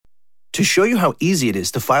To show you how easy it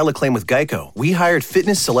is to file a claim with Geico, we hired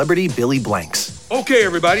fitness celebrity Billy Blanks. Okay,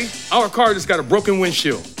 everybody, our car just got a broken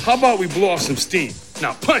windshield. How about we blow off some steam?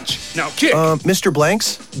 Now punch, now kick. Mr.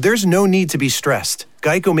 Blanks, there's no need to be stressed.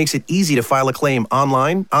 Geico makes it easy to file a claim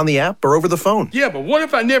online, on the app, or over the phone. Yeah, but what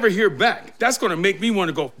if I never hear back? That's going to make me want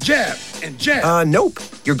to go jab and jab. Nope.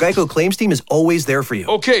 Your Geico claims team is always there for you.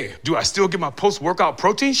 Okay, do I still get my post-workout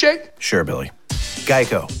protein shake? Sure, Billy.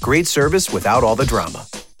 Geico, great service without all the drama.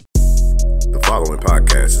 The following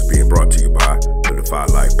podcast is being brought to you by the Defy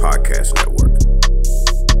Life Podcast Network.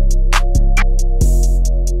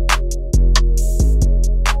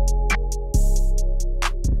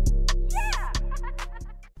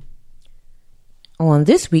 On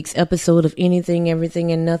this week's episode of Anything,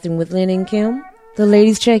 Everything, and Nothing with Lynn and Kim, the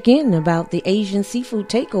ladies check in about the Asian seafood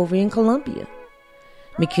takeover in Colombia.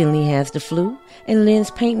 McKinley has the flu, and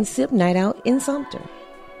Lynn's paint and sip night out in Sumter.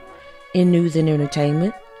 In news and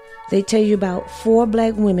entertainment, they tell you about 4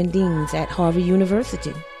 black women deans at Harvard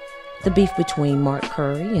University, the beef between Mark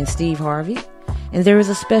Curry and Steve Harvey, and there is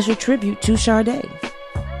a special tribute to Sade.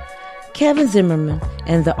 Kevin Zimmerman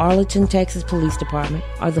and the Arlington, Texas Police Department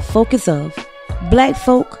are the focus of Black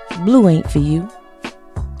Folk, Blue Ain't For You.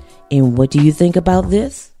 And what do you think about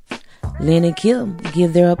this? Lynn and Kim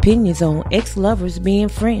give their opinions on ex-lovers being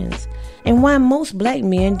friends and why most black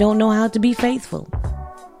men don't know how to be faithful.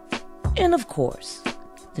 And of course,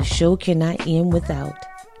 the show cannot end without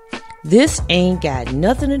This Ain't Got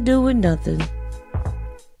Nothing to Do with Nothing.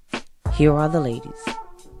 Here are the ladies.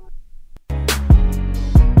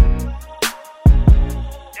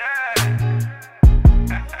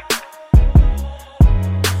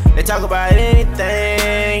 They talk about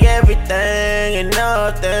anything, everything, and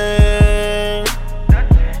nothing.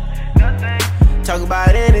 Talk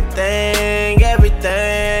about anything,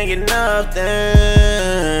 everything, and nothing.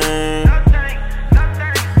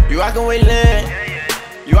 You rockin' with Lynn,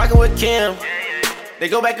 you rockin' with Kim. They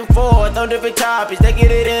go back and forth on different topics, they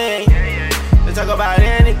get it in. They talk about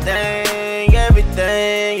anything,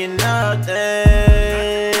 everything, and nothing.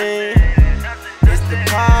 It's the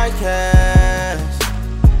podcast.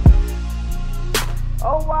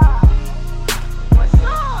 Oh wow, what's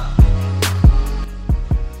up?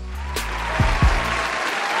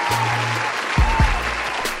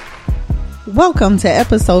 Welcome to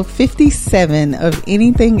episode 57 of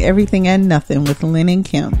Anything, Everything, and Nothing with Lynn and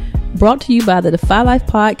Kim. Brought to you by the Defy Life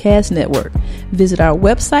Podcast Network. Visit our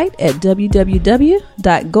website at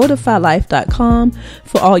www.godefylife.com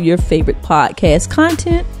for all your favorite podcast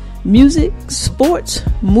content, music, sports,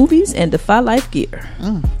 movies, and Defy Life gear.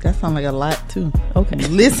 That sounds like a lot too. Okay.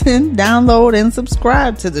 Listen, download, and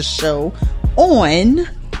subscribe to the show on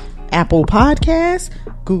Apple Podcasts,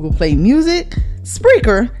 Google Play Music,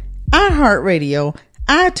 Spreaker, iHeartRadio,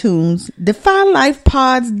 iTunes,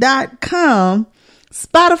 DefyLifePods.com,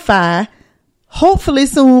 Spotify, hopefully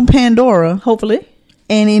soon Pandora, Hopefully.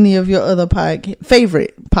 and any of your other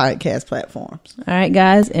favorite podcast platforms. All right,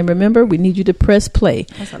 guys. And remember, we need you to press play.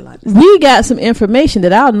 That's a lot. We got some information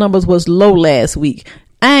that our numbers was low last week.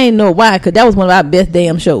 I ain't know why, because that was one of our best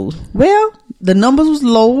damn shows. Well, the numbers was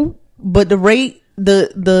low, but the rate,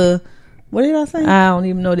 the what did I say? I don't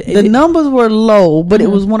even know. The numbers were low, but it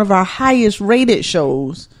was one of our highest rated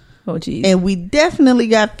shows. Oh, geez. And we definitely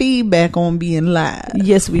got feedback on being live.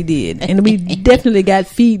 Yes, we did. And we definitely got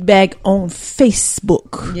feedback on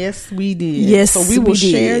Facebook. Yes, we did. Yes, so we will we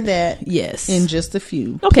did. share that Yes. in just a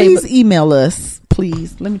few. Okay, Please but- email us.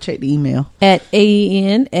 Please. Let me check the email. At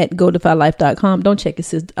AEN@godefylife.com. Don't check it,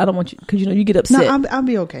 sis. I don't want you, because you get upset. No, I'll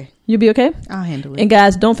be okay. You'll be okay? I'll handle it. And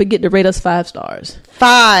guys, don't forget to rate us 5 stars.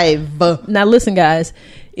 5. Now listen, guys,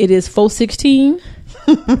 it is 4:16.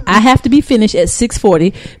 I have to be finished at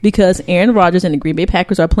 6:40 because Aaron Rodgers and the Green Bay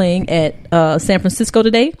Packers are playing at San Francisco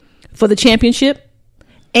today for the championship.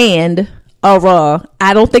 And I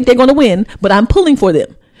don't think they're going to win, but I'm pulling for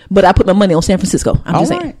them. But I put my money on San Francisco. I'm just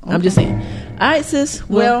saying. right. I'm just saying. All right, sis.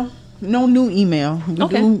 Well, no new email.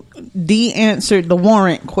 Okay. Dee answered the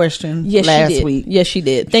warrant question Yes, last she did. week. Yes, she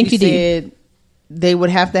did. Thank you, She Dee. said they would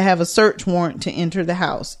have to have a search warrant to enter the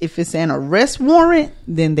house. If it's an arrest warrant,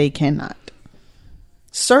 then they cannot.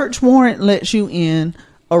 Search warrant lets you in.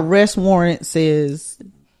 Arrest warrant says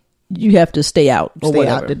You have to stay out or stay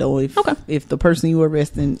whatever. out the door Okay. if the person you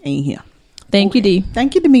arresting ain't here. Thank you, Dee.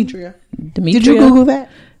 Thank you, Demetria. Demetria. Did you Google that?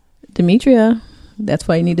 Demetria. That's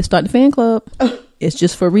why you need to start the fan club. It's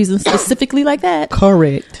just for reasons specifically like that.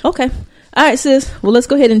 Correct. Okay. All right, sis. Well, let's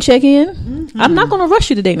go ahead and check in. Mm-hmm. I'm not going to rush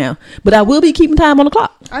you today now, but I will be keeping time on the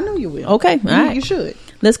clock. I know you will. Okay. All right. You should.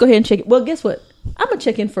 Let's go ahead and check it. Well, guess what? I'm going to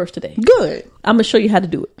check in first today. Good. I'm going to show you how to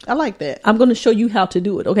do it. I like that. I'm going to show you how to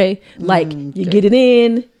do it, okay? Like, you get it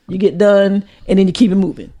in, You get done, and then you keep it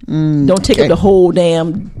moving. Don't take up the whole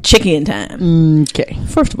damn check-in time. Okay.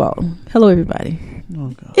 First of all, hello everybody. Oh,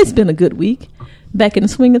 God. It's been a good week. Back in the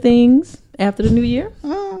swing of things after the new year.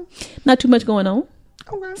 Not too much going on.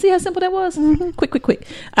 Okay. See how simple that was? Quick.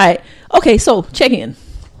 All right. Okay, so check in.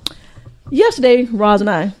 Yesterday, Roz and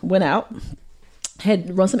I went out, had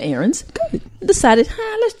to run some errands. Good. Decided,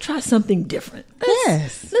 let's try something different.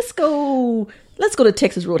 Let's go to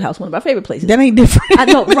Texas Roadhouse, one of our favorite places. That ain't different. I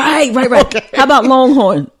know, right. Okay. How about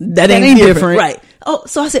Longhorn? That ain't different. Right. Oh,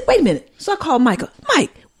 so I said, wait a minute. So I called Micah.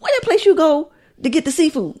 Mike, where that place you go to get the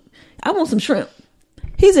seafood? I want some shrimp.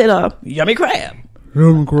 He said, yummy crab.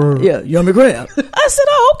 Yummy crab. Yeah, yummy crab. I said,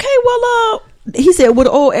 oh, okay, well, he said, where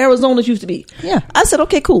the old Arizona's used to be. Yeah. I said,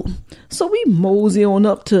 okay, cool. So we mosey on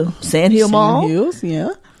up to Sand Hill Mall. Hills, yeah.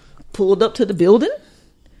 Pulled up to the building.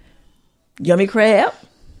 Yummy crab.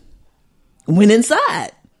 Went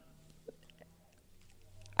inside.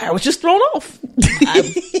 I was just thrown off.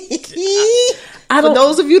 For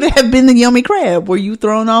those of you that have been to Yummy Crab, were you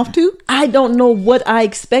thrown off too? I don't know what I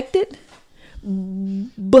expected,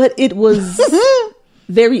 but it was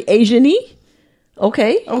very Asian-y.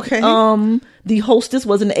 Okay. The hostess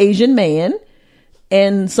was an Asian man,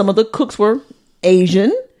 and some of the cooks were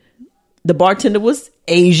Asian. The bartender was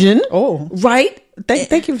Asian. Oh, right.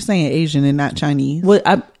 Thank you for saying Asian and not Chinese. Well,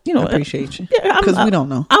 I appreciate you because we don't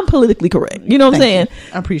know. I'm politically correct. You know what I'm saying?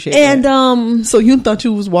 I appreciate and, that. And so you thought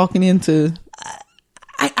you was walking into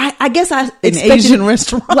I guess I an Asian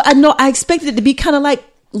restaurant. Well, I expected it to be kind of like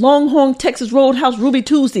Longhorn Texas Roadhouse Ruby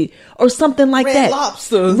Tuesday or something like that.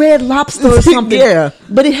 Red Lobster or something. Yeah.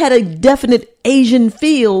 But it had a definite Asian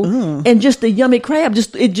feel, and just the yummy crab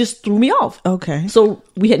it just threw me off. Okay. So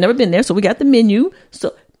we had never been there, so we got the menu.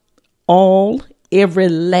 So every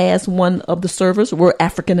last one of the servers were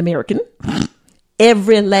African American.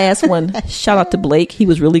 Every last one. Shout out to Blake. He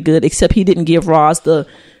was really good, except he didn't give Roz the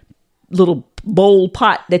little bowl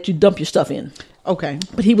pot that you dump your stuff in. Okay.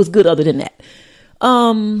 But he was good other than that.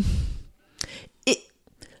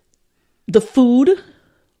 The food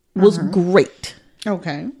was great.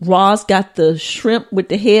 Okay. Roz got the shrimp with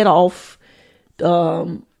the head off,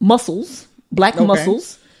 mussels, black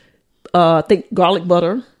mussels, I think garlic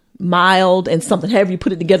butter, mild and something, however you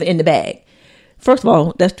put it together in the bag. First of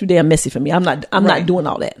all, that's too damn messy for me. I'm not doing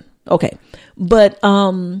all that. Okay. But,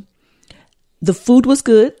 the food was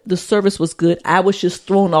good. The service was good. I was just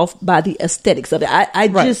thrown off by the aesthetics of it. I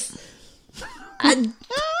just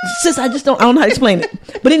don't know how to explain it.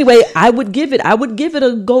 But anyway, I would give it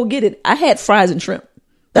a go get it. I had fries and shrimp.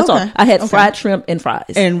 That's all. I had fried shrimp and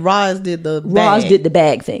fries. And Roz did the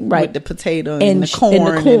bag thing, right? With the potato and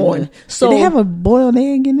the corn. So did they have a boiled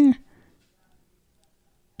egg in there?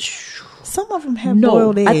 Some of them have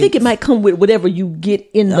boiled eggs. I think it might come with whatever you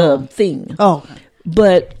get in the thing. Oh.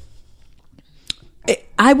 But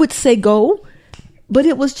I would say go, but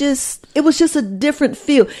it was just a different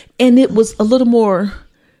feel, and it was a little more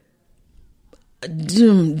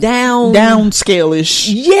downscale-ish.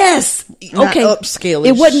 Yes. Not okay. upscale-ish.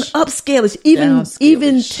 It wasn't upscale-ish.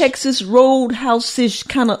 Even Texas Roadhouse-ish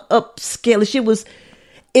kind of upscale-ish.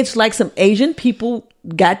 It's like some Asian people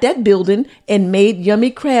got that building and made yummy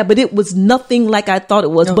crab, but it was nothing like I thought it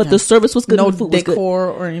was. Okay. But the service was good. No and the food was good. Decor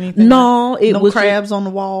or anything. No, it was crabs on the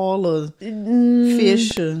wall or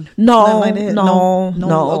fish. Or no, like that.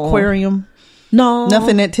 No aquarium. No,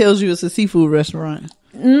 nothing that tells you it's a seafood restaurant.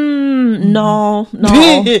 No.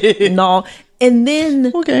 And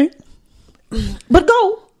then but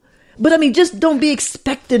go. But I mean, just don't be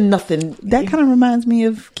expecting nothing. That kind of reminds me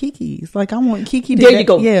of Kiki's. Like I want Kiki to there you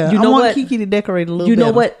go. Yeah, you know I want what? Kiki to decorate a little. You know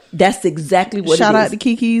better. what? That's exactly what. Shout it is. out to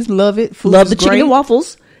Kiki's. Love it. Food love is the chicken great. and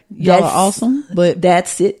waffles. Y'all are awesome. But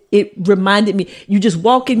that's it. It reminded me. You just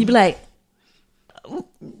walk in, you be like,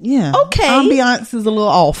 yeah, okay. Ambiance is a little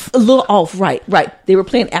off. Right. They were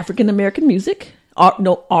playing African American music,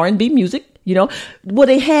 R&B music. You know, well,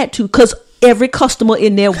 they had to because every customer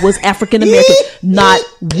in there was African American. Not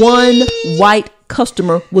one white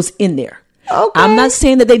customer was in there. Okay. I'm not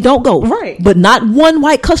saying that they don't go, right, but not one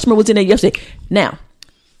white customer was in there yesterday. Now,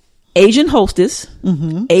 Asian hostess,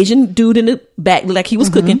 Asian dude in the back, like he was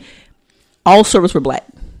cooking. All servers were black.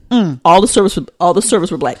 All the servers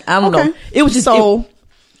were black. I don't know. It was just so.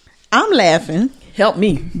 I'm laughing. Help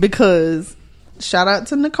me, because shout out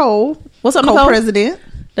to Nicole. What's up, Nicole? Co-president.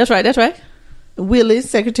 That's right. Willis,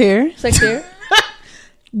 secretary.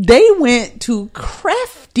 They went to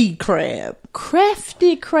Crafty Crab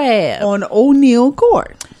on O'Neill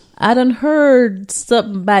Court. I done heard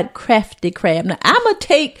something about Crafty Crab. Now I'm gonna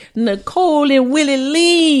take Nicole and Willie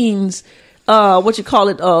Lean's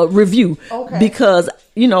review, because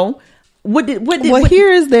Well,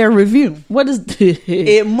 here is their review. What is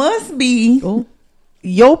It must be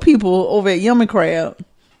your people over at Yummy Crab,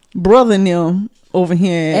 brother and them over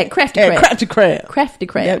here At Crafty Crab. Crafty Crab. Crafty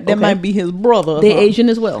Crab? That Okay. might be his brother. or They're something. Asian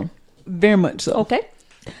as well. Very much so. Okay.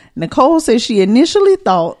 Nicole says she initially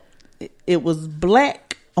thought it was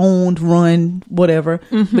black owned, run, whatever.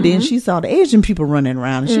 But then she saw the Asian people running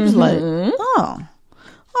around and she was like, oh,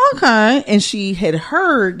 okay. And she had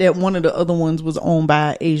heard that one of the other ones was owned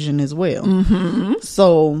by Asian as well.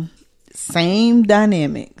 So same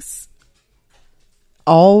dynamics.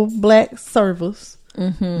 All black servers,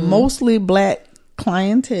 mostly black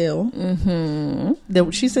clientele.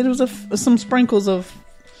 That she said it was some sprinkles of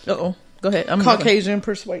Uh-oh. Go ahead. I'm Caucasian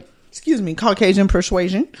persuasion.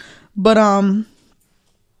 But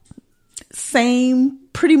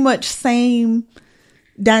pretty much same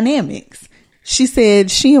dynamics. She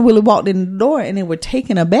said she and Willie walked in the door and they were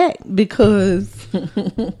taken aback because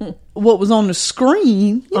what was on the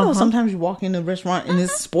screen, you know, sometimes you walk in a restaurant and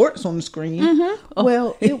there's sports on the screen.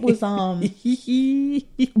 Well, it was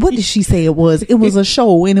what did she say it was? It was a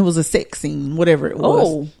show and it was a sex scene, whatever it was.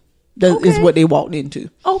 Oh. That is what they walked into.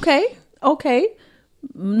 Okay.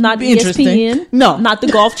 Not the Interesting. ESPN. No. Not the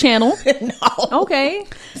Golf Channel. No. Okay.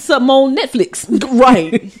 Something on Netflix.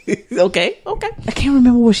 Right. Okay. I can't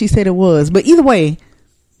remember what she said it was, but either way,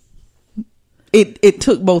 it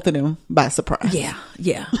took both of them by surprise. Yeah.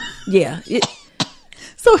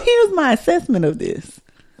 So here's my assessment of this.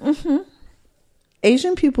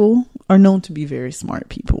 Asian people are known to be very smart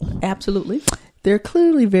people. Absolutely. They're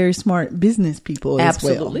clearly very smart business people as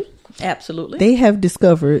well. Absolutely. They have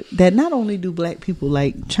discovered that not only do black people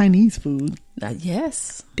like Chinese food,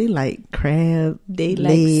 Yes. they like crab. They like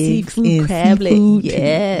legs seafood, and crab leg. seafood too.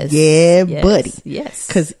 Yes. Yeah, Yes. buddy. Yes.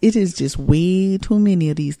 Because it is just way too many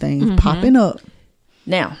of these things popping up.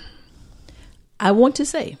 Now, I want to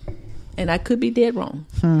say, and I could be dead wrong,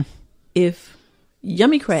 if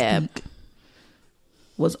Yummy Crab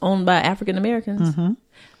was owned by African Americans,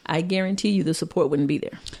 I guarantee you the support wouldn't be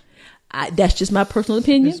there. That's just my personal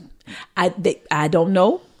opinion. I don't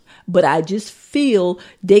know, but I just feel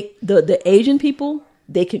the Asian people,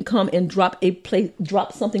 they can come and drop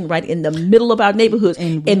something right in the middle of our neighborhoods,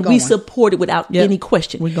 and we support it without any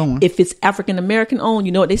question. We're going. If it's African American owned,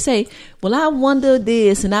 you know what they say? Well, I wonder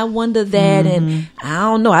this and I wonder that, and I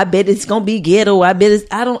don't know. I bet it's gonna be ghetto. I bet it's.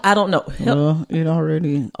 I don't know. Well, it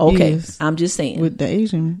already Okay, is I'm just saying. with the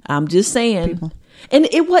Asian. I'm just saying. people. And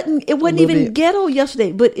it wasn't even bit. ghetto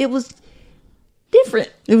yesterday, but it was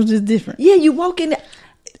different. It was just different. Yeah, you walk in.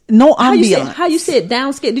 No How ambiance. you said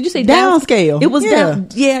downscale? Did you say Downscale. It was Yeah. down.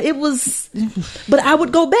 Yeah, it was. But I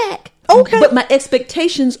would go back. Okay. But my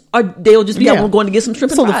expectations are they'll just be I'm going to get some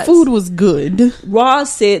shrimp and So the fries. food was good.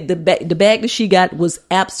 Roz said the bag that she got was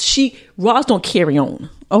Roz don't carry on.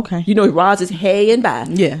 Okay. You know, Roz is hay and by.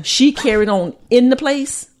 Yeah. She carried on in the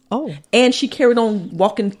place. Oh. And she carried on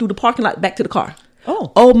walking through the parking lot back to the car.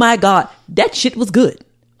 Oh. Oh my God. That shit was good.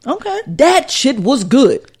 Okay. That shit was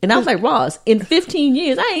good. And I was like, Roz, in 15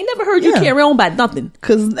 years, I ain't never heard you Yeah. carry on by nothing.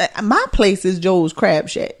 Because my place is Joe's Crab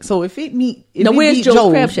Shack. So if it meet, Now, where's Joe's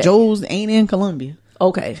Crab Shack? Joe's ain't in Columbia.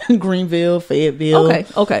 Okay. Greenville, Fayetteville.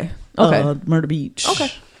 Okay. Myrtle Beach.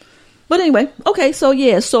 Okay. But anyway, okay, so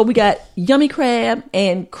yeah, so we got Yummy Crab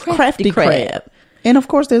and Crafty Crab. And of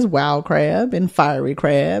course there's Wild Crab and Fiery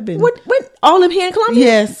Crab. And What all of them here in Columbia?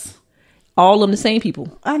 Yes. All of them the same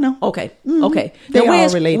people. I know. Okay. Okay. They Now, all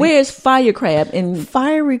related. Where's Fire Crab and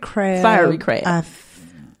Fiery Crab. I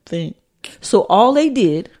think. so all they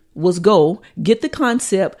did was go get the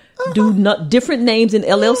concept, do different names in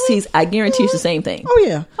LLCs. I guarantee it's the same thing. Oh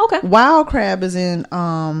yeah. Okay. Wild Crab is in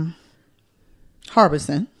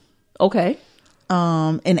Harbison. Okay.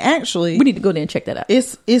 And actually We need to go there and check that out.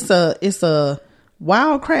 it's a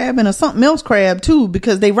Wild Crab and a something else crab too,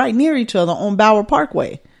 because they right near each other on Bower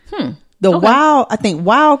Parkway. I think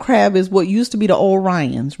Wild Crab is what used to be the old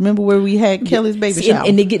Ryans. Remember where we had Kelly's baby shower?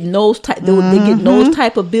 And they get those type. They get those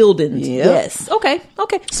type of buildings. Yep. Yes. Okay.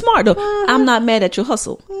 Smart though. I'm not mad at your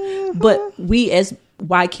hustle, but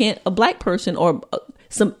why can't a black person or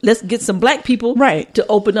let's get some black people Right. to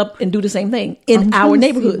open up and do the same thing in I'm our trying to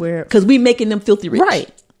see neighborhood where- because we making them filthy rich.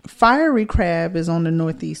 Right. Fiery Crab is on the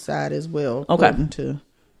northeast side as well, Okay. according to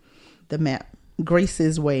the map.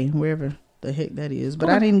 Grace's Way, wherever the heck that is. But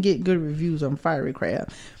I didn't get good reviews on Fiery Crab.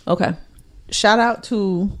 Okay. Shout out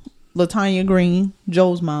to LaTanya Green,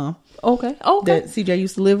 Joe's mom, Okay. that CJ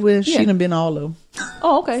used to live with. Yeah. She done been all of them.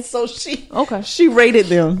 Oh, okay. So she rated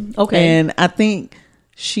them. Okay. And I think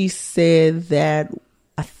she said that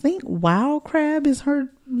Wild Crab is her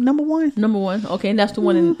number one Number one. Okay, and that's the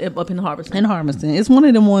one up in Harbison. in Harbison. It's one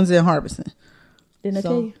of them ones in Harbison. Didn't I So-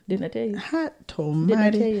 tell you? Didn't I tell you? Hot tell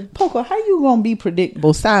almighty. you? Poco, how you gonna be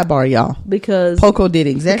predictable? Sidebar, y'all. Because Poco did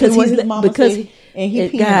exactly because what he's his mama because said, and he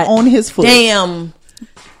it peed got- on his foot. Damn.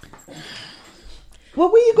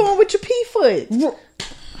 Well, where you going with your pee foot?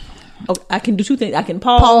 Oh, I can do two things. I can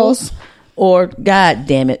pause, Pause. or God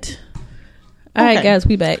damn it. All right, Okay. guys,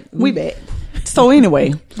 we back. We back. So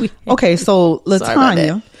anyway, okay. So Sorry about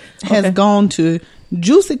Latanya has Okay. gone to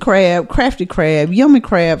Juicy Crab, Crafty Crab, Yummy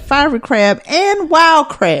Crab, Fiery Crab, and Wild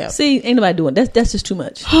Crab. See, ain't nobody doing that's just too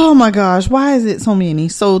much. Oh my gosh, why is it so many?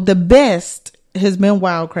 So the best has been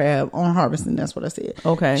Wild Crab on Harbison. That's what I said.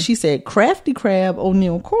 Okay. She said Crafty Crab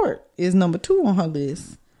O'Neill Court is number 2 on her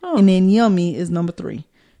list. Oh. And then Yummy is number 3.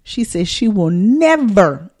 She says she will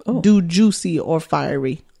never do Juicy or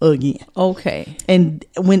Fiery again. Okay, And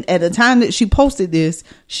when at the time that she posted this,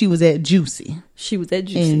 she was at Juicy. she was that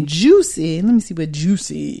juicy. And Juicy, let me see what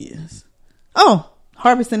Juicy is. Oh,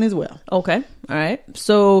 Harbison as well. Okay, all right.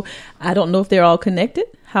 So I don't know if they're all connected.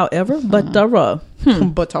 However, but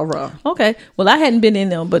But okay. Well, I hadn't been in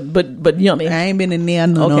them, but Yummy. I ain't been in there.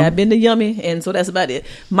 No, Okay, no. I've been to Yummy, and so that's about it.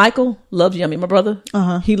 Michael loves Yummy. My brother,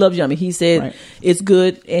 he loves Yummy. He said Right. it's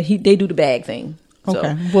good, and they do the bag thing. So.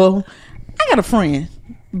 Okay. Well, I got a friend,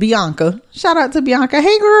 Bianca. Shout out to Bianca.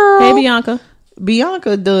 Hey, girl. Hey, Bianca.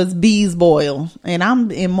 Bianca does Bees Boil, and I'm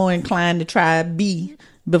more inclined to try B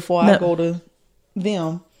before I No. go to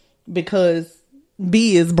them because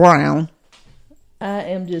B is brown.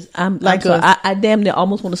 I'm Like sorry. us. I damn near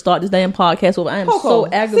almost want to start this damn podcast over. I am Coco,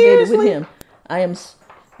 so aggravated with seriously? him. I am.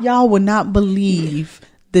 Y'all would not believe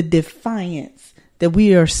the defiance that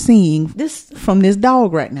we are seeing This- from this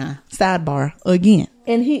dog right now. Sidebar again.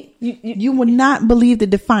 And you You would not believe the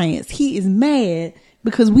defiance. He is mad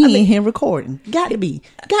because we ain't here recording. Got to be.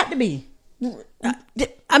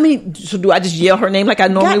 I mean, so do I just yell her name like I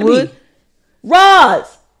normally Gotta be. would?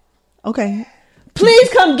 Roz, Okay. please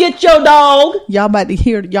come get your dog. Y'all about to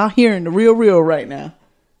hear, y'all hearing the real right now.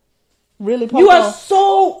 Really, Papa? You are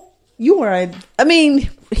so. You are a, I mean,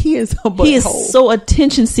 he is a butthole. he is so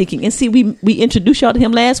attention seeking. And see, we introduced y'all to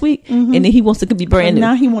him last week, and then he wants to be brand And new.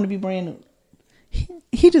 now he want to be brand new.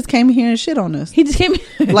 He just came here and shit on us. He just came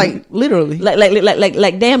Like, literally.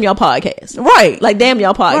 like damn y'all podcast, Right. Like damn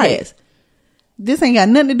y'all podcast. Right. This ain't got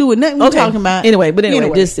nothing to do with nothing we're talking about. Anyway.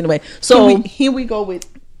 So Here we go with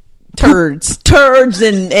turds.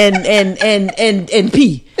 and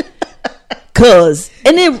pee. Cause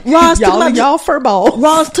and then Ross took him out. Y'all furball.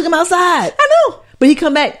 Ross took him outside. I know. But he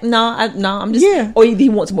come back. I'm just. Yeah. Or he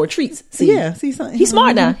wants more treats. See, Yeah, see something. he's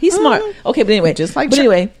smart now. He's smart. Okay, but anyway, Just like But Chuck.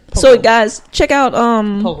 anyway, so guys, check out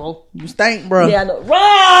You stink, bro. Yeah, I know.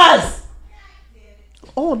 Ross.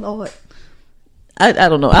 Oh Lord. I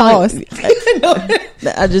don't know. Pause.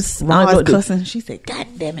 I just I don't know Roz what to do. cussing. She said, "God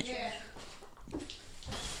damn it."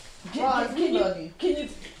 Can you?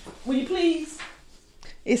 Will you please?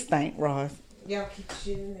 It stank, Roz. Y'all keep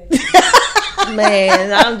shit in there.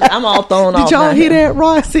 Man, I'm all thrown off. Did y'all now. hear that?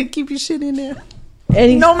 Roz said, "Keep your shit in there."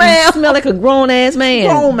 And he, No, ma'am. he smell like a grown ass man.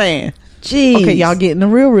 Grown man. Jeez. Okay, y'all getting the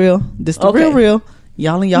real. This the Okay. real.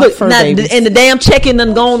 Y'all and y'all Look, fur now, babies. and the damn check-in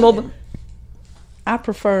done gone over. I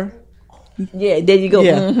prefer. Yeah, there you go.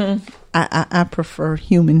 Yeah. Mm-hmm. I prefer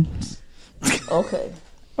humans. Okay.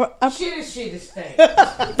 Shit is thing.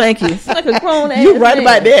 Thank you. It's like a grown ass. You right man.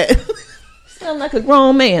 about that. Sound like a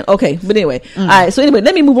grown man. Okay, but anyway, all right. So anyway,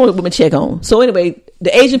 let me move on with my check on. So anyway,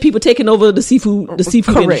 the Asian people taking over the seafood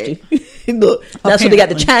Correct. industry. Look, that's what they got.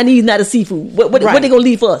 The Apparently. Chinese, not the seafood. What Right. they gonna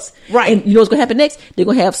leave for us? Right. And you know what's gonna happen next? They're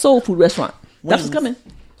gonna have soul food restaurant. That's what's coming.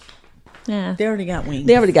 Yeah, They already got wings.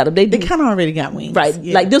 they already got them. They They do. kind of already got wings. Right.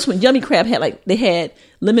 Yeah. Like this one, Yummy Crab had they had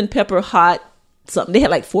lemon pepper hot something. They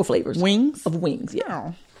had like 4 flavors. Wings? Of wings. Yeah.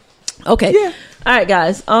 Oh. Okay. Yeah. All right,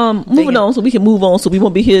 guys. Moving on so we can move on so we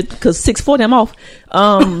won't be here because 6:40 I'm off.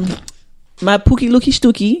 My Pookie Lookie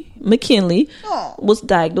Stookie McKinley was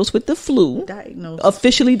diagnosed with the flu. Diagnosed.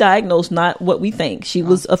 Officially diagnosed, not what we think. She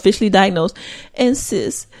was officially diagnosed. And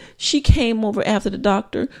sis, she came over after the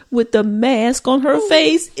doctor with the mask on her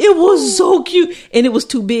face. It was so cute. And it was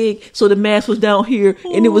too big. So the mask was down here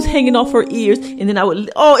and it was hanging off her ears. And then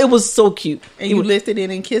it was so cute. And It you was- lifted it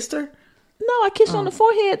and kissed her? No, I kissed on the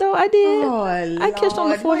forehead though. I did. Oh, I kissed on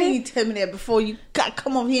the Lord, why forehead. you tell me that before you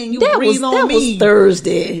come over here and you That breathe was on me?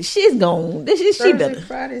 Thursday. She's gone. She Thursday, better.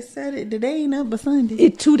 Friday, Saturday. Today ain't nothing but Sunday.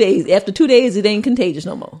 It 2 days. After 2 days, it ain't contagious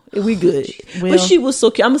no more. We good. Well- But she was so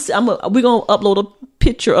cute. We're gonna upload a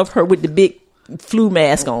picture of her with the big flu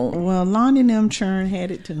mask on. Well, Lonnie and them churn had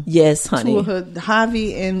it too. Yes, Two honey. of her,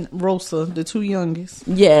 Javi and Rosa, the two youngest.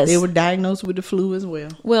 Yes. They were diagnosed with the flu as well.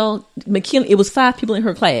 Well, McKinley. It was 5 people in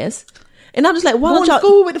her class, and I'm just like, why Going don't to y'all?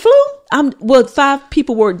 school with the flu? 5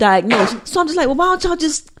 people were diagnosed. So I'm just like, well, why don't y'all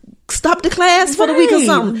just stop the class for the week or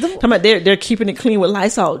something? Talking about they're keeping it clean with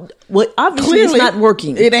Lysol. Well, obviously Clearly, it's not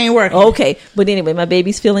working. It ain't working. Okay, but anyway, my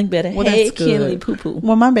baby's feeling better. Well, Hey, that's good. Kinley, poo poo.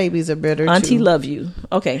 Well, my babies are better Auntie too. love you.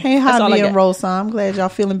 Okay, Hey, that's all I Javi and got. Rosa, I'm glad y'all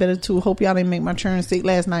feeling better too. Hope y'all didn't make my churn sick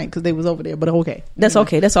last night because they was over there. But okay, That's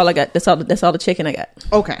okay. That's all I got. That's all the checking I got.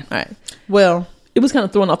 okay. All right. Well, It was kind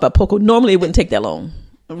of thrown off by Poco. Normally it wouldn't take that long.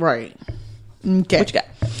 right. Okay. What you got?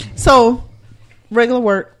 So, regular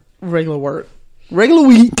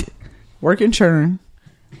week, work and churn.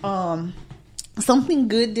 Something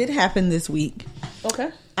good did happen this week. Okay.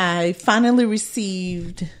 I finally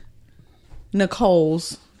received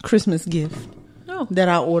Nicole's Christmas gift Oh. that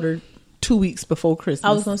I ordered 2 weeks before Christmas.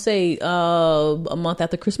 I was going to say a month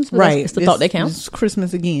after Christmas. But right. It's the thought that counts. It's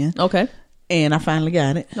Christmas again. Okay. And I finally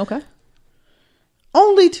got it. Okay.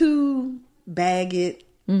 Only to bag it.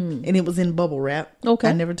 And it was in bubble wrap. Okay.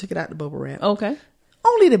 I never took it out the bubble wrap. Okay.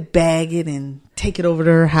 Only to bag it and take it over to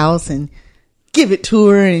her house and give it to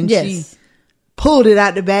her. And Yes. she pulled it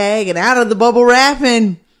out the bag and out of the bubble wrap,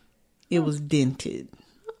 and it was dented.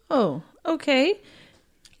 Oh, okay.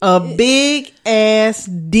 A big ass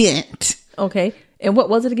dent. Okay. And what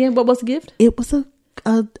was it again? What was the gift? It was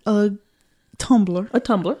a tumbler A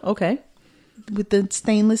tumbler. Okay. with the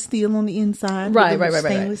stainless steel on the inside. Right, with the right.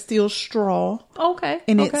 Stainless steel straw. Okay.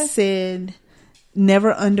 And okay. it said,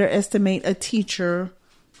 never underestimate a teacher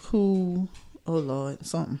who, oh Lord,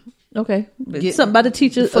 something. Okay. Get- Something about the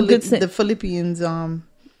teacher. A good The Philippians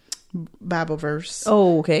Bible verse.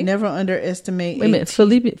 Oh, okay. Never underestimate. Wait a minute.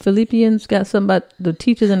 Philippians got something about the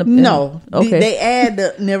teachers in the. No. Okay. They add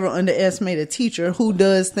the never underestimate a teacher who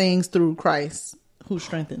does things through Christ, who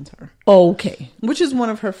strengthens her. Okay. Which is one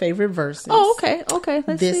of her favorite verses. Oh, okay. Okay.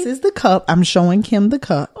 Let's This see. is the cup. I'm showing Kim the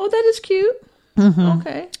cup. Oh, that is cute.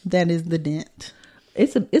 Okay. That is the dent.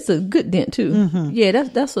 It's a good dent too. Yeah,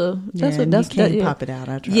 that's and you can't pop it out.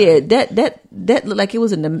 I tried. Yeah, that looked like it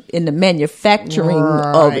was in the manufacturing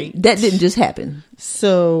of Right. it. That didn't just happen.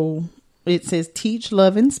 So it says teach,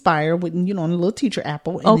 love, inspire with, on a little teacher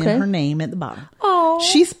apple and Okay. then her name at the bottom. Oh,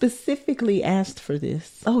 She specifically asked for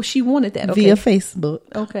this she wanted that. Okay. via Facebook.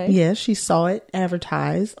 Okay. Yeah, she saw it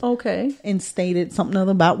advertised Okay. and stated something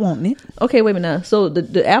other about wanting it. Okay, wait a minute now. So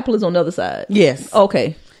the apple is on the other side. Yes.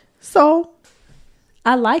 Okay. So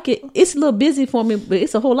I like it. It's a little busy for me, but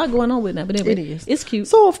it's a whole lot going on with it now. But anyway, it is. It's cute.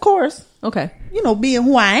 So of course, Okay. being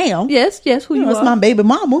who I am, Yes. Who you it's are? my baby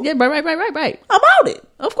mama. Yeah. Right. About it.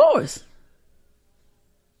 Of course.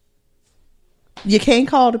 You can't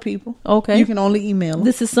call the people. Okay. You can only email them.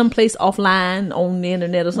 This is someplace offline on the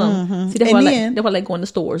internet or something. See, that's And why then- that's why I like going to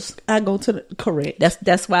stores. I go to the correct.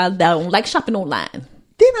 That's why I don't like shopping online.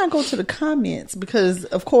 Then I go to the comments because,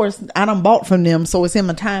 of course, I done bought from them, so it's in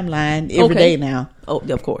my timeline every day now. Oh,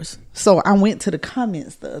 of course. So I went to the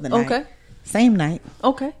comments the other night. Okay. Same night.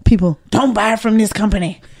 Okay. People, don't buy from this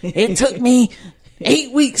company. It took me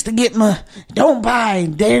 8 weeks to get my, don't buy.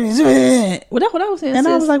 There it is. Well, that's what I was saying. And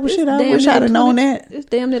I was like, well, shit, I wish I'd have known that. It's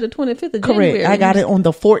damn near the 25th of Correct. January. I got it on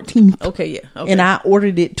the 14th. Okay, yeah. Okay. And I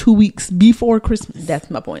ordered it 2 weeks before Christmas.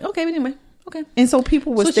 That's my point. Okay, but anyway. Okay. And so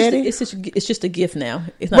people were So steady. it's just a gift now.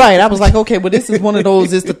 It's not Right. I was like, okay, well, this is one of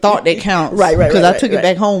those, it's the thought that counts. Right. Because I took it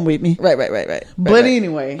back home with me. Right. But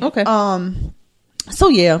anyway. Okay. So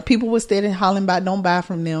yeah, people were steady hollering about don't buy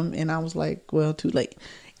from them. And I was like, well, too late.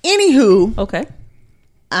 Anywho, Okay.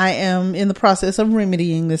 I am in the process of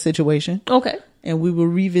remedying the situation. Okay. And we will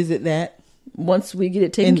revisit that Once we get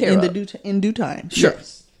it taken care of. in due time. Sure.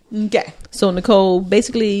 Yes. Okay. So Nicole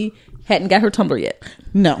basically hadn't got her tumbler yet.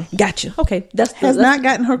 No. Gotcha. Okay. Has not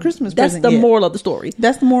gotten her Christmas That's present the yet. moral of the story.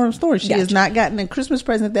 That's the moral of the story. She has Gotcha. not gotten a Christmas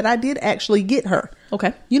present that I did actually get her.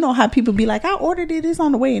 Okay. You know how people be like, I ordered it, it's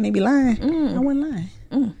on the way, and they be lying. I wasn't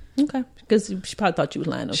lying. Okay. Because she probably thought you was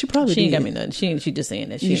lying. Though. She probably She ain't got did. me nothing. She just saying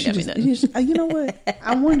that. She Yeah, ain't got me just- nothing. you know what?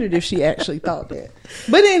 I wondered if she actually thought that.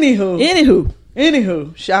 But anywho,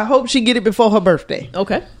 I hope she get it before her birthday,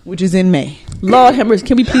 Okay. which is in May. Lord have mercy.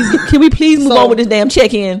 Can we please move on with this damn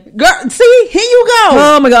check-in? Girl, see, here you go.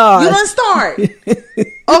 Oh my God. You done start.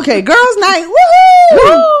 Okay, girls' night.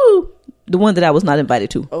 Woohoo! Woo! The one that I was not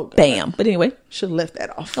invited to. Oh, God. Bam. But anyway. Should have left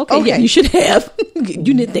that off. Okay. Yeah, you should have. You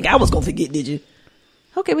didn't think I was going to forget, did you?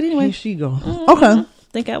 Okay, but anyway. Here she go. Okay.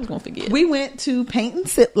 Think I was going to forget. We went to Paint and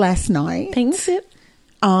Sip last night. Paint and Sip.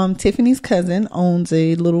 Tiffany's cousin owns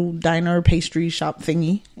a little diner pastry shop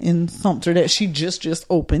thingy in Sumter that she just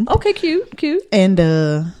opened. Okay, cute. And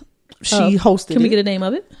she hosted Can we it. get a name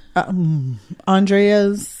of it?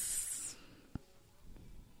 Andrea's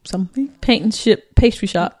something. Paint and Sip Pastry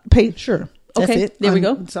Shop. Sure. That's Okay, it. there we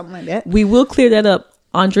go. Something like that. We will clear that up.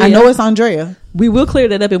 Andrea. I know it's Andrea. We will clear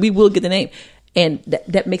that up and we will get the name. And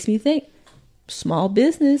that makes me think small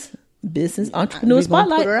business entrepreneur We gonna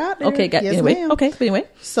spotlight. put her out there. Okay, Yes, anyway. ma'am. Okay, but anyway.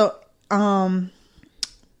 So,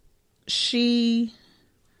 she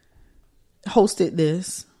hosted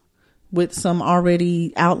this with some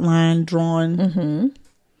already outlined, drawn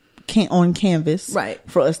on canvas, Right.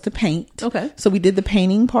 for us to paint. Okay. So we did the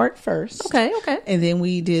painting part first. Okay. And then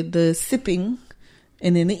we did the sipping,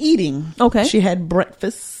 and then the eating. Okay. She had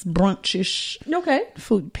breakfast, brunchish Okay.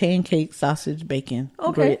 food, pancakes, sausage, bacon,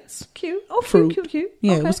 Okay. grits, Cute. Oh, fruit. Cute.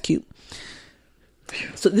 Yeah, Okay. it was cute.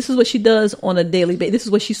 So this is what she does on a daily basis. This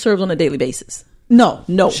is what she serves on a daily basis. No.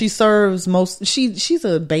 No. She serves she's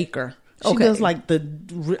a baker. She Okay. does like the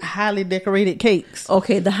highly decorated cakes.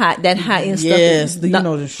 Okay, that high end stuff. Yes,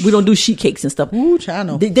 we don't do sheet cakes and stuff. Ooh, child,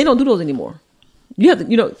 no. They don't do those anymore. You have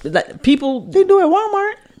to, like people. They do at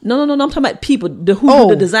Walmart. No. I'm talking about people who do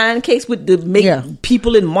the design cakes with the make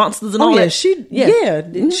people and monsters and all yeah,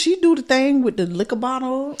 that. she do the thing with the liquor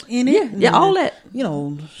bottle in it. Yeah, all that.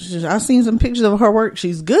 I've seen some pictures of her work.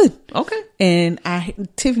 She's good. Okay. And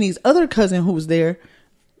Tiffany's other cousin who was there,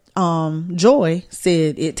 Joy,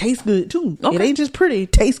 said it tastes good too. Okay. It ain't just pretty,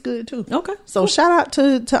 it tastes good too. Okay. So shout out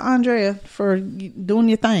to Andrea for doing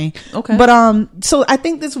your thing. Okay. But so I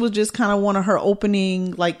think this was just kind of one of her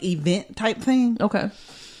opening like event type thing. Okay.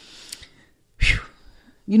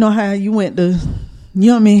 You know how you went to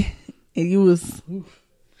Yummy and you was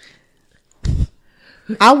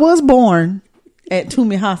I was born at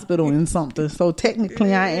Toomey Hospital in Sumter, so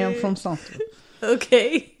technically I am from Sumter.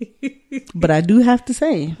 Okay. But I do have to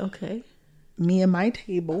say, Okay. me and my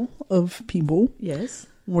table of people Yes.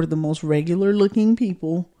 were the most regular looking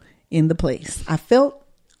people in the place. I felt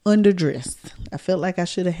underdressed. I felt like I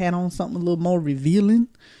should have had on something a little more revealing.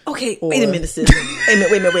 Okay. Or- Wait a minute, sis.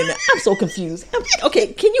 Wait a minute. I'm so confused. Okay.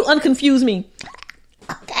 Can you unconfuse me?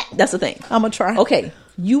 That's the thing. I'm gonna try. Okay.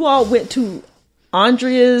 You all went to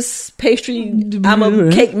Andrea's pastry. I'm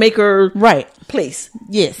a cake maker. Right. Place.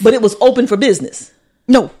 Yes. But it was open for business.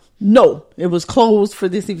 No, No. it was closed for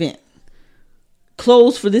this event.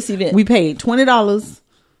 Closed for this event. We paid $20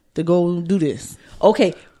 to go do this.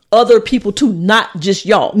 Okay. Other people too, not just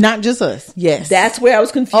y'all. Not just us. Yes. That's where I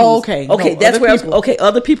was confused. Oh, okay. Okay, No, that's other where people.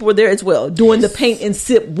 other people were there as well, doing the paint and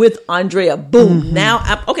sip with Andrea. Boom. Now,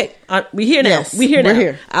 we here now. Yes, we here now. we're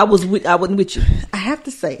here. I wasn't with you. I have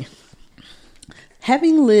to say,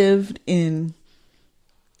 having lived in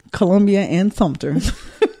Columbia and Sumter,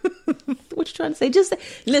 What you trying to say? Just say,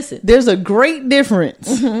 listen. there's a great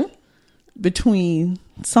difference between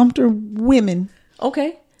Sumter women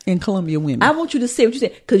Okay. and Columbia women. I want you to say what you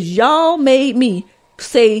said, because y'all made me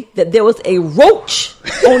say that there was a roach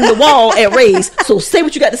on the wall at Ray's. So say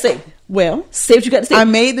what you got to say. well, Say what you got to say. I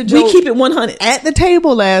made the joke We keep it 100. at the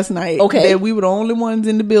table last night. Okay. That we were the only ones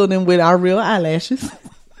in the building with our real eyelashes.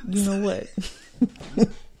 You know what?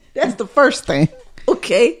 That's the first thing.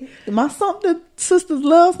 Okay. My Sumter sisters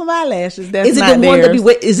love some eyelashes. That's Is it not the one that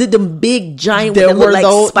theirs. is it the big giant There one that look were like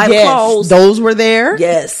those, spider yes, claws? those were there.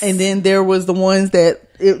 Yes. And then there was the ones that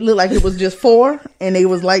it looked like it was just 4 and they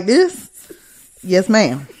was like this. Yes,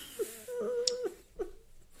 ma'am.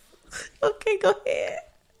 Okay, go ahead.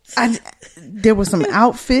 There were some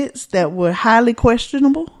outfits that were highly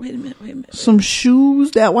questionable. Wait a minute. Some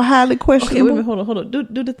shoes that were highly Okay, questionable. wait a minute, hold on.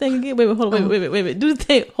 Do the thing again. Wait a minute, hold on. Wait a minute. Do the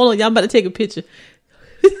thing. Hold on, y'all. I'm about to take a picture.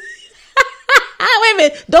 Wait a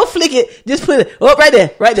minute. Don't flick it. Just put it. Oh, right there.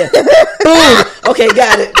 Boom. Okay,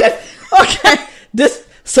 got it. Okay.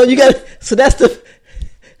 So you got. So that's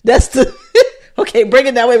the. Okay, bring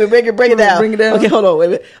it down. Wait a minute. Bring it down. Bring it down. Okay, hold on. Wait a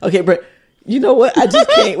minute. Okay, you know what? I just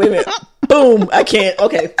can't. Wait a minute. Boom. I can't.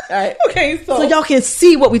 Okay. All right. Okay, So y'all can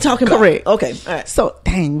see what we talking about. Correct. Okay. All right. So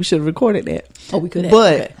dang, we should have recorded that. Oh, we could have.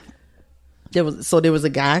 But Okay. there was a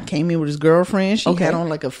guy came in with his girlfriend. She Okay. had on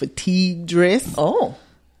like a fatigue dress. Oh.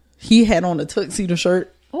 He had on a tuxedo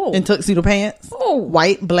shirt and tuxedo pants. Oh.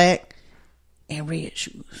 White, black, and red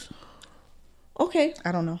shoes. Okay.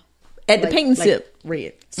 I don't know. At the paint and sip.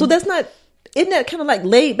 Red. So that's not, isn't that kind of like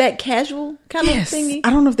laid back casual kind of thingy? I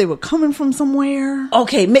don't know if they were coming from somewhere.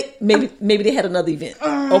 Okay, maybe they had another event.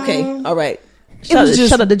 Okay, all right. Shout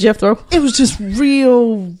was out to Jethro. It was just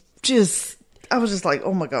real, I was just like,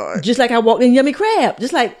 oh my God. Just like I walked in Yummy Crab.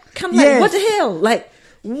 Just like, kind of like, Yes. what the hell? Like,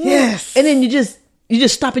 what? Yes. And then you just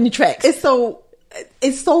stop in your tracks.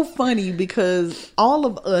 It's so funny because all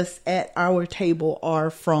of us at our table are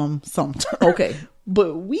from Sumter. Okay.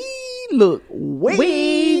 But we look way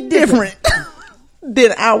Way different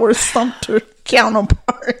than our Sumter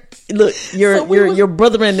counterparts.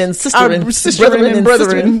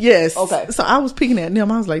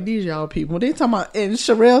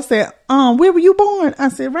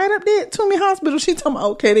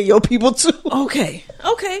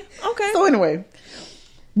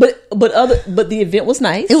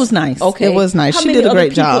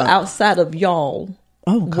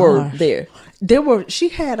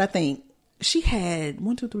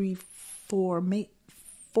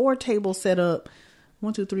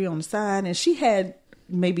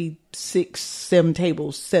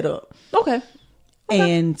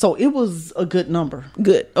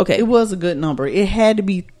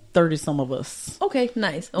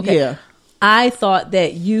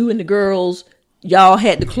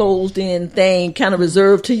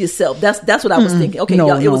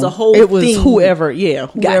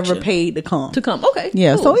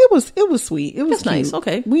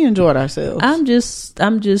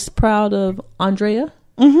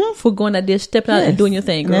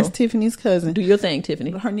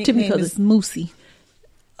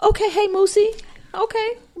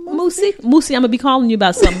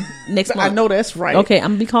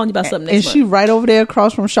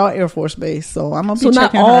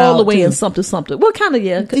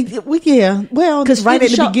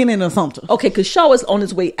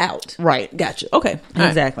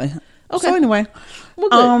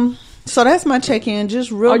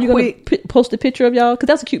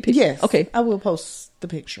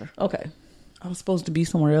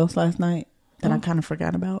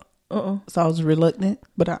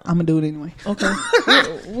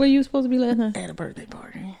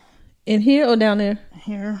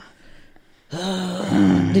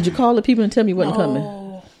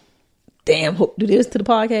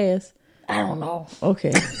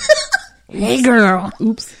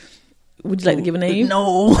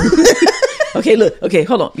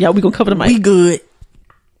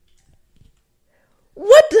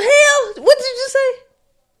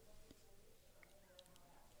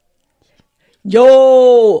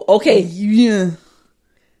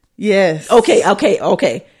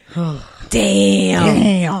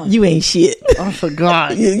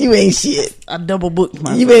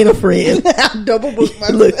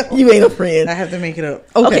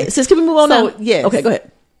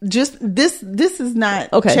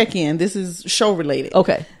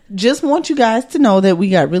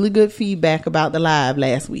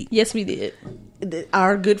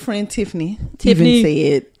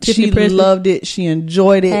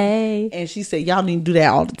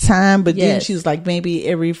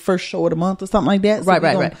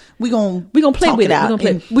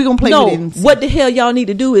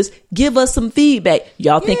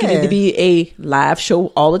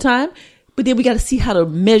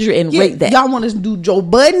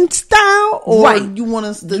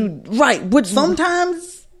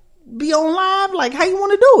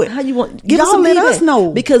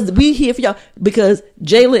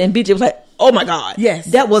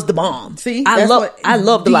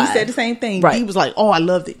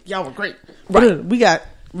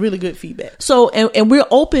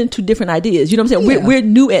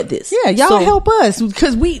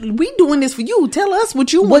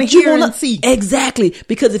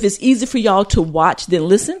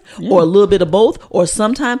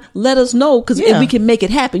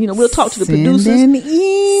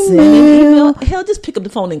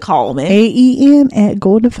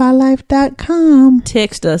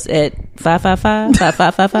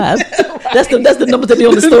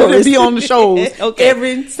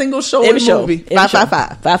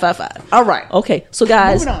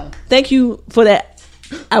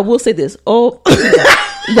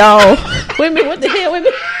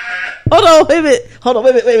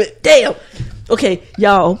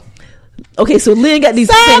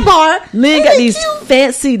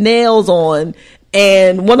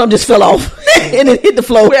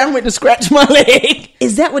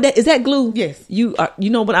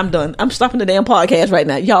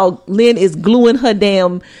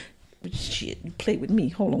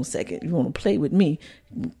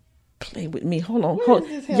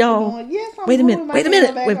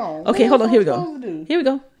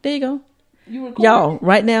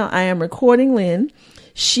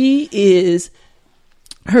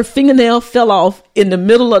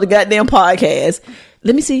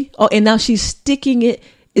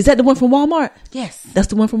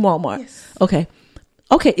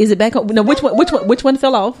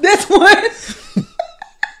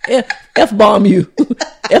 F-bomb you.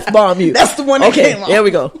 F-bomb you. That's the one that okay, came off. there we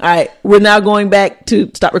go. All right. We're now going back to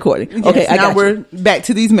stop recording. Okay, Yes, I now got we're you. back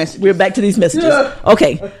to these messages. We're back to these messages. Yeah.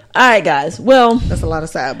 Okay. All right, guys. Well, That's a lot of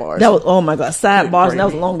sidebars. that was, oh my God, sidebars. And that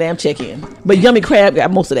was a long damn check-in. But Yummy Crab got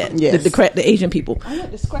most of that. Yes. The Asian people. I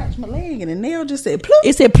went to scratch my leg and the nail just said ploop.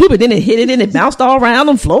 It said ploop, and then it hit it, and it bounced all around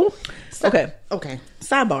on the floor. Okay. Okay.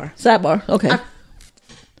 Sidebar. Sidebar. Okay.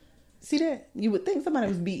 See that? You would think somebody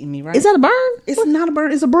was beating me, right? Is that a burn? It's not a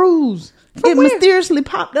burn. It's a bruise. From It where? mysteriously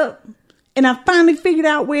popped up. And I finally figured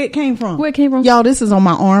out where it came from. Where it came from? Y'all, this is on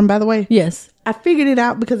my arm, by the way. Yes. I figured it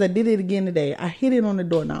out because I did it again today. I hit it on the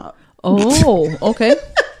doorknob. Oh, okay.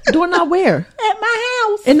 Doorknob where? At my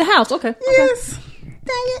house. In the house. Okay. Yes.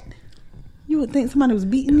 Dang it. You would think somebody was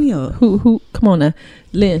beating me up. Who? Come on now.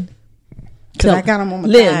 Lynn. Because I got them on my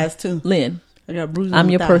Lynn, thighs, too. Lynn, I got bruises I'm on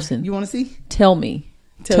my your thighs. person. You want to see? tell me.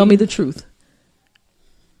 Tell Tell me you. the truth.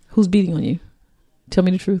 Who's beating on you? Tell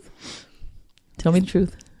me the truth. Tell me the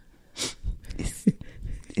truth.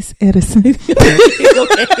 It's Edison.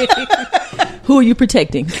 Who are you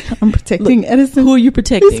protecting? I'm protecting Edison. Who are you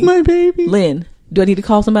protecting? It's my baby. Lynn, do I need to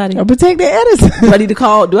call somebody? I'm protecting Edison. Do I need to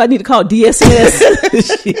call DSS?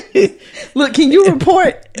 Look, can you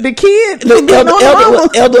report the kid? Look, getting on the mama?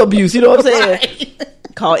 elder abuse. You know what I'm saying?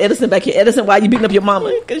 Call Edison back here. Edison, why you beating up your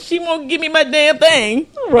mama? Because she won't give me my damn thing.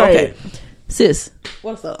 Right. Okay. Sis,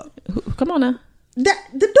 What's up? come on now. The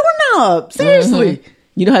doorknob. Seriously. Mhm.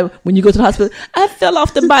 You know how when you go to the hospital, I fell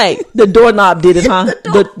off the bike. The doorknob did it, huh?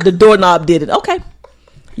 The doorknob did it. Okay,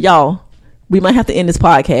 y'all, we might have to end this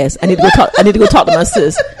podcast. I need to go talk. I need to go talk to my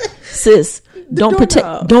sis. Sis, don't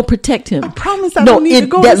doorknob. protect him. I promise I don't need to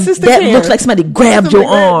go that, to Sister That Karen. looks like somebody grabbed your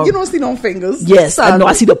arm. You don't see no fingers. Yes, I know.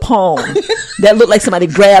 I see the palm. That looked like somebody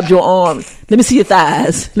grabbed your arm. Let me see your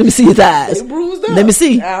thighs. Let me see your thighs. They bruised up. Let me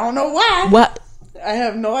see. I don't know why. What? I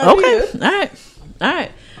have no idea. Okay. All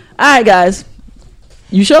right, guys.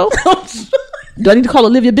 You sure? Do I need to call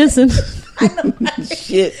Olivia Benson?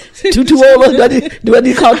 Shit. Tutuola? Do I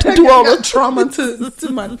need to call I got Tutuola? trauma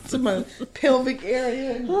to my pelvic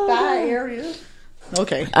area and thigh area.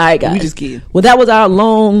 Okay. All right, guys. We just kidding. Well, that was our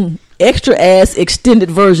long, extra ass, extended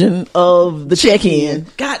version of the check-in.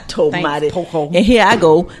 God almighty. Poco. And here I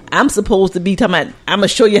go. I'm supposed to be talking about, I'm going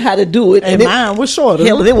to show you how to do it. And it- mine was shorter.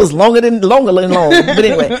 Hell, it was longer than long. But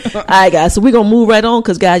anyway, all right, guys. So we're gonna move right on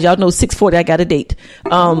because, guys, y'all know 6:40. I got a date.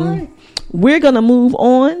 We're gonna move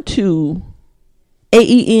on to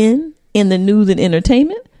AEN in the news and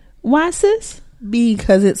entertainment. Why, sis?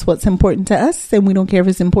 Because it's what's important to us, and we don't care if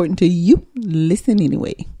it's important to you. Listen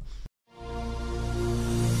anyway.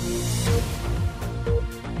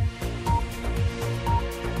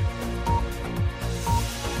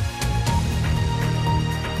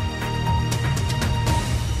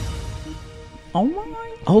 All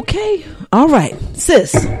right. Okay, all right,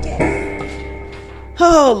 sis.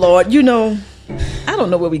 Oh Lord, you know, I don't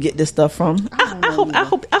know where we get this stuff from.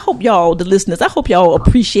 I hope y'all, the listeners, I hope y'all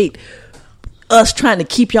appreciate us trying to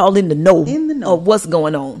keep y'all in the know, of what's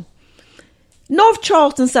going on. North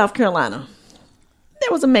Charleston, South Carolina.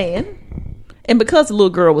 There was a man, and because the little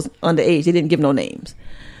girl was underage, they didn't give no names.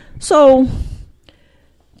 So,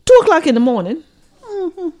 2:00 in the morning,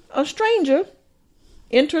 a stranger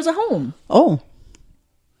enters a home. Oh.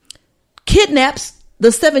 Kidnaps the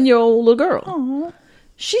 7-year-old little girl.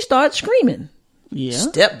 She starts screaming. Yeah.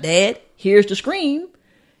 Stepdad hears the scream,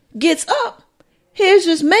 gets up. Here's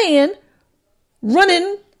this man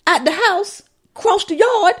running at the house, across the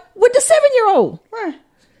yard with the 7-year-old. Right.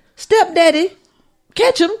 Stepdaddy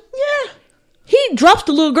catch him. Yeah. He drops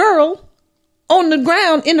the little girl on the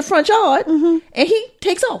ground in the front yard, and he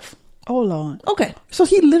takes off. Oh, Lord. Okay. So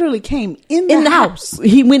he literally came in In the house. house.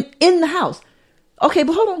 He went in the house. Okay,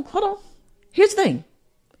 but hold on. Here's the thing.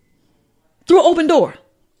 Through an open door.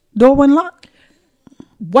 Door wasn't locked.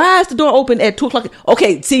 Why is the door open at 2:00?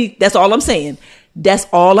 Okay, see, that's all I'm saying.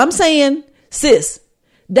 Sis.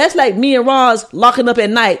 That's like me and Roz locking up at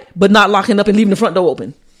night, but not locking up and leaving the front door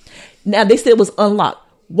open. Now, they said it was unlocked.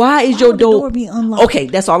 Why is your would the door... door be unlocked? Okay,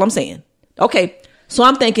 that's all I'm saying. Okay, so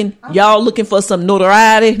I'm thinking, y'all looking for some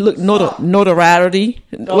notoriety? Look, notoriety.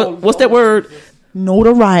 What's that word?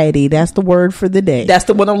 Notoriety. That's the word for the day. That's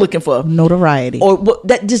the one I'm looking for. Notoriety. Or what?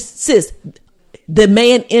 That just sis. The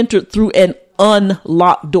man entered through an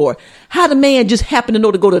unlocked door. How the man just happened to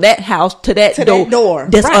know to go to that house, to that door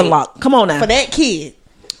that's right. unlocked? Come on now. For that kid.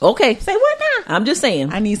 Okay. Say what now? I'm just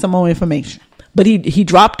saying. I need some more information. But he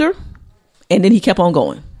dropped her, and then he kept on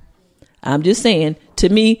going. I'm just saying. To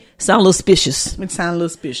me, sound a little suspicious. It sounds a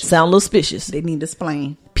little suspicious. They need to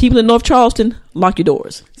explain. People in North Charleston, lock your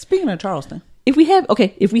doors. Speaking of Charleston. If we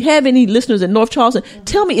have any listeners in North Charleston,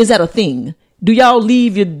 tell me, is that a thing? Do y'all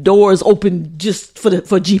leave your doors open just for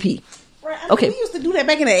GP? Right, I mean, Okay. we used to do that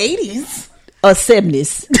back in the 80s.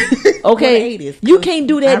 70s. Okay. Well, the 80s, You can't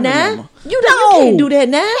do that I now. remember. You can't do that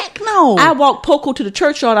now. Heck no. I walk Poco to the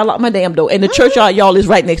churchyard. I lock my damn door, and the churchyard, y'all, is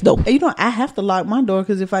right next door. You know, I have to lock my door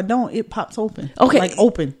because if I don't, it pops open. Okay. Like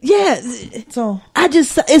open. Yeah. So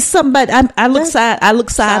It's something about I look That's side-eyed.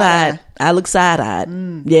 I look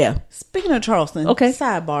side-eyed. Yeah. speaking of Charleston, Okay.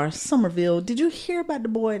 sidebar, Somerville. Did you hear about the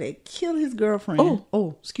boy that killed his girlfriend?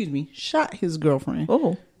 Excuse me, shot his girlfriend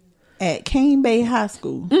at Cane Bay High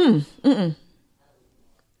School.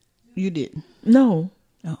 You didn't. No.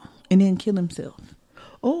 Oh. And then kill himself.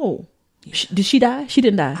 Oh. Did she die? She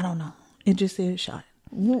didn't die. I don't know. It just said shot.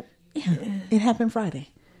 Yeah. It happened Friday.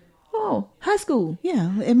 Oh, high school.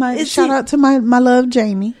 Yeah. It might Is shout he- out to my love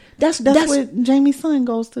Jamie. That's where Jamie's son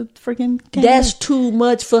goes to freaking Cane That's Bay. too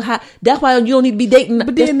much for high. That's why you don't need to be dating.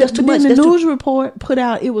 But then, that's too much. the That's too- news report put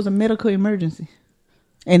out it was a medical emergency.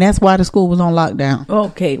 And that's why the school was on lockdown.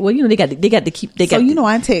 Okay. Well, you know they got to keep. They got. So,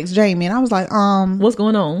 I text Jamie and I was like, what's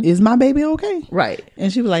going on? is my baby okay? Right.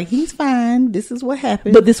 And she was like, he's fine. This is what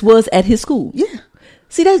happened. But this was at his school. yeah.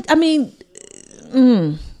 See,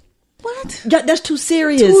 What? that's too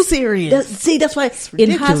serious. Too serious. That's why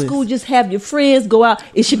in high ridiculous. school, just have your friends go out.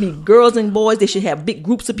 It should be girls and boys. They should have big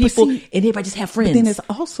groups of people, see, and everybody just have friends. But then it's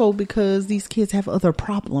also because these kids have other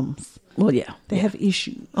problems. well, yeah, They have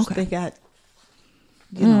issues. Okay. They got,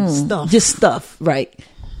 stuff. just stuff, right?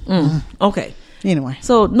 Okay. Anyway.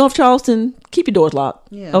 So North Charleston, keep your doors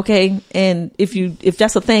locked. Yeah. Okay. And if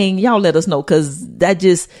that's a thing, y'all let us know because that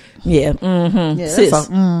just Yeah, sis. that's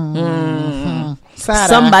a, side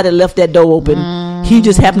Somebody left that door open. He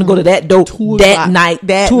just happened to go to that door that night.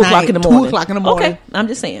 2 o'clock in the morning. 2 o'clock in the morning. Okay. I'm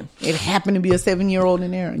just saying. It happened to be a 7-year-old in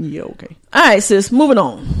there. And yeah, okay. All right, sis. Moving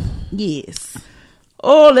on. Yes.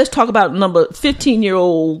 Oh, let's talk about number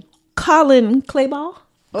 15-year-old Colin Clayball.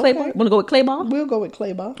 Okay. Want to go with Clayball? We'll go with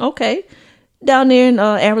Clayball. Okay. Down there in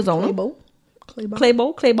Arizona. Clayball.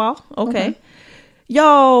 Clayball. Okay.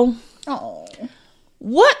 Y'all, Oh.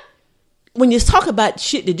 what, when you talk about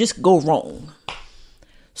shit that just go wrong.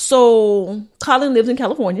 So, Colin lived in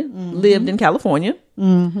California.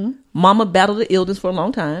 Mama battled the illness for a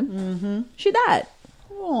long time. She died.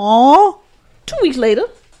 Aw. 2 weeks later,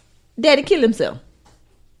 daddy killed himself.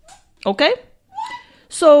 Okay?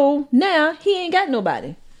 So, now he ain't got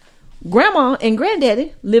nobody. Grandma and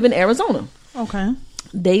granddaddy live in Arizona. Okay.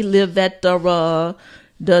 They live at the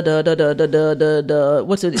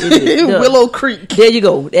what's it? The, Willow Creek. There you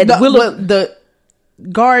go. At The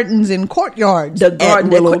gardens and courtyards. the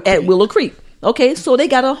garden at Willow at Creek. Willow Creek. Okay, so they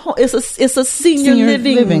got it's a senior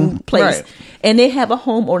living place, right. and they have a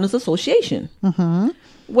homeowners association.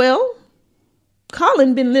 Well,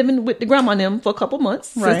 Colin been living with the grandma and them for a couple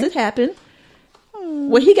months Right. since it happened.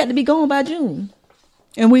 Well, he got to be gone by June.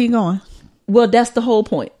 And where you going? Well, that's the whole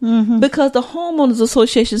point. Because the homeowners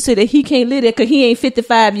association said that he can't live there because he ain't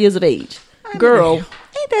 55 years of age. Girl,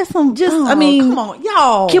 Ain't that some? just, I mean, come on,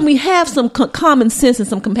 y'all. can we have some common sense and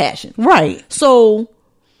some compassion? Right. So,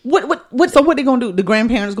 what? So what they gonna do? The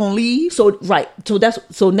grandparents gonna leave? So right.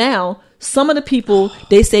 So now some of the people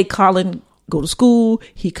they say Colin go to school,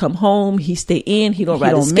 he come home, he stay in, he don't ride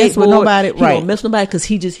don't his mess with skateboard, nobody, he right. don't mess with nobody because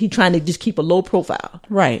he trying to just keep a low profile.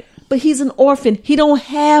 Right. But he's an orphan. He don't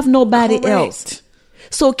have nobody Correct. else.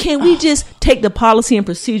 So can we just take the policy and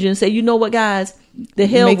procedure and say, you know what, guys, the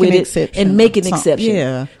hell Make with an it exception. and make an Some- exception.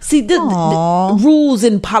 yeah. See the Aw. rules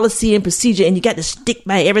and policy and procedure, and you got to stick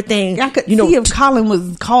by everything. I could you know. see if Colin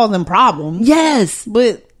was causing problems, Yes.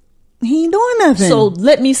 but he ain't doing nothing. So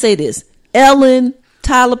let me say this: Ellen,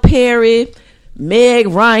 Tyler Perry, Meg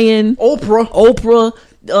Ryan, Oprah.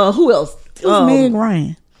 Who else? who's Meg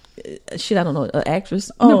Ryan? Shit, I don't know.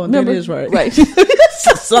 Actress. Oh, Remember? that is right. Right.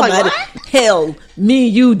 Somebody. Hell, me,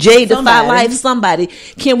 you, Jay, Defy Somebody. Life. Somebody.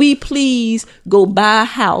 Can we please go buy a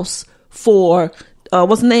house for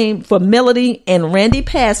what's the name for Melody and Randy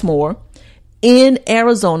Passmore in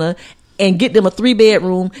Arizona? And get them a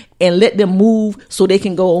 3-bedroom and let them move so they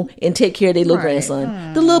can go and take care of their little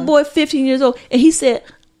grandson. The little boy, 15 years old, and he said,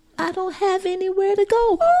 "I don't have anywhere to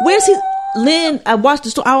go." Where's he? Lynn, I watched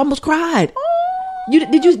the story. I almost cried.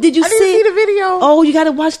 Did you I didn't see the video. Oh, you got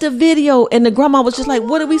to watch the video. And the grandma was just like,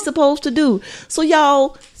 "What are we supposed to do?" So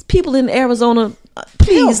y'all, people in Arizona,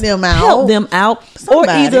 please them out. Help them out,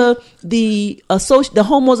 Somebody. or either the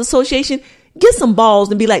homeowners association. Get some balls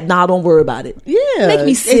and be like, nah, don't worry about it. Yeah, Make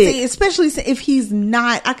me sick. Especially if he's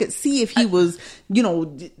not. I could see if he was,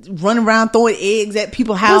 running around throwing eggs at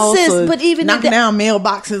people's house, sis, or but even knocking if down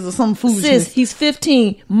mailboxes or some foolishness. Sis, he's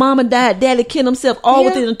 15. Mama died. Daddy killed himself all Yeah.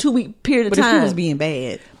 within a 2-week period of But if time. he was being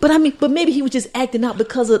bad, But maybe he was just acting out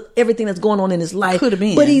because of everything that's going on in his life. Could have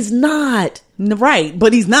been. But he's not. Right,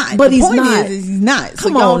 but he's not. But the he's point not. is he's not.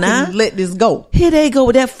 Come so y'all on now. can let this go. Here they go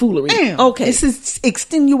with that foolery. Damn. Okay. This is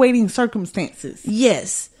extenuating circumstances.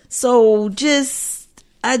 Yes. So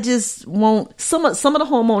I just want some of the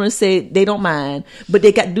homeowners say they don't mind, but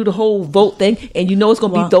they got to do the whole vote thing, and you know it's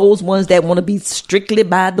going to be those ones that want to be strictly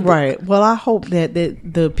by the book. Right. Well, I hope that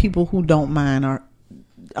the people who don't mind are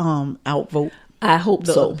outvote. I hope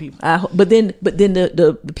the so. other people. But then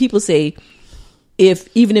the people say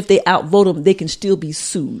even if they outvote them, they can still be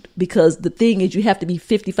sued, because the thing is you have to be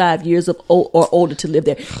 55 years of or older to live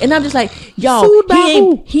there. And I'm just like, y'all, Sued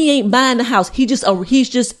by he ain't buying the house. He's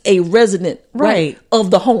just a resident, right,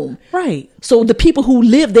 of the home. Right. So the people who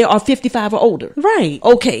live there are 55 or older. Right.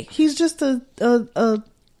 Okay. He's just a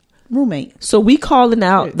roommate. So we calling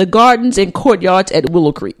out the gardens and courtyards at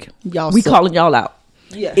Willow Creek. We calling y'all out.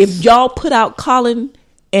 Yes. If y'all put out Colin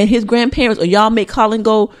and his grandparents, or y'all make Colin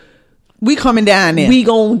go, we coming down there. We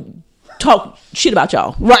gonna talk shit about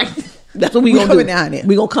y'all. Right. That's what we gonna coming do. Down there.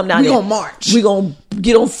 We gonna come down there. We gonna march. We gonna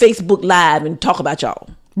get on Facebook Live and talk about y'all.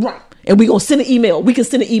 Right. And we gonna send an email. We can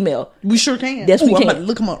send an email. We sure can. Yes, we can. I'm about to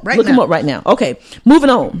look them up right now. Look them up right now. Okay.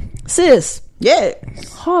 Moving on. Sis. Yeah.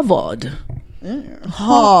 Harvard.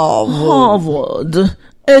 Harvard.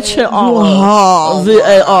 HARVARD.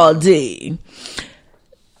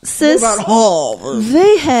 Sis, what about Harvard?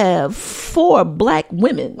 They have 4 black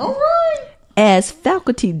women as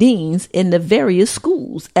faculty deans in the various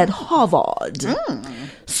schools at Harvard.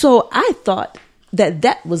 So I thought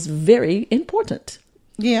that was very important.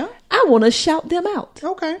 Yeah. I want to shout them out.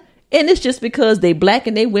 Okay. And it's just because they black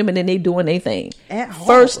and they women and they doing their thing. At Harvard.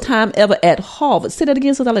 First time ever at Harvard. Say that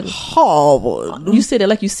again, so I like Harvard. you said it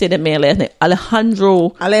like you said that man last name. Alejandro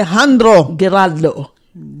Geraldo.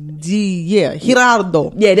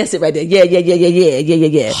 Giraldo. Yeah, that's it right there.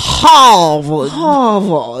 Yeah. Harvard,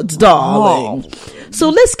 darling. So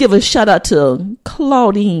let's give a shout out to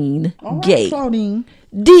Claudine Gay, Claudine.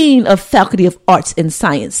 Dean of Faculty of Arts and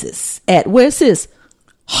Sciences at, where's this?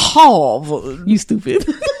 Harvard. You stupid.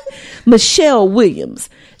 Michelle Williams,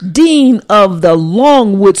 Dean of the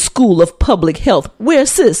Longwood School of Public Health.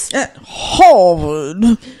 Where's this? At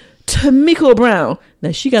Harvard. Tamiko Brown.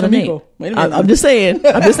 Now she got a name. Wait a minute. I'm just saying.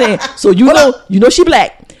 So you know she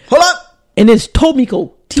black. Hold up. And it's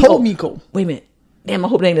Tomiko. Tomiko. Wait a minute. Damn, I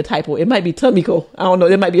hope it ain't a typo. It might be Tomiko. I don't know.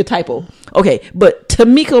 There might be a typo. Okay, but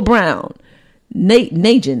Tamiko Brown,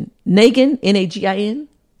 Nagin, Nagin.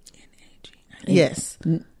 Yes.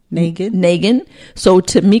 Nagin. Nagin. So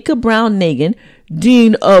Tamika Brown Nagin,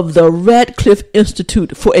 Dean of the Radcliffe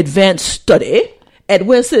Institute for Advanced Study at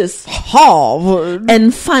where's this? Harvard.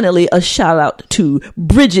 And finally, a shout out to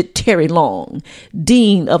Bridget Terry Long,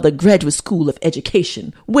 Dean of the Graduate School of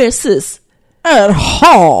Education. Where's this? At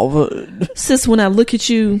Harvard. Sis, when I look at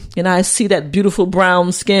you and I see that beautiful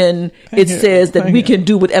brown skin, it says that we can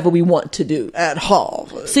do whatever we want to do. At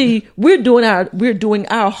Harvard. See, we're doing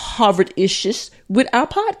our Harvard issues with our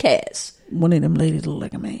podcast. One of them ladies look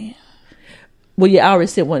like a man. Well, yeah, I already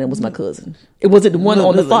said one of them was my cousin. Was it the one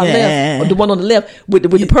on the far yeah. left, or the one on the left with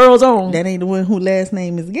the pearls on? That ain't the one whose last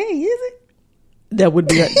name is Gay, is it? That would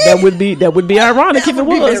be ironic if it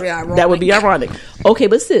was. That would be ironic. Okay,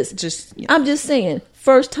 but sis, I'm just saying,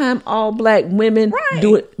 first time all black women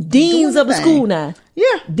do it. Deans of the school now.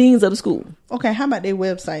 Yeah, deans of the school. Okay, how about their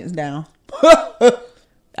websites down?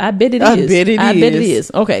 I bet it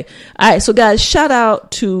is. Okay. All right. So guys, shout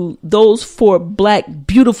out to those 4 black,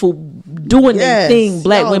 beautiful, doing their thing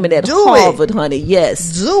black women at Harvard, honey.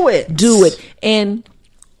 Yes. Do it. And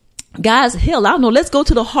guys, hell, I don't know. Let's go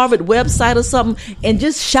to the Harvard website or something and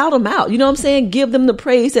just shout them out. You know what I'm saying? Give them the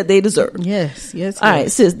praise that they deserve. Yes. All right,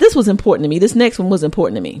 sis, this was important to me. This next one was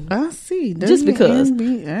important to me. I see. Just because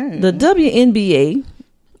the WNBA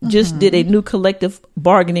just did a new collective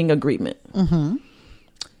bargaining agreement. Mm-hmm.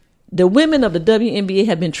 The women of the WNBA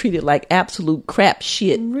have been treated like absolute crap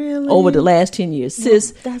shit over the last 10 years.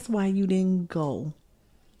 Sis. That's why you didn't go.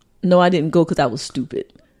 No, I didn't go because I was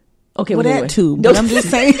stupid. Okay, well, that too. But I'm just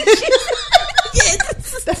saying.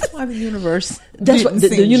 That's why the universe. That's what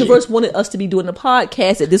the universe wanted us to be doing the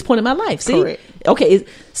podcast at this point in my life. See? Correct. Okay,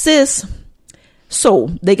 sis.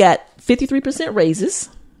 So they got 53% raises.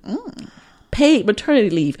 Paid maternity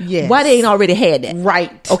leave. Yes. Why they ain't already had that?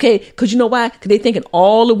 Right. Okay, because you know why? Because they thinking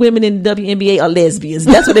all the women in the WNBA are lesbians.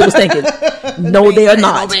 That's what they was thinking. No, they are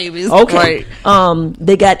not. No babies. Okay. Right.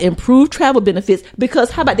 They got improved travel benefits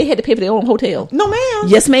because how about they had to pay for their own hotel? No, ma'am.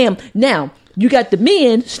 Yes, ma'am. Now you got the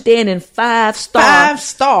men staying in 5-star,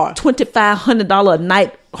 $2,500 a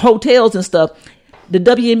night hotels and stuff. The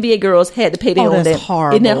WNBA girls had to pay their own that's damn.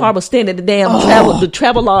 horrible. Isn't that horrible? Staying at the damn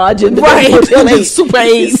travel lodge and the Right. hotel and Super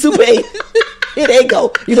 8. Super 8. Here they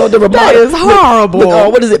go. You know, the Ramada. That is horrible.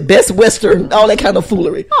 What is it? Best Western. All that kind of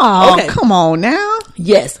foolery. Oh, come on now.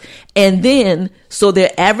 Yes. And then, so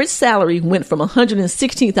their average salary went from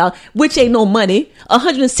 $116,000, which ain't no money.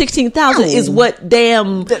 $116,000 is what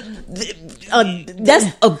damn. That's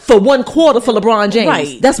for 1 quarter for LeBron James.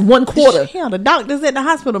 Right. That's 1 quarter. Hell, the doctors at the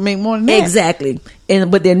hospital make more than that. Exactly.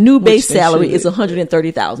 But their new base they salary is should.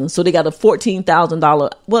 $130,000. So they got a $14,000.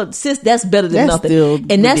 Well, sis, that's better than That's nothing. still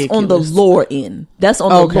And that's on the ridiculous. lower end. That's on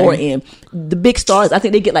the lower end. The big stars, I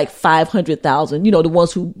think they get like $500,000. You know, the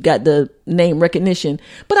ones who got the name recognition.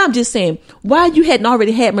 But I'm just saying, why you hadn't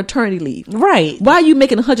already had maternity leave? Right. Why are you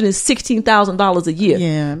making $116,000 a year?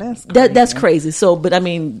 Yeah, that's crazy. That's crazy. So, but I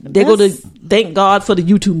mean, they're going to thank God for the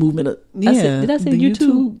YouTube movement. Yeah, Did I say the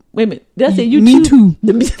YouTube? Wait a minute. Did I say YouTube? Me Too.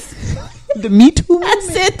 The The Me Too I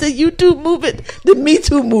said the YouTube movement, the Me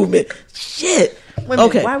Too movement. Shit.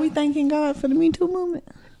 Okay. Why are we thanking God for the Me Too movement?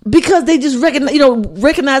 Because they just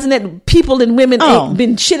recognizing that people and women ain't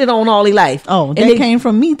been shitted on all their life. Oh, And that they- came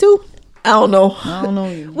from Me Too? I don't know.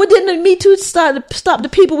 Well, didn't the Me Too stop the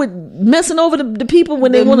people with messing over the people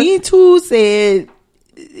when they The want Me Too said,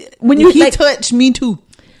 when you he like, touched Me Too.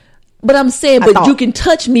 But I'm saying, I but thought. you can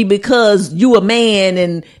touch me because you a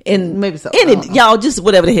man and Maybe so. And I don't know. y'all just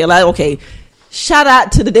whatever the hell. Like, okay, shout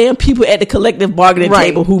out to the damn people at the collective bargaining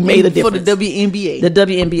table who made a difference For the WNBA. The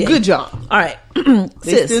WNBA. Good job. All right, They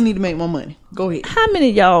sis. still need to make more money. Go ahead. How many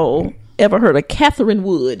of y'all ever heard of Catherine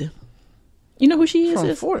Wood? You know who she is? From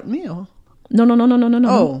sis? Fort Mill. No.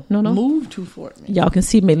 Oh, no. Move to Fort Mill. Y'all can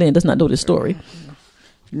see Maylin does not know this story.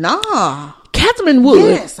 Nah. Catherine Wood.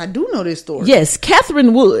 Yes, I do know this story. Yes,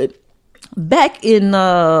 Catherine Wood. Back in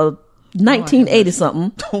 1980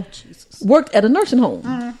 something. Oh, Jesus. Worked at a nursing home.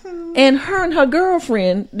 And her and her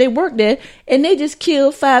girlfriend, they worked there, and they just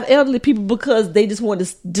killed 5 elderly people because they just wanted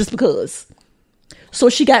to, just because. So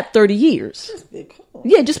she got 30 years.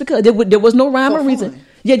 Yeah, just because. There was no rhyme or reason. fun.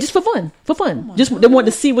 Yeah, just for fun. For fun. Just they wanted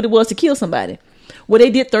to see what it was to kill somebody. Well, they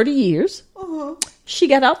did 30 years. She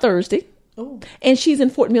got out Thursday. And she's in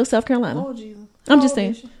Fort Mill, South Carolina. Oh, Jesus. I'm just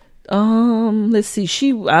saying. Let's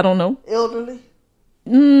see. I don't know. Elderly.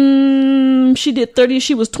 She did 30.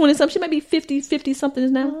 She was 20 something. She might be 50 something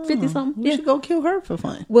is now. 50 something. We Yeah. should go kill her for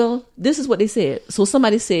fun. Well, this is what they said. So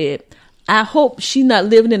somebody said, I hope she's not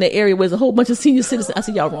living in an area where there's a whole bunch of senior citizens. I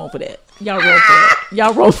said, y'all wrong for that.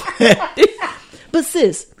 Y'all wrong for that. But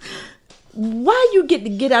sis, why you get to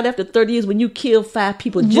get out after 30 years when you kill 5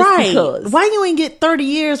 people just because? Why you ain't get 30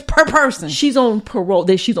 years per person? She's on parole.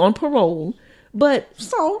 She's on parole. But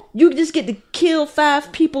So? you just get to kill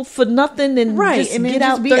 5 people for nothing and Right, just and then get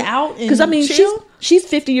just out be out and because I mean chill? she's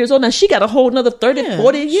 50 years old now. She got a whole another 30, Yeah,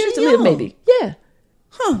 40 years she to live young. maybe. Yeah.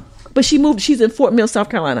 Huh. But she moved. She's in Fort Mill, South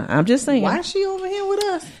Carolina. I'm just saying. Why is she over here with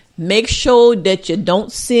us? Make sure that you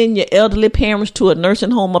don't send your elderly parents to a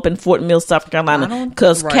nursing home up in Fort Mill, South Carolina,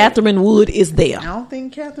 because right. Catherine Wood is there. I don't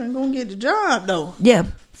think Catherine gonna get the job though. Yeah,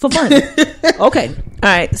 for fun. Okay. All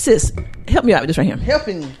right, sis, help me out with this right here.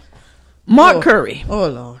 Helping you. Mark Curry Oh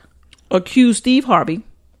Lord. accused Steve Harvey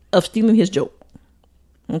of stealing his joke.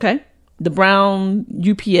 Okay? The brown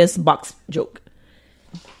UPS box joke.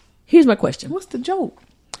 Here's my question. What's the joke?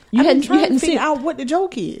 You I've been hadn't trying to seen figure out what the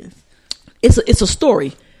joke is. it's a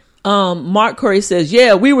story. Mark Curry says,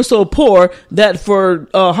 yeah, we were so poor that for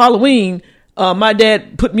Halloween, my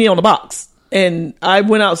dad put me on a box. And I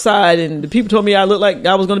went outside and the people told me I looked like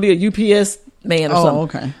I was going to be a UPS man or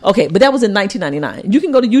something. Okay. Okay, but that was in 1999. You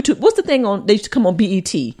can go to YouTube. What's the thing on, they used to come on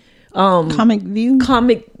BET. Comic View?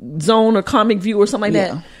 Comic Zone or Comic View or something like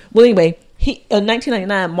Yeah. that. Well, anyway, in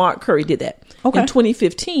 1999, Mark Curry did that. Okay. In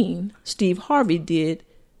 2015, Steve Harvey did,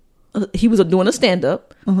 he was doing a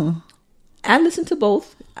stand-up. I listened to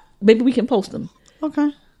both. Maybe we can post them.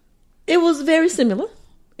 Okay. It was very similar.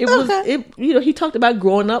 Okay. He talked about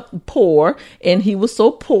growing up poor, and he was so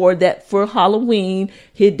poor that for Halloween,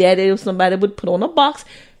 his daddy or somebody would put on a box.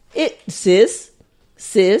 Sis,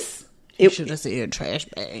 You should have said trash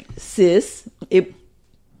bag.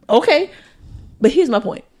 Okay. But here's my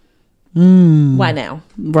point. Why now?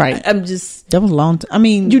 Right. I'm just, That was a long time. I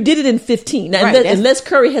mean, you did it in 15. Now, Right, that's unless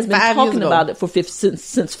Curry has been 5 years talking ago. about it for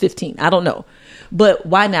since 15. I don't know. But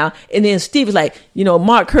why now? And then Steve was like,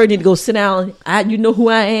 Mark Curry need to go sit down. You know who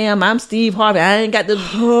I am. I'm Steve Harvey. I ain't got to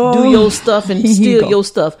do your stuff and Here you steal go. your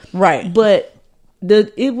stuff. Right. But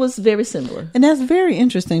it was very similar. and that's very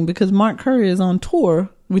interesting because Mark Curry is on tour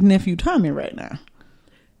with Nephew Tommy right now.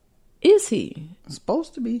 Is he?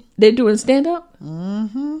 Supposed to be. They're doing stand up?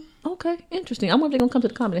 Mm-hmm. Okay, interesting. I wonder if they're going to come to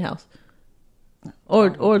the Comedy House. or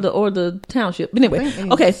the township. But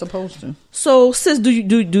anyway, okay. Supposed to. So, sis, do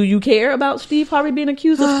you care about Steve Harvey being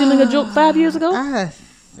accused of stealing a joke 5 years ago? I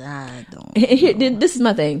don't. Here, this is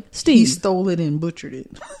my thing, Steve. He stole it and butchered it.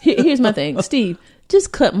 Here's my thing, Steve.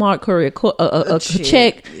 Just cut Mark Curry a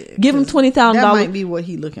check, give him $20,000. That might be what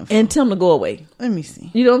he looking for. And tell him to go away. Let me see.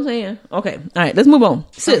 You know what I'm saying? Okay. All right. Let's move on.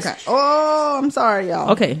 Sis. Okay. Oh, I'm sorry,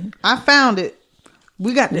 y'all. Okay. I found it.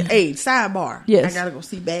 We got the sidebar. Yes. I gotta go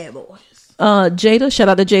see Bad Boys. Jada, shout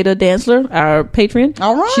out to Jada Dantzler, our patron.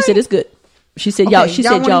 All right. She said it's good. She said y'all. She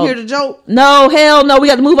said y'all want to hear the joke? No, hell no. We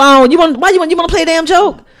got to move on. Why you want to play a damn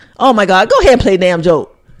joke? Oh my God, go ahead and play a damn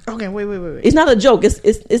joke. Okay, wait. It's not a joke.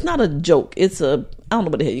 It's not a joke. It's a, I don't know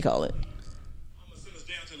what the hell you call it. I'm gonna send us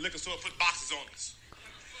down to the liquor store, put boxes on us.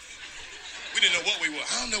 We didn't know what we were.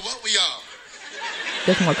 I don't know what we are.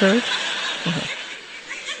 That's Mark Curry.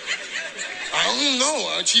 I don't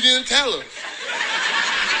know. She didn't tell her.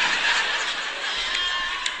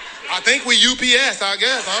 I think we UPS, I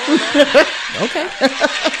guess. I don't know. Okay.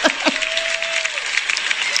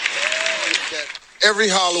 Every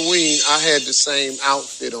Halloween, I had the same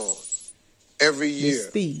outfit on. Every year.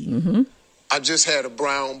 Steve. Mm-hmm. I just had a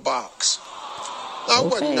brown box. I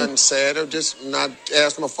wasn't nothing sad. I just not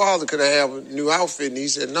asked my father, could I have a new outfit? And he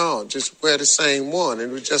said, no, just wear the same one.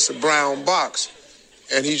 And it was just a brown box.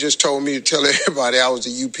 And he just told me to tell everybody I was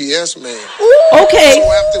a UPS man. Ooh, okay.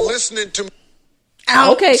 So after listening to...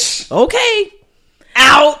 Ouch. Okay.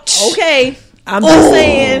 Ouch. Okay. I'm just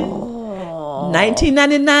saying.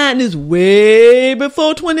 1999 is way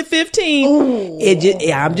before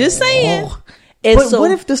 2015. I'm just saying. And But so,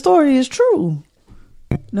 what if the story is true?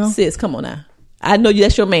 No. sis, come on now. I know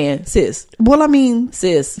that's your man, sis. Well, I mean,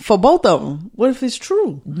 Sis, for both of them, what if it's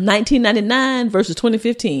true? 1999 versus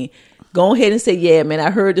 2015. Go ahead and say, yeah, man, I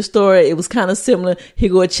heard the story. It was kind of similar. Here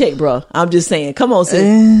go a check, bro. I'm just saying. Come on,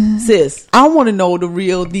 sis. Sis. I want to know the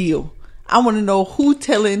real deal. I want to know who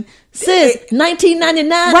telling. Sis,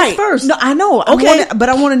 1999 Right. is first. No, I know. Okay. But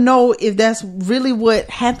I want to know if that's really what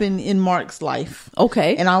happened in Mark's life.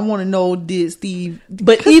 Okay. And I want to know, did Steve...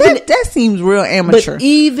 But 'cause even- that seems real amateur. But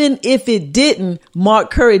even if it didn't,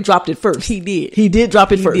 Mark Curry dropped it first. He did. He did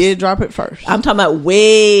drop it He first. did drop it first. I'm talking about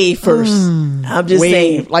way first. I'm just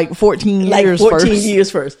saying. Like 14 Like years 14 first. years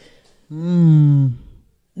first.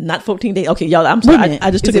 Not 14 days. Okay, y'all, I'm sorry. I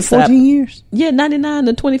just took Is a it 14 stab. years? Yeah, 99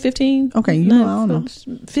 to 2015. Okay, you know, I don't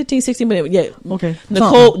know. 15, 16 minutes. Yeah. Okay.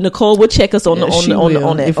 Nicole will check us on Yeah, she on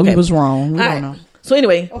will. that. If okay. we was wrong, we All don't right. know. So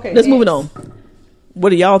anyway, Okay, let's yes. move it on.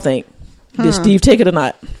 What do y'all think? Did Steve take it or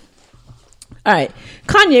not? All right.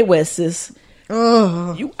 Kanye West is...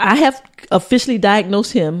 I have officially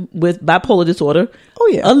diagnosed him with bipolar disorder. Oh,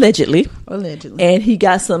 yeah. Allegedly. Allegedly. And he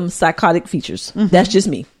got some psychotic features. That's just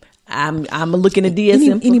me. I'm looking at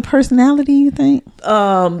DSM. Any personality, you think?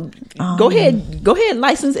 Go ahead,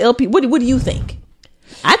 license LP. What do you think?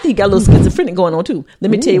 I think got a little schizophrenic going on too.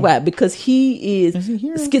 Let me tell you why. Because he is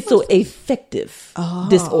schizoaffective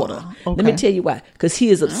disorder. Okay. Let me tell you why. Because he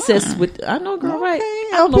is obsessed with. I know, girl, right? Okay,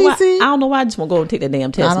 I don't know why. LPC. I don't know why. I just want to go and take that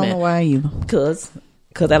damn test, I don't man. know why either. Because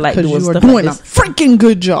I like Because doing you are stuff doing like a this. freaking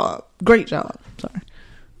good job. Great job. Sorry.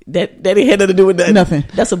 That ain't had nothing to do with that. Nothing.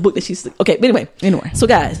 That's a book that she's okay. But Anyway. So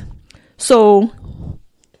guys,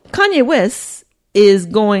 Kanye West is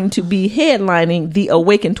going to be headlining the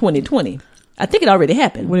Awaken 2020. I think it already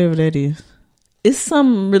happened. Whatever that is. It's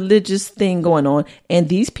some religious thing going on, and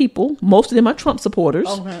these people, most of them are Trump supporters,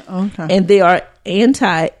 Okay. and they are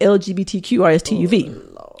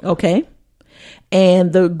anti-LGBTQRSTUV. Okay.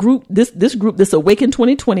 And the group, this Awaken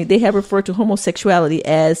 2020, they have referred to homosexuality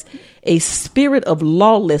as a spirit of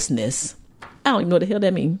lawlessness. I don't even know what the hell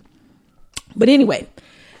that means. But anyway,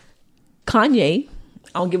 Kanye,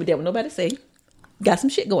 I don't give a damn what nobody say, got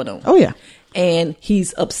some shit going on. Oh, yeah. And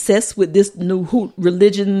he's obsessed with this new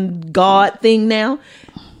religion, God thing now.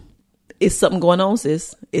 It's something going on,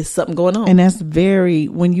 sis. It's something going on. And that's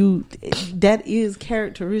that is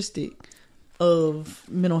characteristic of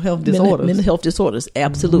mental health disorders. Mental health disorders,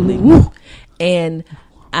 absolutely. And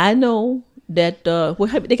I know that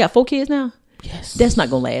they got 4 kids now. Yes. That's not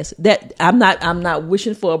gonna last. That I'm not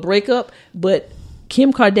wishing for a breakup, but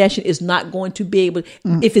Kim Kardashian is not going to be able.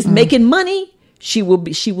 If it's making money, she will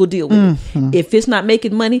deal with it. If it's not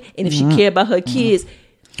making money, and if she care about her kids,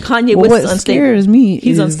 Kanye West is unstable. Scares me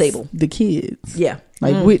He's is unstable. The kids. Yeah.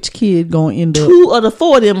 Like which kid gonna end up? 2 of the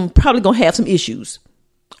 4 of them probably gonna have some issues.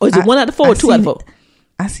 Or is it 1 out of 4 or 2 out of 4?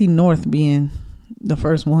 I see North being the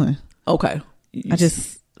first one. Okay. I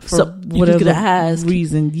just for So, you whatever look at her eyes.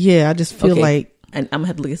 reason, yeah, I just feel like and I'm gonna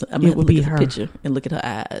have to look at her. the picture and look at her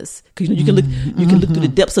eyes, because you can look through the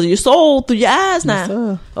depths of your soul through your eyes now. Yes,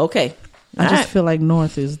 sir. Okay, I just feel like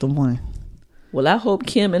North is the one. Well, I hope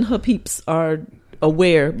Kim and her peeps are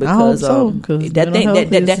aware I hope because so, 'cause that thing mental health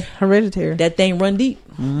that is hereditary. that thing run deep.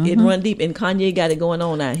 It run deep, and Kanye got it going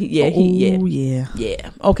on now. Yeah.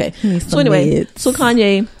 Okay. Needs So some anyway, meds. so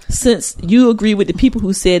Kanye, since you agree with the people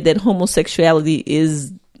who said that homosexuality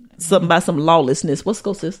is something by some lawlessness, what's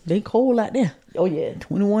go, sis? They cold out there. Oh yeah.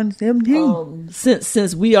 21-17.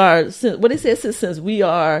 Since we are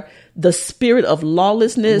the spirit of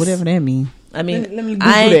lawlessness, Whatever that means. I mean, Let me Google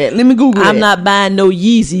that. Let me Google I'm that. not buying no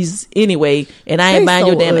Yeezys anyway, and I ain't They buying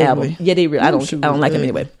so your damn ugly. album. Yeah, they real. I Them don't shoes like them ugly.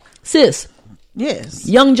 anyway. Sis, Yes.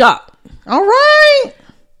 Young Jock. All right.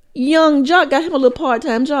 Young Jock got him a little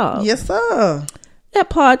part-time job. Yes, sir. That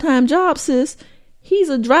part-time job, sis, he's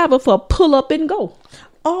a driver for Pull Up and Go.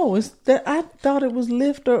 Oh, it's that. I thought it was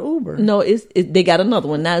Lyft or Uber. No, they got another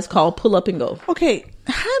one now. It's called Pull Up and Go. Okay,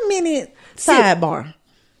 how many sidebar?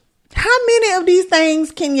 How many of these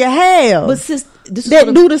things can you have? But sis, this is that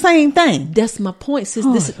what do the same thing. That's my point, sis.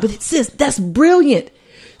 Sis, that's brilliant.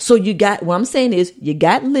 So you got, what I'm saying is, you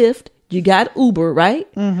got Lyft, you got Uber, right?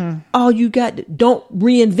 Mm-hmm. All you got, don't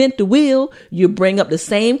reinvent the wheel. You bring up the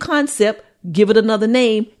same concept, give it another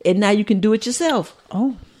name, and now you can do it yourself.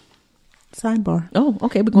 Oh, sidebar. Oh,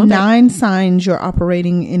 okay, we're going back. 9 signs you're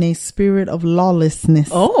operating in a spirit of lawlessness.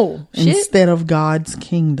 Oh, shit. Instead of God's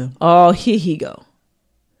kingdom. Oh, here he go.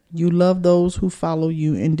 You love those who follow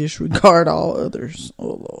you and disregard all others. Oh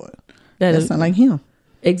Lord, That that is- sounds like him.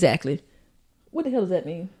 Exactly. What the hell does that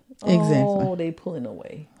mean? Exactly. Oh, they pulling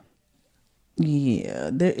away.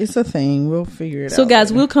 Yeah, it's a thing. We'll figure it out. So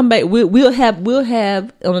guys, later. we'll come back. We'll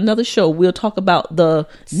have on another show. We'll talk about the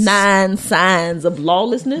 9 signs of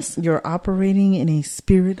lawlessness. You're operating in a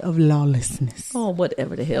spirit of lawlessness. Oh,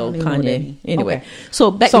 whatever the hell, I don't even know what that Kanye. means. Anyway, Okay.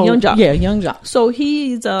 so back to Young Jock. Yeah, Young Jock. So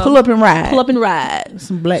he's Pull up and ride. Pull up and ride.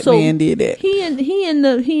 Some black man did that. He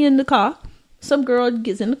in the car. Some girl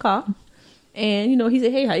gets in the car, and he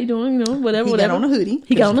said, "Hey, how you doing? Whatever, He whatever." got on a hoodie.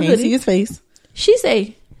 He got on a Can't hoodie. see his face. She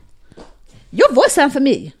say, "Your voice sound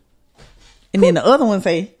familiar." And then the other one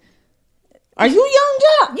say, "Are you Young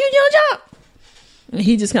Jock? You Young Jock?" And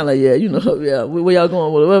he just kind of like, yeah, where y'all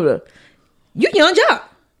going? Whatever. You Young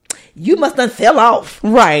Jock. You must have fell off.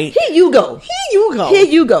 Right. Here you go. Here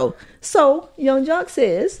you go. So Young Jock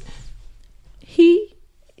says he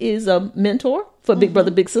is a mentor for Big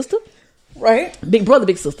Brother, Big Sister. Right. Big Brother,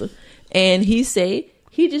 Big Sister. And he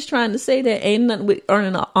just trying to say that ain't nothing with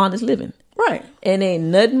earning an honest living. Right. And ain't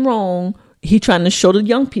nothing wrong. He trying to show the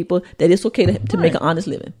young people that it's okay to make an honest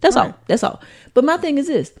living. That's all. That's all. But my thing is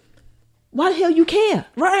this. Why the hell you care?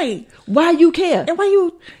 Right. Why you care? And why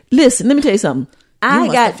you Listen, let me tell you something. I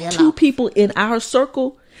must got have fell 2 off. people in our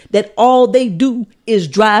circle that all they do is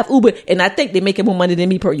drive Uber. And I think they're making more money than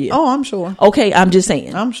me per year. Oh, I'm sure. Okay, I'm just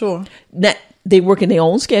saying. I'm sure. That they work in their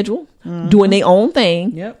own schedule, doing their own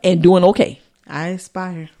thing, Yep. and doing okay. I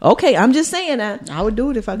aspire. Okay, I'm just saying that. I would do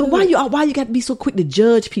it if I But could. why you got to be so quick to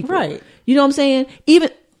judge people? Right. You know what I'm saying? Even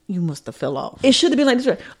You must have fell off. it should have been like this.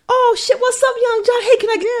 Right? Oh shit! What's up, Young John? Hey,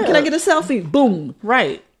 can I get a selfie? Boom.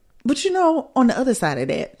 Right. But on the other side of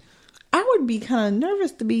that, I would be kind of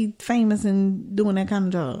nervous to be famous and doing that kind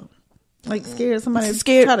of job. Like scared somebody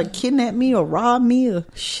try to kidnap me or rob me or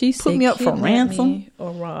She put me up for kidnap ransom. me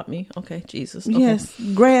or rob me. Okay, Jesus. Okay. Yes,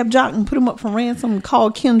 grab Jock and put him up for ransom and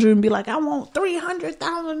call Kendra and be like, I want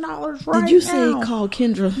 $300,000 right now. Did you say call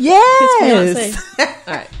Kendra? Yes. His fiance.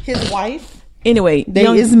 All right. His wife. Anyway, They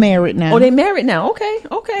is married now. Oh, they married now.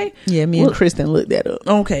 Okay. Yeah, me and Kristen looked that up.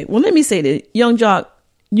 Okay. Well, let me say that, Young Jock,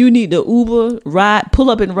 you need the Uber, ride, pull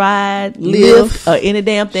up and ride, Lyft, any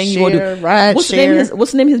damn thing you want to share, do. ride, what's share.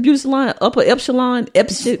 the name of his beauty salon? Upper Epsilon,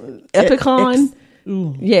 Epicon.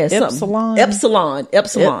 Yeah, something. Epsilon.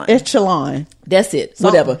 Echelon. That's it.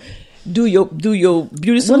 Something. Whatever. Do your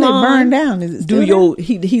beauty salon. When it burned down, is it still there?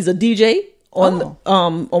 He's a DJ on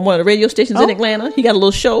one of the radio stations in Atlanta. He got a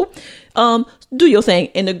little show. Do your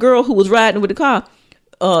thing. And the girl who was riding with the car,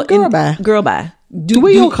 girl bye.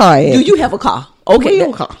 Where your car at? Do you have a car? Okay, Where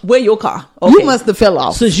your car? Where your car? Okay. You must have fell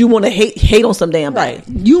off. Since you want to hate on some damn Right.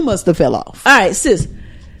 thing. You must have fell off. All right, sis.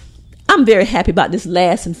 I'm very happy about this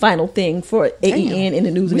last and final thing for AEN in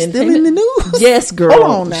the news and We still entertainment. in the news? Yes, girl. Hold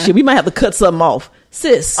on now. Shit, we might have to cut something off.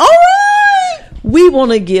 Sis. All right. We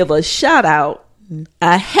want to give a shout out,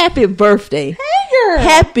 a happy birthday. Hey, girl.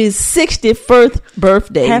 Happy 61st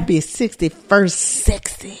birthday. Happy 61st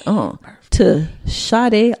sexy. To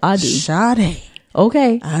Sade Adu. Sade.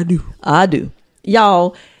 Okay. I do.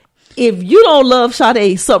 Y'all, if you don't love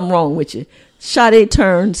Sade, something wrong with you. Sade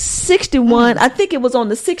turned 61. I think it was on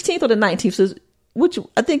the 16th or the 19th. So,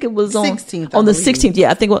 I think it was on 16th, on the I believe. 16th. Yeah,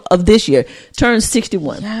 I think of this year. Turned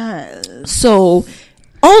 61. Yes. So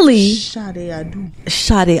only Sade Adu.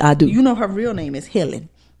 Sade Adu. You know her real name is Helen.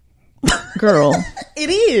 Girl. It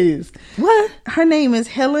is. What? Her name is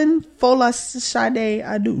Helen Fola Sade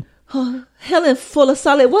Adu. Helen Fuller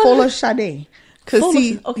Solid what? Fola Sade. Cause Fola-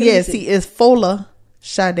 see, okay, yeah, let me see, it's Fola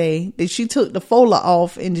Sade. She took the Fola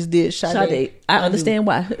off and just did Sade. Sade. I understand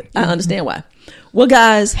why. I understand why. Well,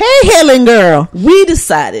 guys, Hey, Helen girl. we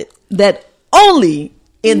decided that only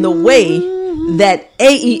in the way that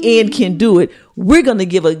AEN can do it, we're going to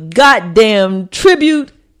give a goddamn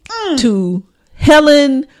tribute to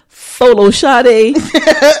Helen Folo Sade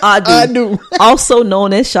Adu, also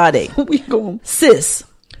known as Sade. We going Sis.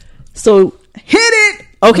 So, hit it.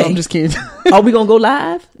 okay. No, I'm just kidding. Are we going to go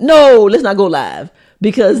live? No, let's not go live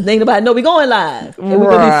because ain't nobody know we going live and we're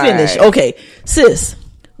going to Right. be finished. Okay. Sis,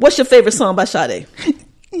 what's your favorite song by Sade?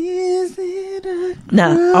 Is it a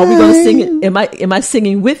Now, are we going to sing it? Am I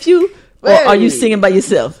singing with you, or are you Hey. singing by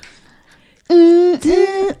yourself? Come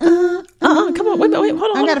on, wait,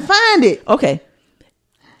 hold on. I gotta find it. Okay,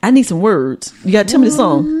 I need some words. You got to tell me the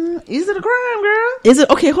song. Is it a crime, girl? Is it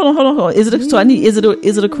okay? Hold on. Is it so? I need. Is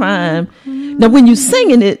it a crime? Now, when you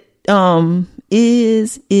singing it,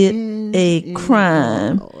 is it a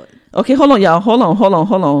crime? Okay, hold on, y'all. Hold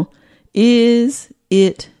on. Is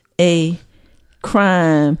it a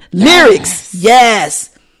crime? Lyrics,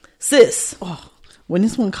 yes, sis. When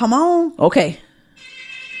this one come on, Okay.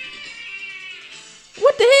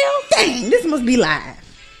 What the hell? dang, this must be live.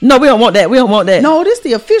 No, we don't want that. No, this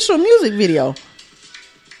the official music video.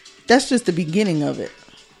 That's just the beginning of it.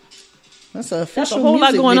 That's an official That's a whole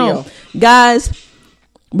lot music going video. on, guys.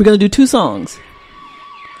 We're gonna do 2 songs.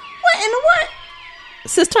 What in the what?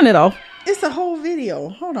 Sis, turn it off. It's a whole video.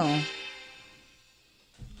 Hold on.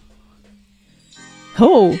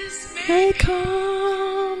 Oh,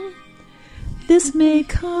 this may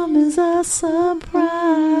come as a surprise.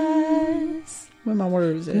 Where my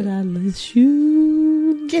words But at? I let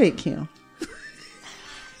you. Get it, Kim.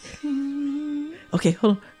 Okay,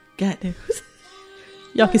 hold on. Goddamn.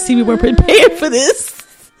 Y'all can see we weren't prepared for this.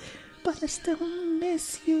 But I still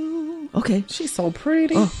miss you. Okay. She's so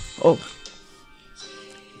pretty. Oh.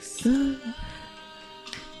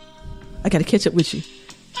 I gotta catch up with you.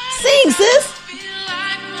 Sing, sis.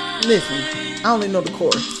 Listen, I only know the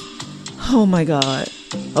chorus. Oh my God.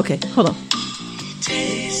 Okay, hold on.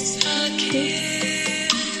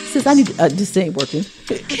 Sis, I need to, this ain't working.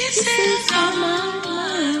 Okay.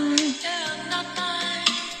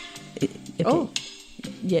 Oh.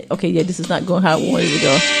 Yeah, okay, yeah, this is not going how I wanted it to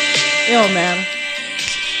go. It don't matter.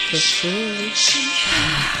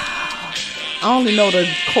 I only know the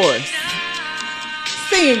chorus.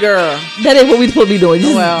 Sing it, girl. That ain't what we supposed to be doing.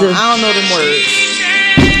 This Well, is the, I don't know them words.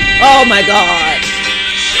 oh my God.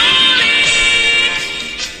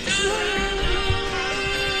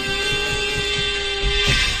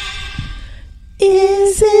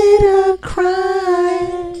 Is it a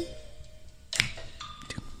crime?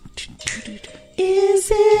 Is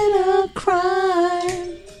it a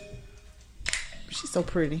crime She's so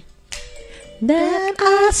pretty. that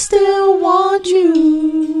I still want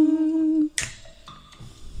you?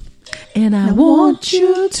 And I want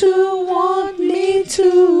you to want me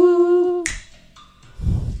too.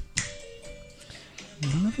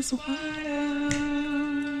 None of it's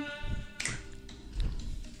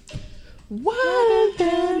Wider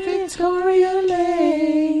than Victoria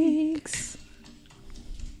Lakes.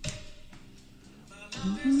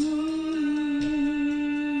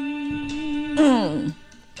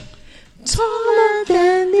 Taller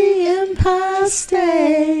than the Empire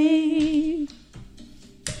State.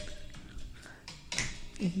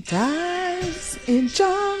 It dies, it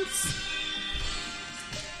jumps.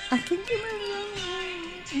 I can give it.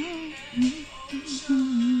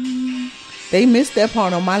 They missed that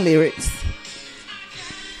part on my lyrics.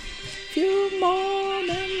 Few more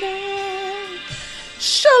than that.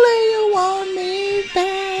 Surely you want me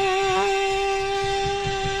back.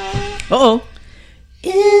 Uh-oh.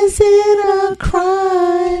 Is it a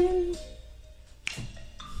crime?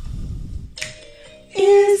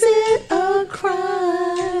 Is it a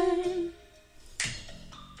crime?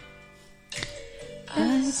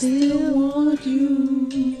 I still want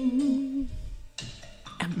you.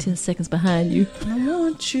 I'm 10 seconds behind you. I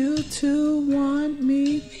want you to want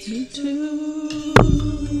me too.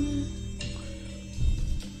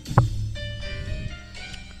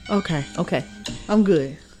 Okay, Okay. I'm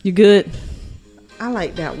good. You good? I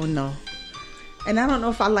like that one though, and I don't know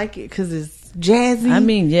if I like it because it's jazzy. I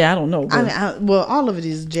mean, yeah, I don't know. I But mean, well, all of it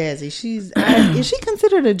is jazzy. Is she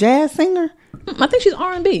considered a jazz singer? I think she's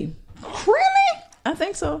R&B. Really? I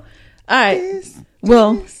think so. All right. Yes,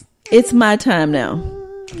 Well, yes. it's my time now.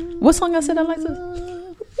 What song I said I like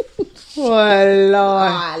to? Oh,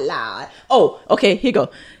 Lord. Oh, Lord. Oh, okay. Here you go.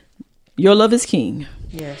 Your love is king.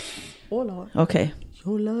 Yes. Oh, Lord. Okay.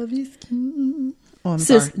 Your love is king. Oh, I'm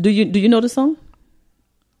Sis, sorry. do you know the song?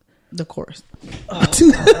 The chorus.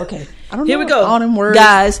 Okay. I don't Here know we go. all them words.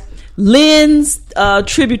 Guys, Lynn's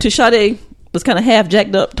tribute to Sade was kind of half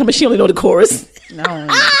jacked up. Tell me she only know the chorus. No.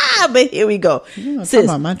 But here we go. You know, Sis, talking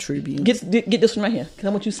about my tribute. get this one right here. Because I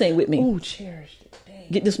want you to sing with me. Oh, cherish the day.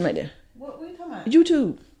 Get this one right there. What are you talking about?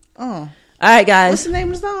 YouTube. Oh. All right, guys. What's the name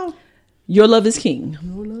of the song? Your love is king.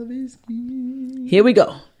 Your love is king. Here we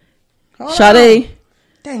go. Hold Sade. on.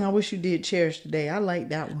 Dang, I wish you did Cherish the Day. I like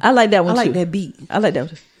that one. I like that one I like too. that beat. I like that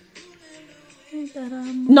one.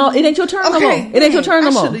 No, it ain't your turn no more. It ain't your turn no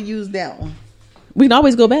I more. should have used that one. We can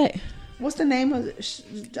always go back. What's the name of it?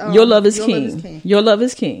 Your love is Your king. Love is King. Your love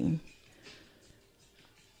is king.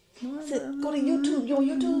 Go to YouTube. You on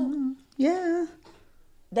YouTube? Yeah.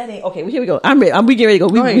 That ain't okay. Well, here we go. I'm ready. We getting ready to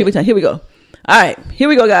go. Go ahead. Here we go. All right, here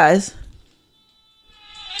we go, guys.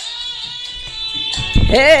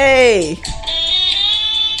 Hey,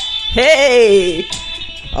 hey,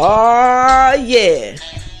 oh yeah.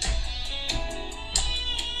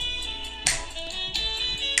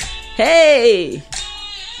 Hey,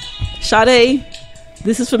 Sade,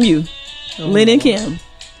 this is from you, Lynn and Kim.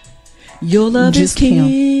 Your love Just is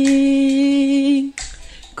king.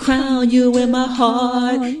 Crown you in my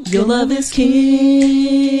heart. Your love is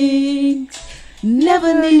king.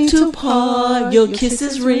 Never need to part. Your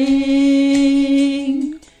kisses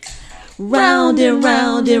ring. Round and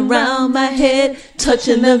round and round my head,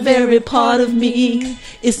 touching the very part of me.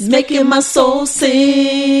 It's making my soul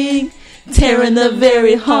sing, tearing the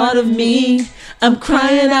very heart of me. I'm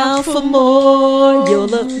crying out for more. Your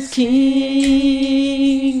love is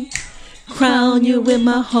king. Crown you in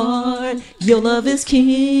my heart. Your love is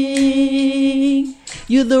king.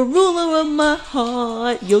 You're the ruler of my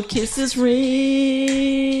heart. Your kisses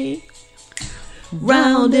ring.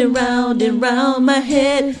 Round and round and round my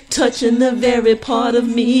head, touching the very part of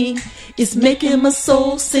me. It's making my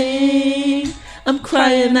soul sing. I'm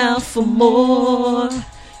crying out for more.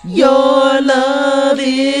 Your love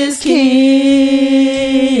is king.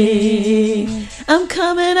 I'm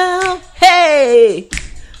coming out. Hey,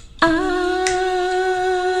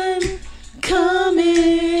 I'm coming.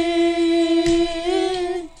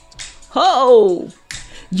 Oh,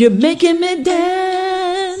 you're making me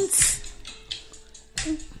dance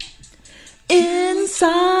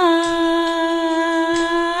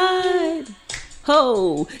inside.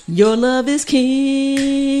 Oh, your love is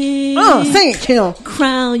king. Sing it, Kim.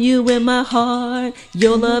 Crown you in my heart.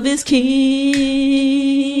 Your love is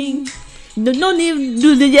king. No need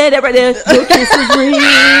to do that right there. Your kisses ring.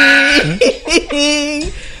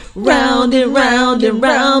 Round and round and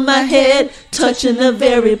round my head, touching the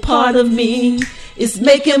very part of me. It's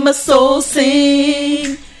making my soul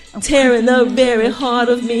sing, tearing the very heart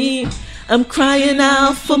of me. I'm crying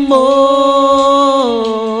out for more.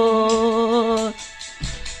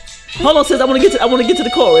 Hold on, sis. I want to get to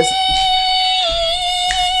the chorus.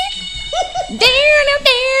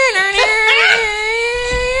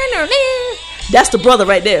 That's the brother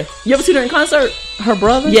right there. You ever seen her in concert? Her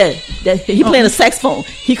brother? Yeah, he playing a saxophone.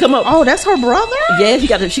 He come up. Oh, that's her brother? Yeah, she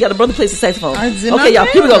got a brother plays the saxophone. I did not Okay, y'all.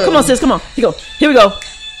 Here we know. go. Come on, sis. Come on. Here we go.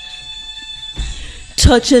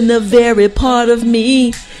 Touching the very part of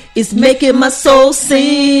me is making my soul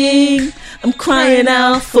sing. I'm crying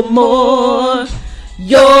out for more.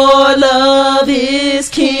 Your love is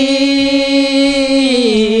king.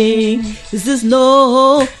 This is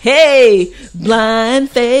no, hey, blind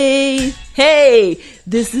faith. Hey,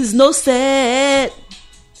 this is no sad,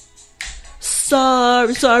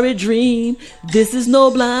 sorry dream. This is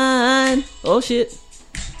no blind. Oh shit.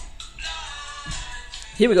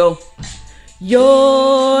 Here we go.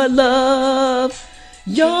 Your love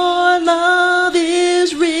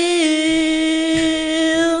is real.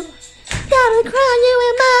 Gotta cry you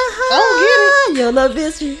in my heart. Oh, get it. Your love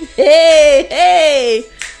is real. Hey,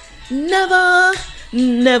 never.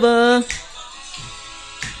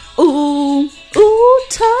 Ooh,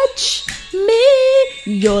 touch me.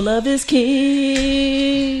 Your love is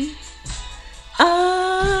king. I'm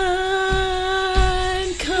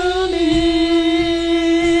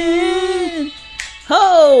coming.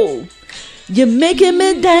 Oh, you're making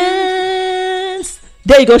me dance.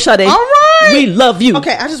 There you go, Sade. All right. We love you.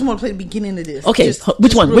 Okay, I just want to play the beginning of this. Okay, Just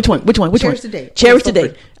which one? real Which one? quick. Which one? Cherish the Day. Cherish It's so the Day.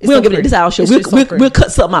 pretty. We don't It's give so it. This is our show. pretty. It's just so pretty. We'll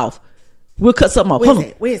cut something off. We'll cut something off. Where's Hold on.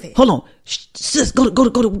 it? Where's it? Hold on. Sis, go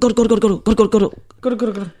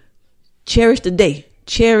to. Cherish the day.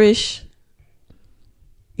 Cherish.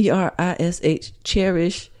 ERISH.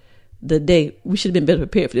 Cherish the day. We should have been better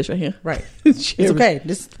prepared for this right here. Right. Cherish. It's okay.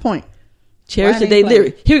 This is the point. Cherish Why the it Day ain't playing?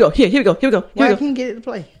 lyric. Here we go. Here we go. Here we go. Why I Here we go. can't get it to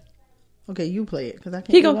play? Okay, you play it because I can't.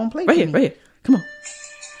 Here you It go. won't play Right for here. me. Right here. Come on.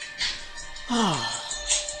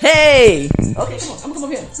 Hey. Okay, come on. I'm gonna come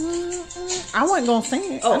over here. I wasn't gonna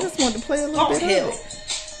sing it. Oh. I just wanted to play a little Oh, bit hell. of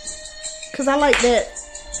it because I like that.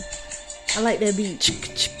 I like that beat.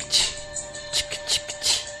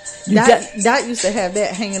 Dot used to have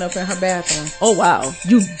that hanging up in her bathroom. Oh wow,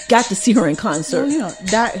 you got to see her in concert. Well, you know,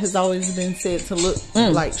 Dot has always been said to look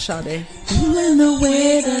like Sade. In the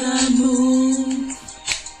way that I move,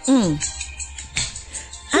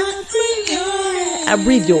 I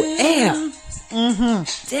breathe your air.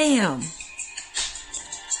 Damn.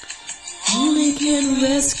 Only can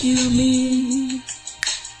rescue me.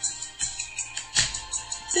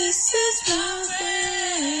 This is my way.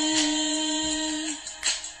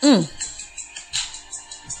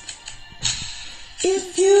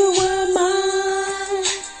 If you were mine.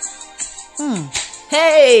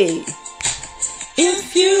 Hey.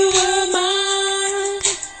 If you were mine,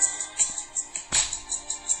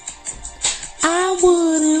 I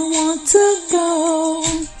wouldn't want to go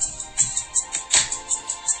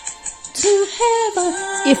to heaven.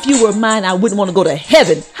 If you were mine, I wouldn't want to go to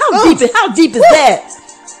heaven. How deep is that?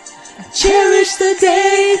 Cherish the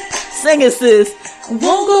day. Sing it, sis.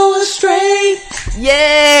 Won't go astray.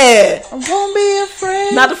 Yeah. I won't be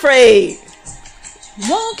afraid. Not afraid.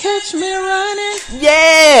 Won't catch me running.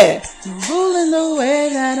 Yeah. Ruling the way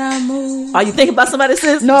that I move. Are you thinking about somebody,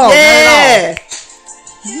 sis? No, not Yeah. at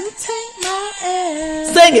You take my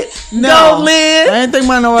air. Sing it. No. Go, Lynn. I ain't think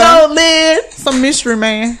about no Go, Lynn. Some mystery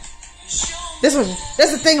man. That's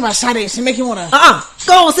the thing about Sade. She make you wanna Go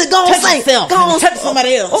on, sis. Go on, touch sing. yourself. Go on, Touch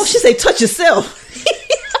somebody else. Oh, she say touch yourself.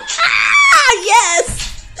 Yes.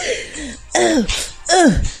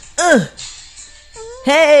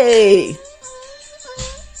 Hey.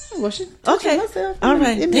 Well, she Okay. herself All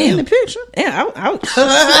right. in Damn. the picture. Yeah,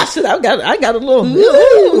 I got a little.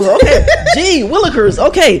 Ooh, okay. Gee, Willikers.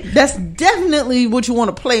 Okay. That's definitely what you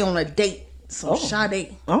want to play on a date. Some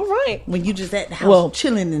Sade. All right. When you just at the house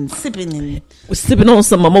chilling and sipping and We're sipping on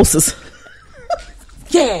some mimosas.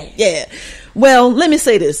 Yeah. Well, let me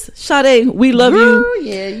say this. Sade, we love you.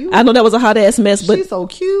 Yeah, you. I know that was a hot ass mess, but She's so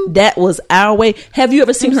cute. that was our way. Have you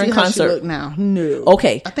ever seen her in See how she concert? look now. No.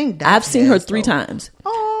 Okay. I think I've seen her 3 times.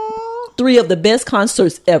 3 of the best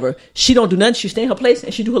concerts ever. She don't do nothing. She stay in her place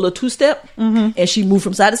and she do her little 2-step and she move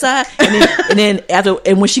from side to side. And then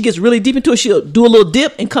when she gets really deep into it, she'll do a little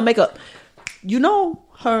dip and come back up. You know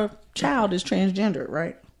her child is transgender,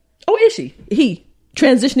 right? Oh, is she? He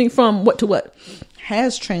transitioning from what to what?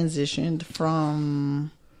 Has transitioned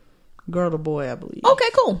from girl to boy, I believe. Okay,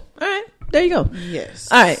 cool. All right. There you go. Yes.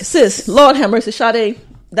 All right, sis. Lord have mercy. Sade,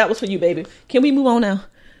 that was for you, baby. Can we move on now?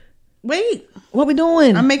 Wait. What we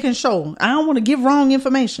doing? I'm making sure. I don't want to give wrong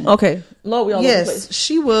information. Okay. Lord, we all over the Yes. place.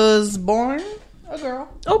 She was born a girl.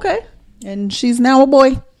 Okay. And she's now a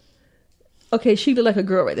boy. Okay, she look like a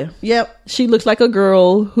girl right there. Yep. She looks like a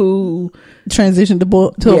girl who Transitioned to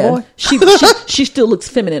a boy. She still looks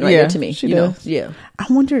feminine right there to me. She you know? does. Yeah. I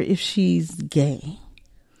wonder if she's gay.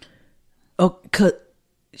 Oh, let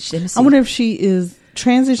me see. I wonder if she is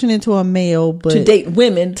transitioning into a male, but to date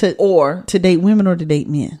women or to date women or to date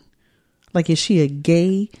men. Like, is she a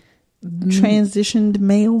gay transitioned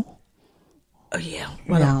male? Oh, yeah.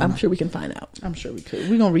 Well, Yeah. I'm sure we can find out. I'm sure we could.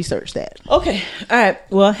 We're gonna research that. Okay. All right.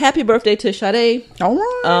 Well, happy birthday to Sade. All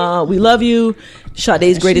right. We love you.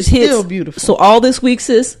 Sade's greatest she's hits. still beautiful. So all this week,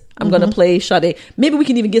 sis, I'm gonna play Sade. Maybe we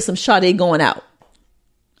can even get some Sade going out.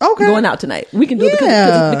 Okay. Going out tonight. We can do it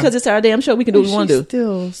Yeah. because it's our damn show. We can do what we want to do.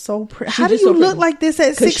 Still so pretty. She's How do just you so look pretty. like this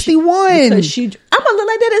at 'Cause 61? Because I'm gonna look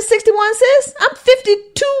like that at 61, sis. I'm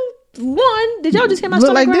 52-1. Did y'all just hear my Look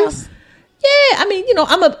stomach like growl? this? Yeah, I mean, you know,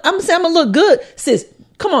 I'm saying I'm gonna look good, sis.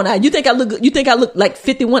 Come on now, you think I look good? You think I look like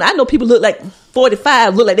 51? I know people look like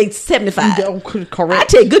 45, look like they 75. Correct. I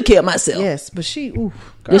take good care of myself. Yes, but she, ooh,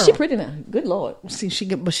 Yeah, she girl. pretty now. Good Lord. See, she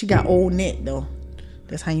got old neck though.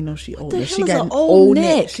 That's how you know she old. the She hell is got an old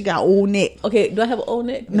neck? She got old neck. Okay, do I have an old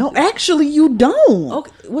neck? No, actually, you don't.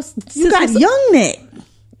 Okay, You got young neck.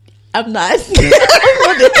 I'm not.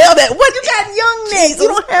 What the hell that? What You got young neck. You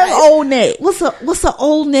don't have old neck. What's an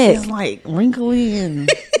old neck? It's like wrinkly and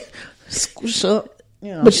squish up.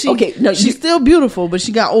 You know, But she, okay, no, she's you- still beautiful, but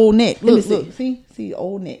she got old neck. me Look, see. look, see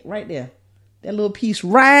old neck right there. That little piece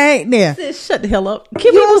right there. Sis, shut the hell up.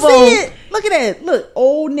 Can You we don't move see on? it? Look at that. Look,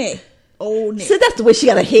 old neck. Old neck. Sis, that's the way she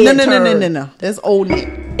got a head. No. That's old neck.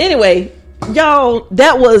 Anyway, y'all,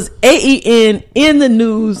 that was AEN in the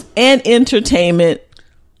news and entertainment.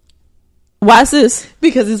 Why, sis?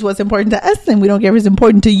 Because it's what's important to us and we don't care if it's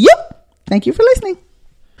important to you. Thank you for listening.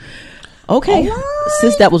 Okay. All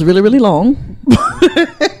Sis, that was really, really long.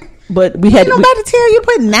 But we had... Ain't nobody tell you to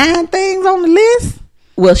put 9 things on the list.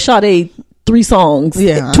 Well, Sade, 3 songs.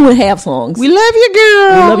 Yeah. 2.5 songs. We love you,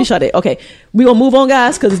 girl. We love you, Sade. Okay. We're going to move on,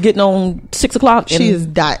 guys, because it's getting on 6 o'clock. She is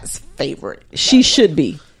Dot's favorite. She should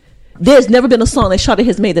be. There's never been a song that Sade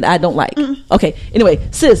has made that I don't like. Okay. Anyway,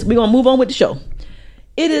 sis, we're going to move on with the show.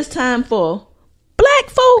 It is time for Black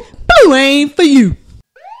Folk Blue ain't for you.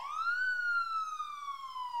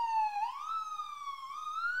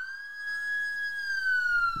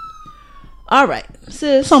 All right,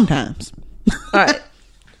 sis. Sometimes. All right.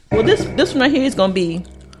 Well, this one right here is going to be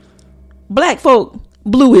Black Folk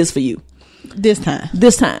Blue is for you. This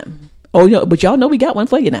time. Oh, but y'all know we got one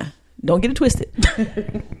for you now. Don't get it twisted.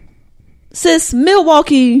 Sis,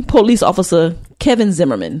 Milwaukee police officer Kevin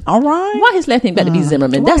Zimmerman. All right. Why his last name got to be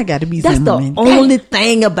Zimmerman? Why it got to be that's Zimmerman? the only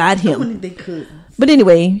thing about him. They could. But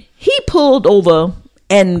anyway, he pulled over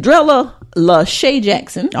Andrella Lachey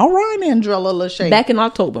Jackson. All right, Andrella Lachey. Back in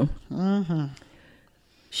October.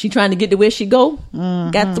 She trying to get to where she go.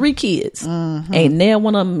 Got 3 kids. Ain't there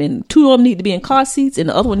one of them, and 2 of them need to be in car seats, and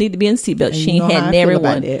the other one need to be in seatbelt. She ain't had nary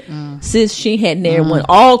one. Sis, she had nary one.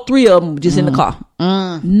 All 3 of them just in the car,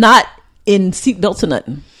 not in seatbelts or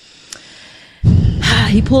nothing.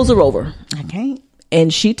 He pulls her over. I can't.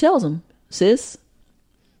 And she tells him, sis,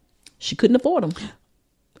 she couldn't afford them.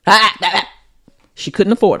 She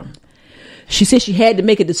couldn't afford them. She said she had to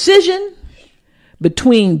make a decision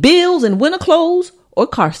between bills and winter clothes or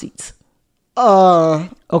car seats.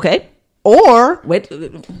 Okay. Or wait,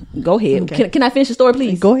 go ahead. Okay. Can I finish the story,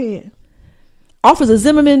 please? Go ahead. Officer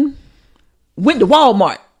Zimmerman went to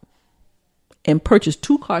Walmart and purchased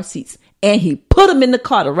 2 car seats, and he put them in the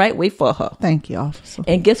car the right way for her. Thank you, officer.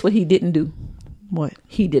 And guess what he didn't do? What?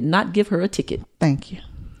 He did not give her a ticket. Thank you.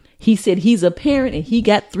 He said he's a parent and he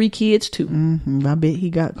got 3 kids too. I bet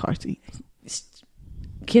he got car seats.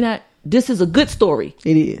 This is a good story.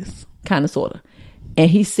 It is. Kind of, sort of. And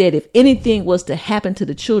he said if anything was to happen to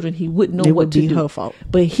the children, he wouldn't know what to do. It would be her fault.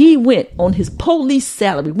 But he went on his police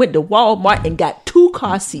salary, went to Walmart and got 2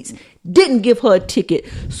 car seats. Didn't give her a ticket.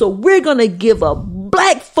 So we're going to give a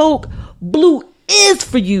Black Folk Blue is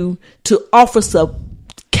for you to Officer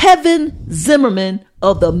Kevin Zimmerman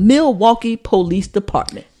of the Milwaukee Police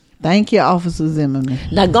Department. Thank you, Officer Zimmerman.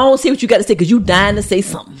 Now go on, say what you got to say, because you dying to say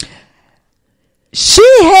something. She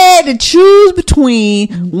had to choose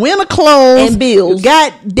between winter clothes and bills.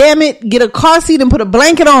 God damn it, get a car seat and put a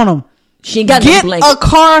blanket on them. She ain't got get no blanket. A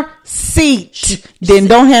car seat. Then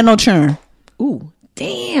don't have no churn. Ooh,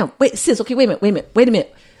 damn. Wait, sis. Okay, wait a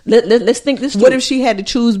minute. Let's think this through. What if she had to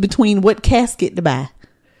choose between what casket to buy?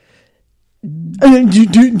 That's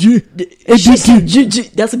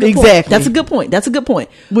a good point. That's a good point.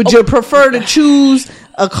 Would you prefer to choose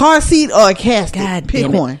a car seat or a casket? God pick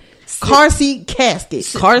damn it. one. Car seat, casket.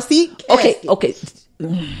 Car seat, casket. Okay.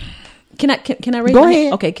 Can I raise Go my ahead.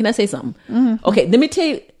 hand? Okay, can I say something? Okay, let me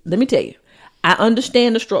tell you. I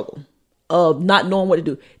understand the struggle of not knowing what to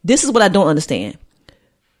do. This is what I don't understand.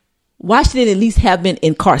 Why should it at least have been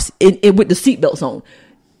in car with the seatbelts on?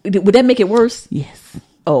 Would that make it worse? Yes.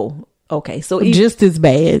 Oh, okay. So just as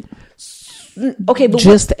bad. Okay, but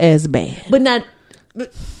just as bad. But not.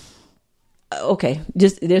 Okay,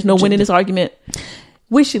 there's no win in this argument.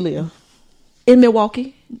 Where she live? In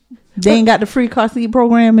Milwaukee. They ain't got the free car seat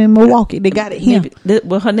program in Milwaukee. They got it here.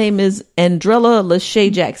 Well, her name is Andrella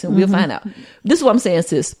Lachey Jackson. We'll find out. This is what I'm saying,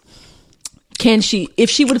 sis. Can she, if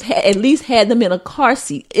she would have at least had them in a car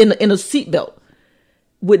seat, in a seatbelt,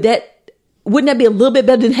 wouldn't that be a little bit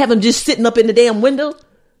better than having them just sitting up in the damn window?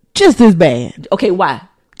 Just as bad. Okay, why?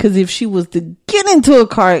 Because if she was to get into a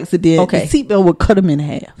car accident, the seatbelt would cut them in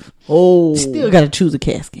half. Oh. Still got to choose a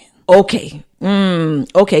casket. Okay.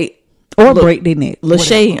 Okay. Or break their neck.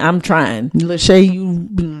 Lachey, I'm trying. Lachey,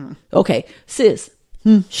 you. Okay. Sis,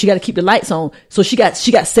 she got to keep the lights on. So she got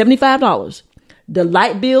 $75. The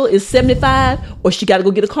light bill is $75, or she got to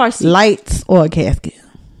go get a car seat. Lights or a casket.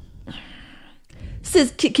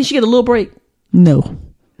 Sis, can she get a little break? No.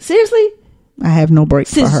 Seriously? I have no break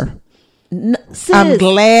for her. Sis. I'm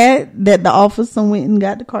glad that the officer went and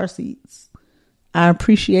got the car seats. I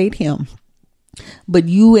appreciate him. But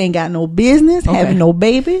you ain't got no business having no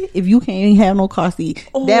baby if you can't have no car seat.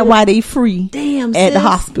 That's why they free at the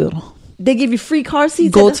hospital. They give you free car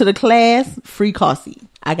seats? Go to the class, free car seat.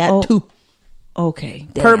 I got 2. Okay.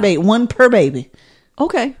 Per baby. 1 per baby.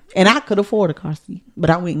 Okay. And I could afford a car seat, but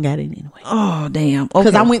I went and got it anyway. Oh, damn.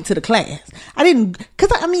 Because I went to the class. I didn't,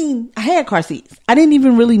 because I had car seats. I didn't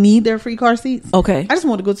even really need their free car seats. Okay. I just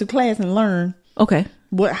wanted to go to class and learn. Okay.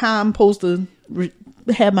 How I'm supposed to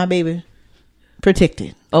have my baby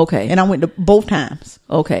protected. Okay. And I went to both times.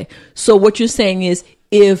 Okay. So what you're saying is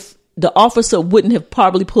if the officer wouldn't have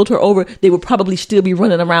probably pulled her over, they would probably still be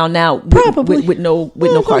running around now with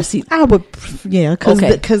no car seat. I would, yeah, because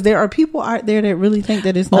Okay. there are people out there that really think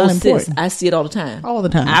that it's not important. Sis, I see it all the time. All the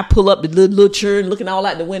time. I pull up the little churn, looking all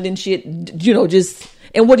out the window and shit, just,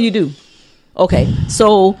 and what do? Okay.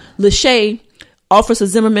 So, Lachey, Officer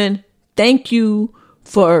Zimmerman, thank you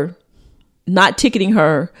for not ticketing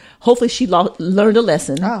her. Hopefully she learned a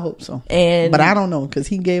lesson. I hope so. But I don't know, because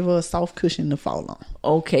he gave her a soft cushion to fall on.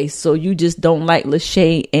 Okay, so you just don't like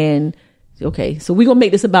Lachey and... Okay, so we're going to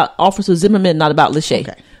make this about Officer Zimmerman, not about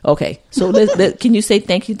Lachey. Okay. So can you say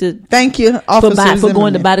thank you to... Thank you, Officer for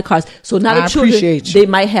going to buy the cars. So now the children, appreciate you. they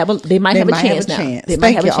might have a chance now. They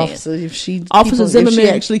might have a chance. Officer, if she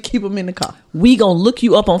actually keep them in the car. We going to look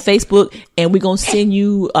you up on Facebook and we're going to send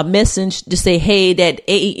you a message to say, hey, that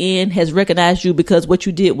AEN has recognized you because what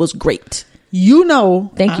you did was great.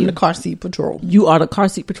 Thank you. The car seat patrol. You are the car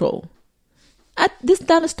seat patrol. This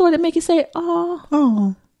not a story that make you say, oh,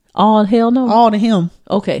 hell no. All to him.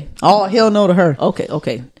 Okay. All hell no to her.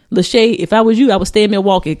 Okay. Lachey, if I was you, I would stay in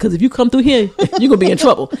Milwaukee because if you come through here, you're going to be in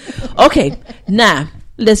trouble. Okay. Now,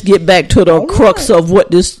 let's get back to the crux of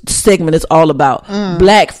what this segment is all about.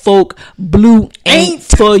 Black folk, blue ain't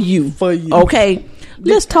for you. Okay.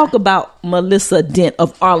 Let's talk about Melissa Dent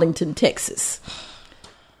of Arlington, Texas.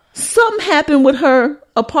 Something happened with her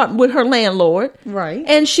apartment, with her landlord. Right.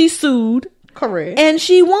 And she sued. Correct. And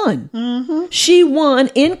she won. Mm-hmm. She won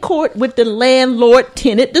in court with the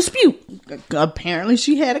landlord-tenant dispute. Apparently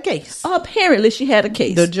she had a case.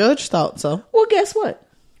 The judge thought so. Well, guess what?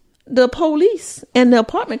 The police and the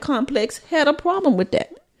apartment complex had a problem with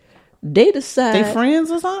that. They decided... They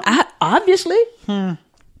friends or something? Obviously.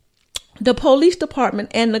 The police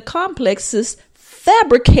department and the complexes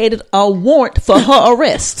fabricated a warrant for her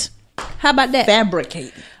arrest. How about that?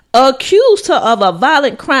 Fabricated. Accused her of a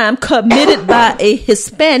violent crime committed by a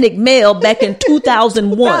Hispanic male back in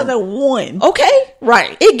 2001. 2001. Okay?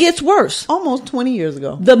 Right. It gets worse. Almost 20 years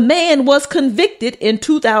ago. The man was convicted in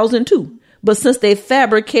 2002. But since they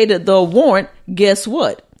fabricated the warrant, guess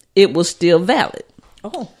what? It was still valid.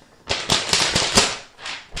 Oh.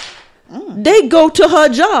 They go to her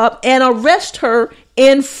job and arrest her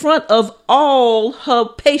in front of all her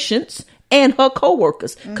patients and her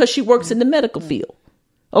coworkers because she works in the medical field.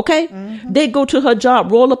 Okay? They go to her job,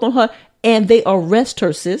 roll up on her, and they arrest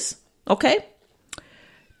her, sis. Okay?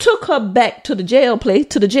 Took her back to the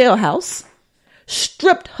jailhouse,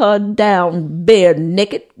 stripped her down bare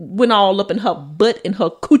naked, went all up in her butt and her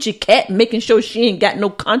coochie cat, making sure she ain't got no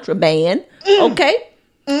contraband. Okay?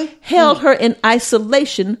 Held her in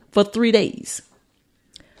isolation for 3 days.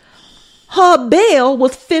 Her bail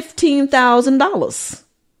was $15,000.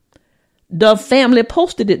 The family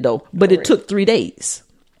posted it though, but it took 3 days.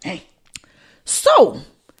 Hey. So,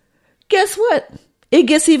 guess what? It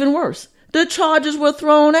gets even worse. The charges were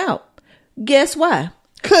thrown out. Guess why?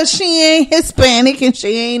 Because she ain't Hispanic and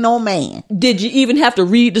she ain't no man. Did you even have to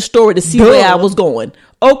read the story to see where I was going?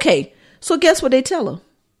 Okay. So guess what they tell her?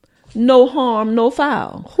 No harm, no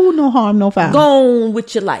foul. Who no harm, no foul? Go on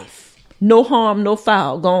with your life. No harm, no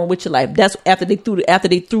foul. Go on with your life. That's after they threw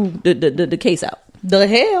the case out. The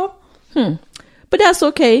hell? But that's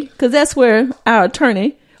okay, because that's where our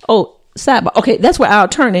attorney, that's where our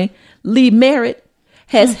attorney, Lee Merritt,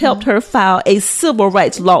 has helped her file a civil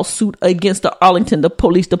rights lawsuit against the Arlington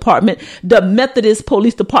Police Department, the Methodist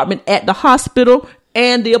Police Department at the hospital,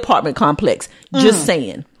 and the apartment complex. Just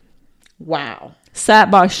saying. Wow.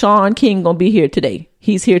 Sidebar, Sean King gonna be here today.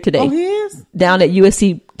 He's here today. Oh, he is? Down at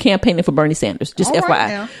USC campaigning for Bernie Sanders. Just All FYI. right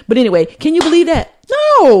now. But anyway, can you believe that?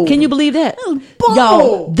 No. Can you believe that? Bold.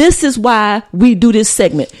 Y'all, this is why we do this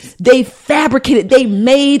segment. They fabricated, they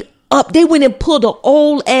made up, they went and pulled an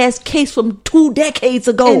old ass case from 2 decades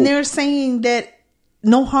ago. And they're saying that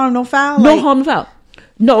no harm, no foul? No harm, no foul.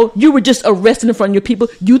 No, you were just arrested in front of your people.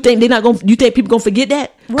 You think people gonna forget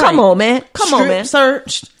that? Right. Come on, man. Come on, man.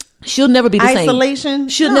 Searched. She'll never be the same. Isolation.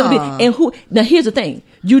 She'll never be. And who? Now here's the thing.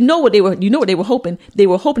 You know what they were hoping. They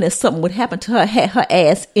were hoping that something would happen to her. Had her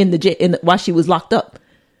ass in the jail while she was locked up.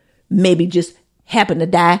 Maybe just happen to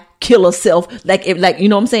die, kill herself, like you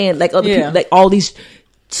know what I'm saying, like other people, like all these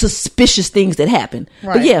suspicious things that happen.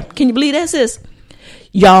 Right. But yeah, can you believe that, sis?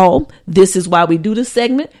 Y'all, this is why we do this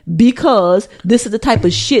segment, because this is the type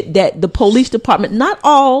of shit that the police department, not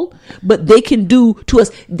all, but they can do to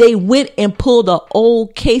us. They went and pulled an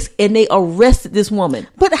old case and they arrested this woman.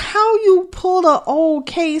 But how you pulled an old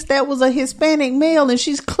case that was a Hispanic male and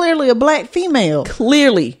she's clearly a black female?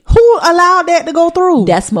 Clearly. Who you allowed that to go through?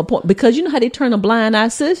 That's my point. Because you know how they turn a blind eye,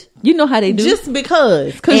 sis? You know how they do. Just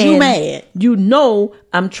because you mad. You know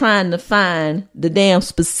I'm trying to find the damn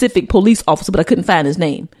specific police officer, but I couldn't find his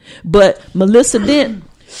name. But Melissa Dent,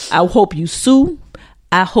 I hope you sue.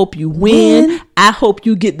 I hope you win. I hope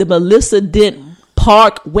you get the Melissa Dent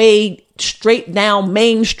Parkway straight down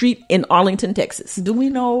Main Street in Arlington, Texas. Do we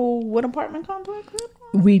know what apartment complex?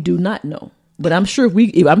 We do not know. But I'm sure if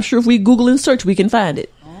we Google and search, we can find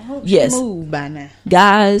it. Yes. Moved by now.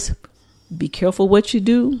 Guys, be careful what you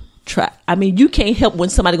do. Try. I mean, you can't help when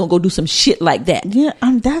somebody gonna go do some shit like that. Yeah,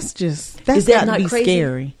 that's Is that not be crazy?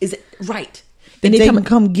 scary. Is it right? And they can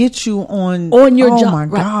come get you on your job. Oh my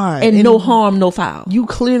God. And no harm, no foul. You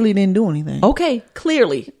clearly didn't do anything. Okay,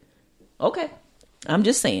 clearly. Okay. I'm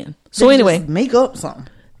just saying. So They anyway, just make up something.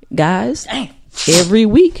 Guys, every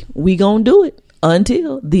week we gonna do it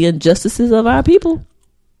until the injustices of our people,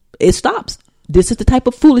 it stops. This is the type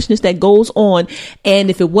of foolishness that goes on. And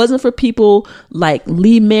if it wasn't for people like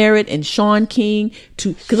Lee Merritt and Sean King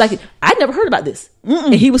because like I never heard about this.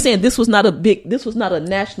 And he was saying this was not a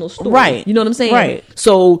national story. Right. You know what I'm saying? Right.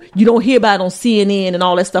 So you don't hear about it on CNN and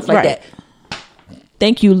all that stuff like that.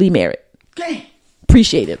 Thank you, Lee Merritt.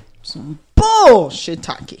 Appreciate it. Some bullshit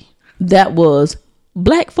talkie. That was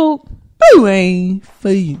Black Folk. Who ain't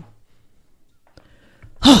for you?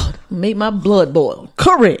 Made my blood boil.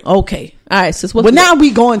 Correct. Okay. All right, sis. But now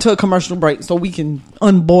we go into a commercial break so we can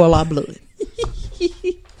unboil our blood.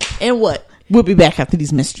 And what? We'll be back after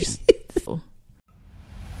these messages.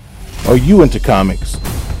 Are you into comics?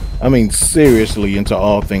 I mean, seriously into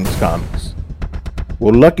all things comics?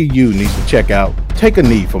 Well, lucky you needs to check out Take a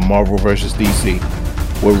Knee for Marvel vs. DC,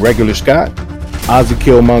 where Regular Scott, Ozzy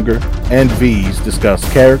Killmonger, and V's discuss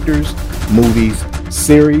characters, movies,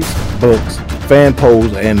 series, books, fan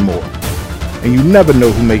polls, and more. And you never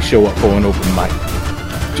know who may show up for an open mic.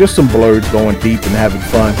 Just some blurs going deep and having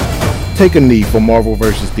fun. Take a Knee for Marvel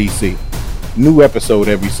vs. DC. New episode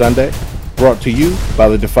every Sunday, brought to you by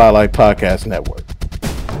the Defy Life Podcast Network.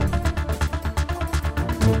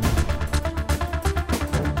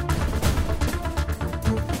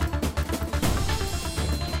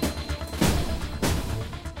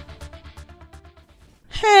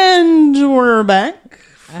 And we're back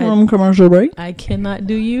from commercial break. I cannot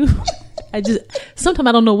do you. Sometimes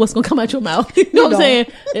I don't know what's going to come out your mouth. You know what I'm saying?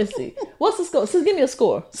 Let's see. What's the score? So give me a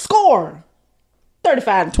score. Score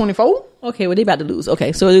 35-24. Okay, well, they about to lose.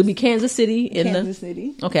 Okay, so it'll be Kansas City.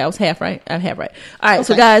 City. Okay, I was half right. All right,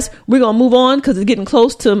 so guys, we're going to move on because it's getting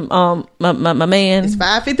close to my man. It's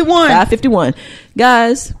 5:51. 5:51.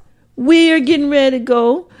 Guys, we're getting ready to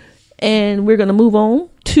go, and we're going to move on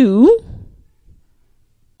to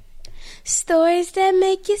stories that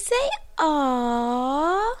make you say,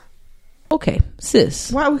 "Aww." Okay,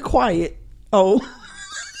 sis. Why are we quiet? Oh.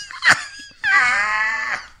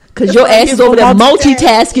 Because your ass is over there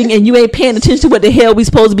multitasking and you ain't paying attention to what the hell we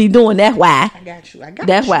supposed to be doing. That's why. I got you.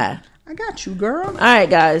 That's why. I got you, girl. All right,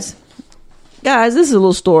 guys. Guys, this is a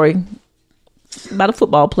little story about a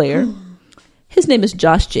football player. His name is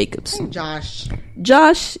Josh Jacobs. Hey, Josh.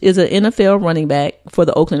 Josh is an NFL running back for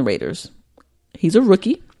the Oakland Raiders. He's a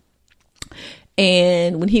rookie.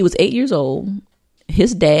 And when he was 8 years old,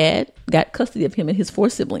 his dad got custody of him and his 4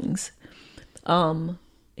 siblings. Him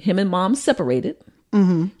and mom separated.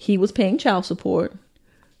 Mm-hmm. He was paying child support.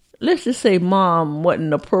 Let's just say mom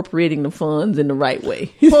wasn't appropriating the funds in the right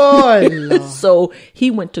way. So he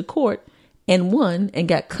went to court and won and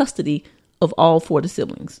got custody of all 4 of the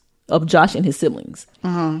siblings, of Josh and his siblings.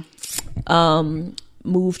 They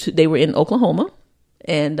were in Oklahoma,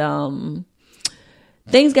 and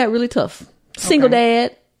things got really tough. Single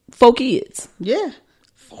dad, 4 kids. Yeah.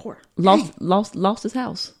 4. Lost his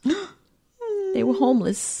house. They were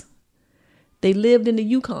homeless. They lived in the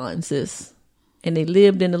Yukon, sis. And they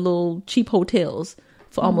lived in the little cheap hotels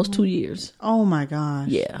for almost 2 years. Oh my gosh.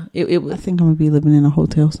 Yeah. It was. I think I'm gonna be living in a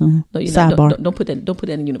hotel soon. No, you're Sidebar. not. Don't put that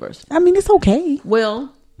in the universe. I mean, it's okay.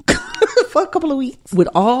 Well, for a couple of weeks. With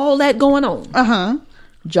all that going on.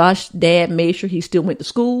 Josh's dad made sure he still went to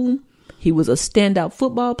school. He was a standout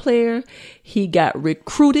football player. He got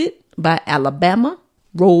recruited by Alabama.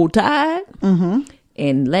 Roll Tide.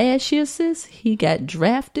 And last year, sis, he got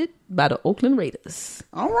drafted by the Oakland Raiders.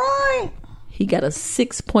 All right. He got a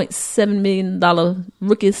 $6.7 million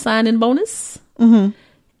rookie signing bonus.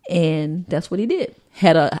 And that's what he did.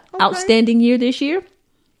 Had an outstanding year this year.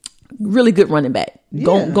 Really good running back.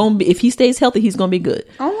 Gonna be, if he stays healthy, he's going to be good.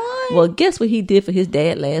 All right. Well, guess what he did for his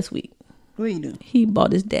dad last week? What you do? He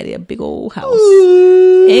bought his daddy a big old house.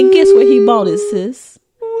 And guess where he bought it, sis?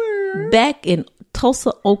 Back in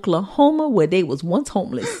Tulsa, Oklahoma, where they was once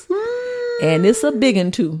homeless. And it's a big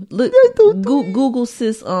one too. Look, Google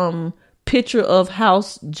sis picture of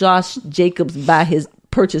house Josh Jacobs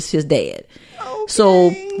purchased his dad. Okay. So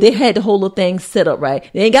they had the whole little thing set up right.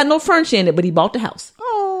 They ain't got no furniture in it, but he bought the house.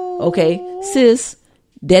 Oh. Okay, sis,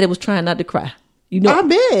 daddy was trying not to cry. You know, I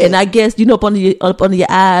bet. And I guess up under your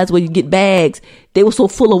eyes where you get bags, they were so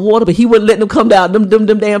full of water, but he wouldn't let them come down. Them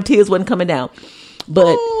damn tears wasn't coming down.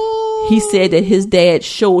 But he said that his dad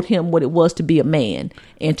showed him what it was to be a man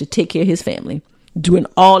and to take care of his family. Doing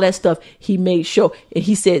all that stuff, he made sure. And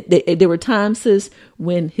he said that there were times, sis,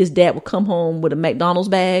 when his dad would come home with a McDonald's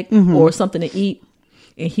bag or something to eat,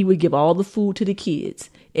 and he would give all the food to the kids,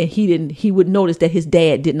 and he would notice that his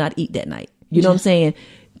dad did not eat that night. You know what I'm saying?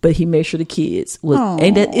 But he made sure the kids was.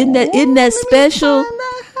 Isn't that special?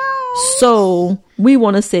 So we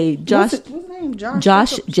want to say Josh. What's his name?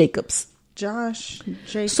 Josh Jacobs. Josh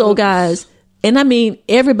Jacobs. So guys, and I mean,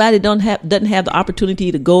 everybody doesn't have the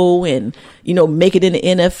opportunity to go and make it in the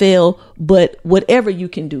NFL. But whatever you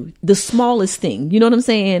can do, the smallest thing, you know what I'm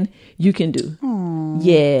saying, you can do. Aww.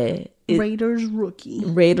 Yeah. Raiders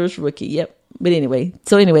rookie. Yep. But anyway,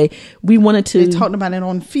 we wanted to. They talked about it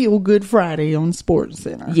on Feel Good Friday on Sports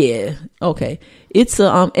Center. Yeah. Okay. It's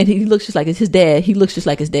and he looks just like his dad. He looks just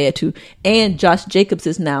like his dad too. And Josh Jacobs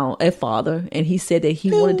is now a father, and he said that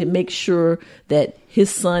he wanted to make sure that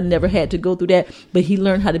his son never had to go through that, but he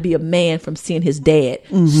learned how to be a man from seeing his dad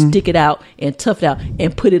stick it out and tough it out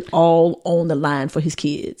and put it all on the line for his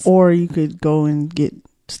kids. Or you could go and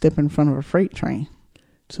step in front of a freight train.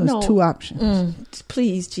 So it's two options.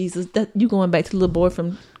 Please, Jesus, that you going back to the little boy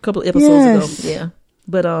from a couple of episodes ago. Yeah.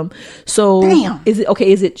 But so damn. Is it okay?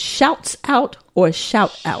 Is it shouts out or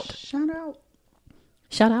shout out? Shout out.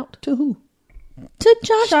 Shout out to who? To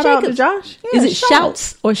Josh Shout Jacobs. out to Josh. Yeah, is it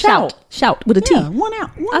shouts or shout? Shout with a T. Yeah, one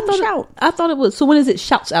out. Shout. I thought it was. So when is it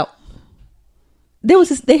shouts out? They had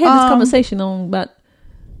this conversation on about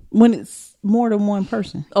when it's more than one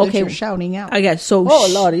person. Okay, that you're shouting out. I got so. Oh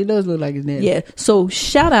Lord, he does look like his dad. Yeah. So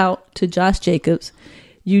shout out to Josh Jacobs.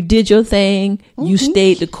 You did your thing. You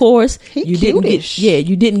stayed the course. You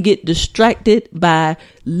didn't get distracted by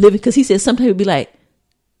living, because he said sometimes he'd be like,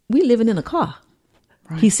 "We living in a car."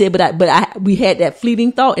 Right. He said, but we had that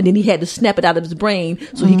fleeting thought, and then he had to snap it out of his brain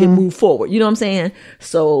so he can move forward. You know what I'm saying?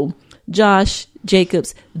 So Josh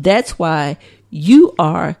Jacobs, that's why you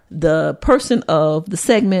are the person of the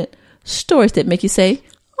segment Stories That Make You Say,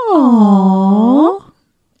 "Aww."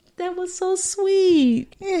 That was so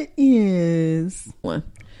sweet. It is. One.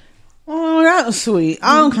 Oh, that was sweet.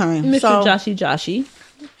 Okay. Mr. Joshy.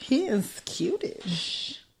 He is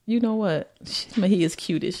cutish. You know what? He is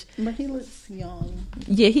cutish. But he looks young.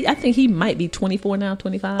 Yeah, I think he might be 24 now,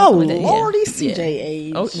 25. Oh, Lord, he's CJ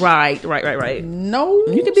age. Oh, right. No,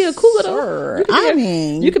 you could be a cougar, though.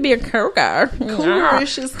 You could be a cougar.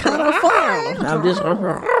 Cougarish is kind of fun. I'm just...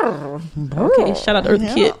 Okay, shout out to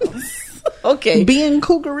Earth Kid. Okay, being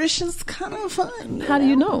cougarish is kind of fun. How do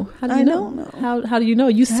you know? I don't know. How do you know?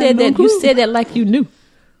 You said that. You said that like you knew.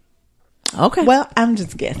 Okay. Well, I'm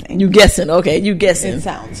just guessing. You guessing? Okay, you guessing. It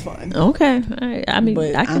sounds fun. Okay. All right. I mean,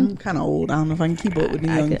 but I'm kind of old. I don't know if I can keep up with the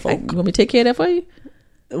young folk. You want me to take care of that for you?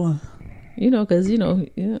 Well, because yeah.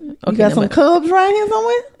 Okay, you got some cubs right here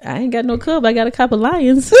somewhere? I ain't got no cub. I got a couple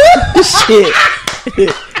lions. Shit.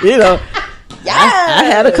 Yeah. I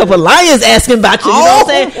had a couple lions asking about you, you know what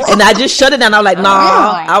I'm saying? And I just shut it down. I was like,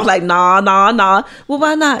 nah. I was like, nah. Well,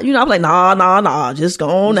 why not? I was like, nah. Just go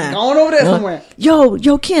on now. Go on over there somewhere. Yo,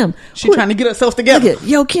 Kim. She trying to get herself together.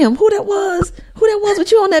 Yo, Kim, who that was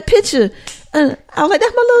with you on that picture? And I was like,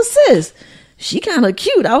 that's my little sis. She kind of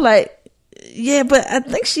cute. I was like, yeah, but I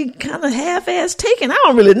think she kind of half-ass taken. I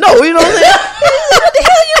don't really know. You know what I'm saying? What the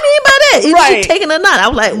hell you mean by that? Is she taking or not? I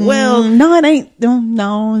was like, well... No, it ain't.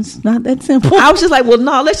 No, it's not that simple. I was just like, well,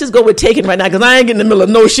 no, let's just go with taking right now, because I ain't getting in the middle of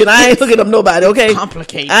no shit. I ain't hooking up nobody, okay?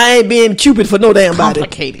 Complicated. I ain't being Cupid for no damn body.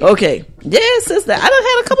 Complicated. Okay. Yeah, sister. I done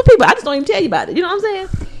had a couple people. I just don't even tell you about it. You know what I'm saying?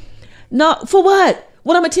 No, for what?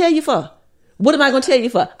 What I'm going to tell you for? What am I going to tell you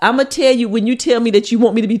for? I'm going to tell you when you tell me that you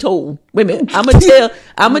want me to be told. Wait a minute. I'm going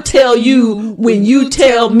to tell you when you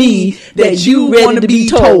tell me that you ready to be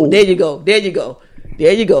told. There you go.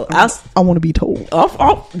 I want to be told.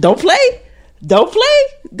 Don't play. Go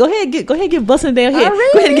ahead, get busting down here.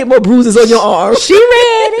 Go ahead and get more bruises on your arm. She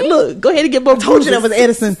ready. Look, go ahead and get more bruises. Told you that was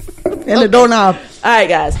Edison and the doorknob. All right,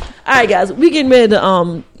 guys. We getting ready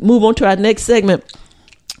to move on to our next segment.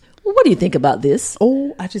 What do you think about this?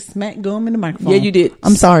 Oh, I just smacked gum in the microphone. Yeah, you did.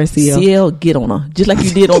 I'm sorry, CL. CL, get on her. Just like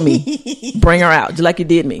you did on me. Bring her out. Just like you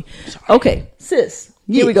did me. Okay, sis.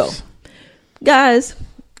 Here we go. Guys,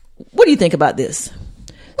 what do you think about this?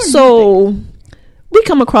 We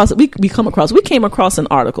came across an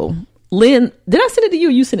article Lynn, did I send it to you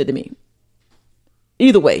or you sent it to me?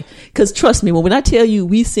 Either way, because trust me, when I tell you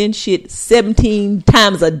we send shit 17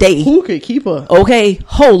 times a day, who could keep up? Okay,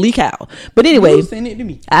 holy cow! But anyway, you send it to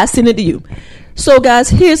me. I send it to you. So, guys,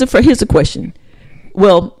 here's a question.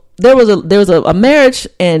 Well, there was a marriage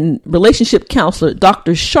and relationship counselor,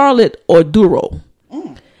 Dr. Charlotte Orduro.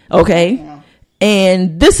 Okay,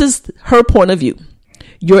 and this is her point of view.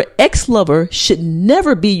 Your ex-lover should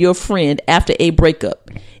never be your friend after a breakup.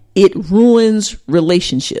 It ruins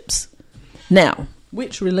relationships. Now,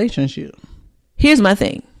 which relationship? Here's my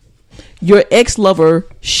thing. Your ex-lover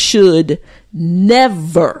should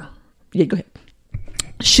never, go ahead,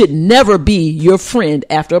 should never be your friend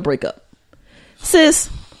after a breakup. Sis,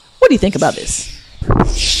 what do you think about this?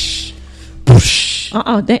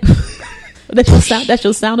 Damn. That's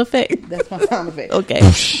your sound effect? That's my sound effect. Okay.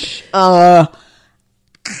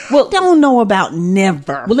 Well, don't know about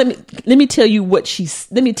never. Well, let me tell you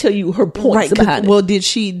let me tell you her points behind it. Well, did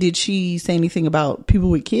she say anything about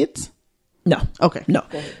people with kids? No. Okay. No.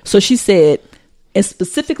 So she said, and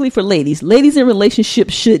specifically for ladies in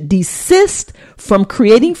relationships should desist from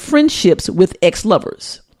creating friendships with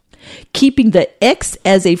ex-lovers. Keeping the ex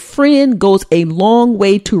as a friend goes a long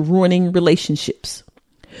way to ruining relationships.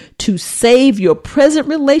 To save your present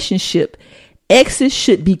relationship, exes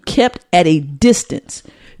should be kept at a distance.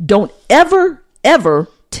 Don't ever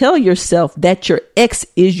tell yourself that your ex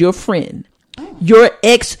is your friend. Your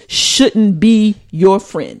ex shouldn't be your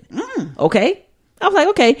friend. Okay? I was like,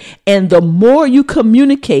 okay. And the more you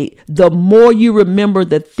communicate, the more you remember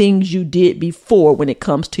the things you did before when it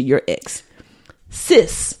comes to your ex.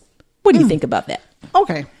 Sis, what do you think about that?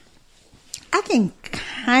 Okay. I can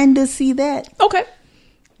kind of see that. Okay.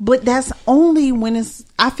 But that's only when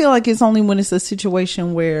I feel like it's only when it's a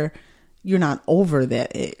situation where you're not over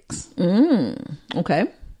that ex. Okay.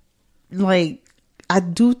 Like, I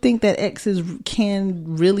do think that exes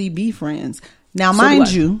can really be friends. Now,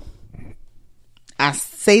 mind you, I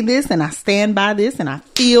say this and I stand by this and I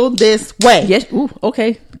feel this way. Yes. Ooh,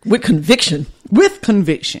 okay. With conviction. With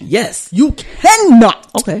conviction. Yes. You cannot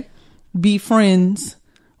be friends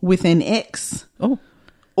with an ex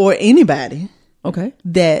or anybody. Okay.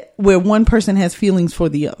 That where one person has feelings for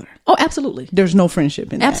the other. Oh, absolutely. There's no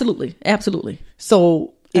friendship in that. Absolutely.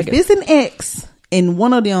 So if it's an ex and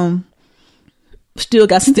one of them still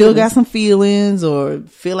got some feelings or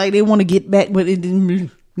feel like they want to get back, but it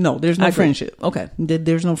didn't. No, there's no friendship. Okay.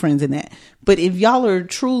 There's no friends in that. But if y'all are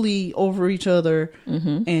truly over each other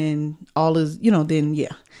and all is, then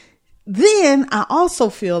yeah. Then I also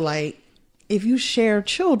feel like if you share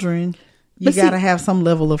children, you got to have some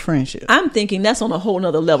level of friendship. I'm thinking that's on a whole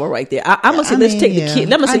nother level right there. I'm gonna say let's take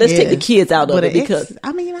the kids out of it because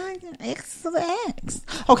ex of the ex.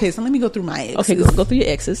 Okay, so let me go through my exes. Okay, go through your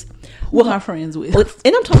exes. Who am I friends with?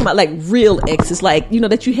 And I'm talking about like real exes, like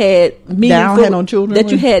that you had meaningful, had no children that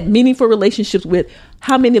with? You had meaningful relationships with.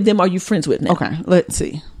 How many of them are you friends with now? Okay, let's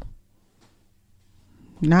see.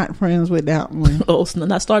 Not friends with that one. Oh, so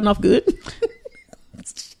not starting off good.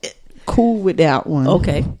 Cool with that one.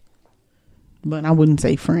 Okay. But I wouldn't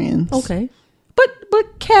say friends. Okay.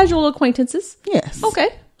 But casual acquaintances. Yes. Okay.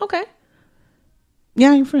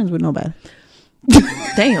 Yeah, I ain't friends with nobody.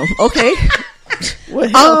 Damn. Okay.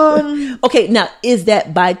 Okay, now is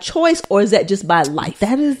that by choice or is that just by life?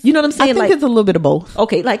 That is, you know what I'm saying? I think it's a little bit of both.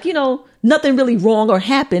 Okay, like nothing really wrong or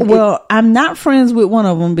happened. Well, I'm not friends with one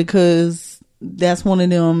of them because that's one of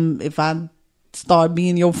them. If I start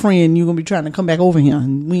being your friend, you're gonna be trying to come back over here,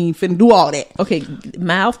 and we ain't finna do all that. Okay,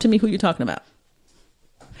 mouth to me who you're talking about.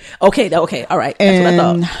 Okay, all right. That's what I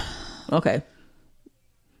thought. Okay.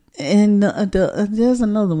 And there's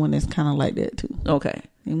another one that's kind of like that too. Okay.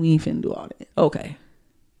 And we ain't finna do all that. Okay.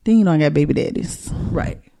 Then I got baby daddies.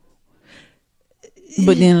 Right.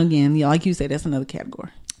 But then again, like you said, that's another category.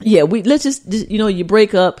 Yeah, let's just you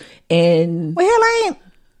break up and well, hell, I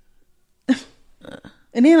ain't.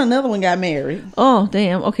 And then another one got married. Oh,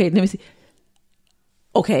 damn. Okay, let me see.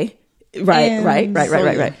 Okay. Right.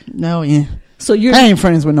 No, yeah. So I ain't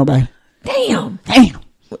friends with nobody. Damn.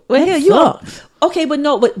 Well, hell, you are. Okay, but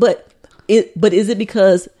no, but is it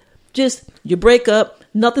because just you break up,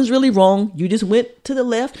 nothing's really wrong, you just went to the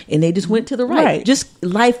left and they just went to the right. Just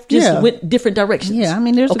life went different directions. Yeah, I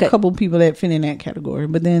mean, there's a couple people that fit in that category,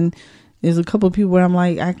 but then there's a couple of people where I'm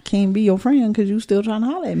like, I can't be your friend because you still trying to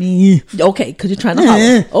holler at me. Okay, because you're trying to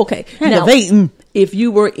holler. Okay. Now, if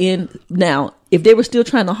you were if they were still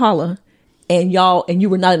trying to holler and you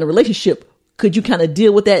were not in a relationship, could you kind of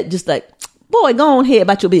deal with that? Just like, boy, go on ahead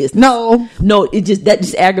about your business. No, it just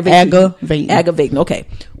aggravates. Aggravating. Okay.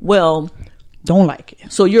 Well, don't like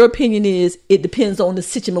it. So your opinion is it depends on the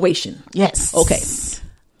situation. Yes. Okay.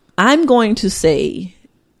 I'm going to say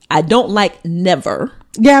I don't like never.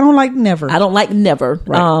 Yeah, I don't like never. I don't like never.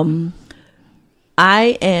 Right.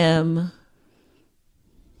 I am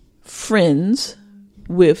friends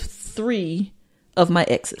with 3 of my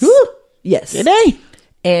exes. Ooh. Yes. Today.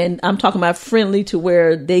 And I'm talking about friendly to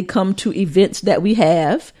where they come to events that we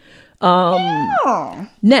have.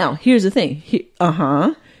 Now, here's the thing.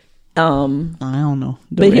 I don't know.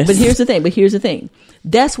 But here's the thing.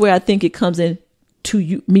 That's where I think it comes in to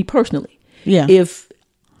you, me personally. Yeah. If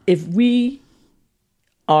we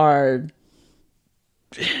are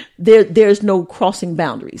there's no crossing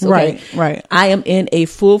boundaries. Okay? Right. I am in a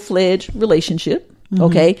full-fledged relationship.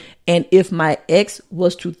 Okay. And if my ex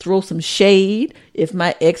was to throw some shade, if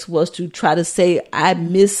my ex was to try to say, I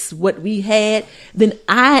miss what we had, then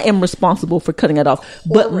I am responsible for cutting it off.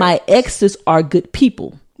 But my exes are good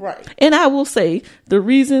people. Right. And I will say the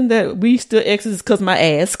reason that we still exes is because my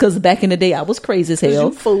ass, because back in the day I was crazy as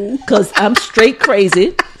hell. You fool. Because I'm straight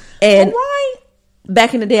crazy. And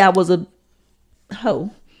back in the day I was a hoe.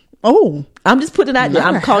 Oh, I'm just putting it out there.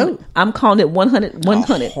 I'm calling it 100.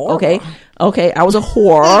 Okay. I was a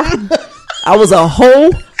whore. I was a hoe.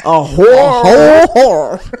 A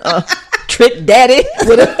whore. Trick daddy.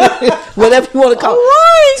 Whatever you want to call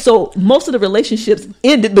it. So most of the relationships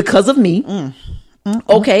ended because of me.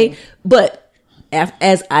 Okay. But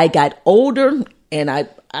as I got older and I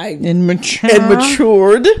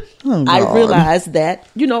matured, I realized that,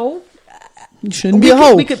 you shouldn't be a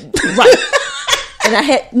hoe. Right.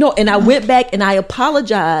 And I went back and I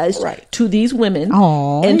apologized to these women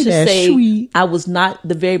and to say sweet. I was not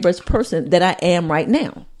the very best person that I am right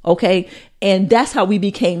now. Okay. And that's how we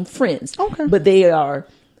became friends. Okay. But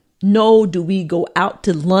do we go out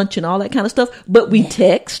to lunch and all that kind of stuff? But we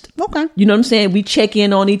text. Okay. You know what I'm saying? We check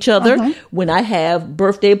in on each other. When I have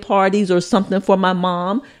birthday parties or something for my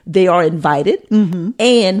mom, they are invited.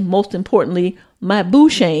 And most importantly, my boo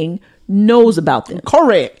Shane knows about them.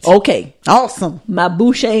 Correct. Okay. Awesome. My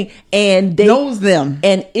boo Shane and they knows them.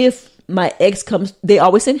 And if my ex comes, they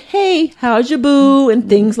always say, hey, how's your boo? And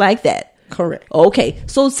things like that. Correct. Okay.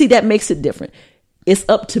 So see, that makes it different. It's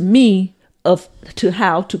up to me to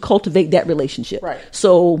how to cultivate that relationship. Right.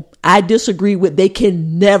 So I disagree with they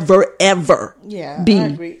can never ever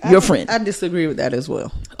be your friend. I disagree with that as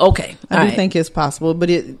well. Okay. I do think it's possible, but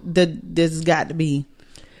there's got to be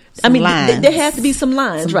there has to be some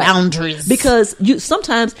lines, right? Boundaries. Because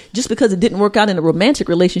sometimes just because it didn't work out in a romantic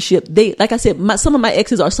relationship, like I said, some of my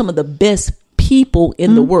exes are some of the best people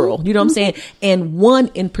in the world. You know what I'm saying? And one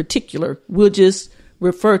in particular, we'll just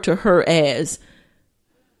refer to her as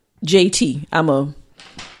JT. I'm a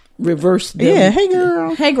reverse them. Yeah,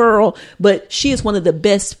 hey girl. But she is one of the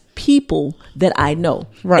best people that I know.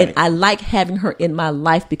 Right. And I like having her in my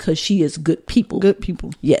life because she is good people. Good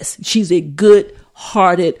people. Yes. She's a good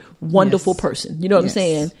hearted, wonderful person. You know what I'm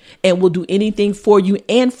saying? And will do anything for you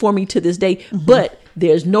and for me to this day. But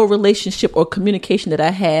there's no relationship or communication that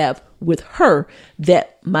I have with her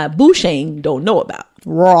that my boo Shane don't know about.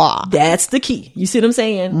 Raw. That's the key. You see what I'm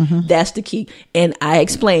saying? That's the key. And I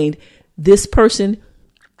explained this person,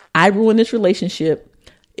 I ruined this relationship.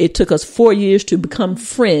 It took us 4 years to become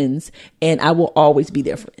friends, and I will always be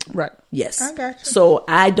their friend. Right. Yes. I got you. So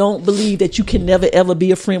I don't believe that you can never ever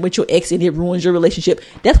be a friend with your ex and it ruins your relationship.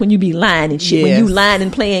 That's when you be lying and shit. Yes. When you lying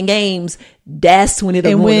and playing games, that's when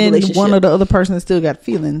it'll ruin the relationship. One of the other person still got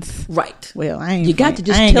feelings. Right. Well, I ain't got to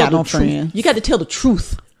just I ain't tell got the no truth. friends. You got to tell the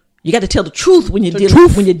truth. You got to tell the truth when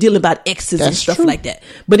you're dealing about exes and stuff like that.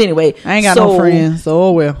 But anyway, I ain't got no friends, so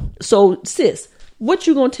oh well. So sis, what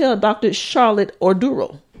you gonna tell Dr. Charlotte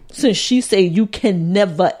Orduro? Since she say you can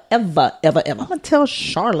never, ever, ever, ever. I'm going to tell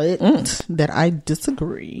Charlotte that I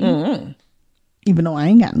disagree. Even though I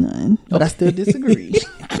ain't got none. But I still disagree.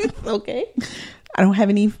 Okay. I don't have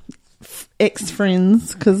any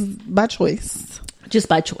ex-friends because by choice. Just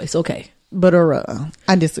by choice. Okay. But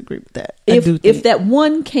I disagree with that. If that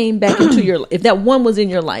one came back into your life, if that one was in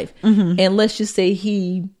your life, and let's just say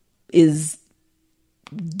he is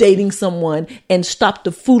dating someone and stop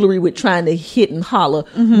the foolery with trying to hit and holler,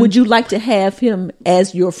 would you like to have him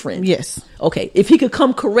as your friend? Yes. Okay. If he could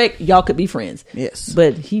come correct, y'all could be friends. Yes.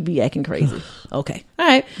 But he be acting crazy. Okay. All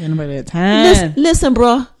right. Anybody got time? Listen,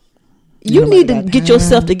 bro. You need to get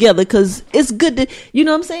yourself together because it's good to, you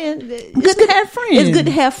know what I'm saying? Good to have friends. It's good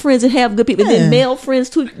to have friends and have good people. And then male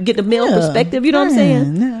friends too, get the male perspective. You know what I'm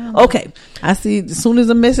saying? No. Okay. I see as soon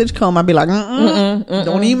as a message come, I'll be like,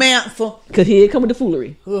 don't even answer. Because here come with the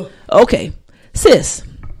foolery. Okay. Sis.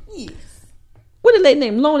 Yes. What the lady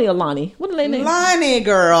name? Lonnie or Lonnie? What the lady name? Lonnie,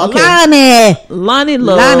 girl. Okay. Lonnie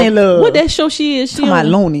Love. Lonnie Love. What that show she is? She Talking about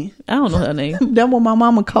on? Lonnie. I don't know her name. That's what my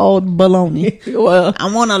mama called baloney. Well,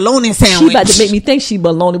 I want a Lonnie she sandwich. about to make me think she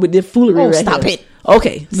baloney with this foolery. Oh, right stop here. it.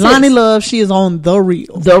 Okay. Lonnie Love, she is on The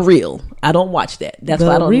Real. The Real. I don't watch that. That's why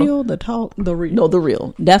I The don't Real, know. The Talk, The Real. No, The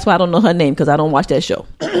Real. That's why I don't know her name because I don't watch that show.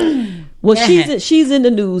 Well, she's in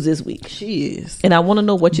the news this week. She is. And I want to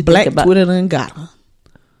know what you Black think about Twitter done got her.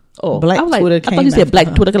 Oh, Black I was like, Twitter I thought came you said after Black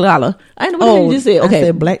her. Twitter Gala. I didn't know what you just said. Okay. I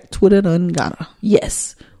said Black Twitter done got her.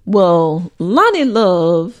 Yes. Well, Lonnie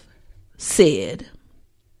Love said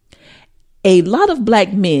a lot of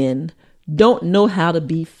black men don't know how to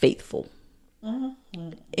be faithful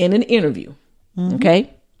in an interview.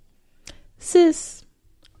 Okay. Sis,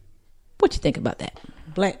 what you think about that?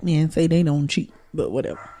 Black men say they don't cheat, but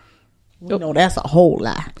whatever. We know that's a whole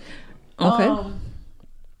lie. Okay.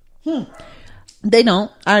 They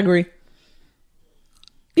don't. I agree.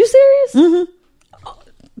 You serious? Mm-hmm.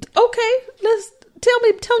 Okay. Let's tell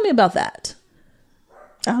me about that.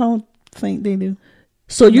 I don't think they do.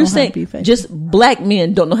 So you're Know how to be saying faithful. just black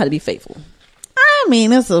men don't know how to be faithful? I mean,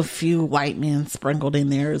 there's a few white men sprinkled in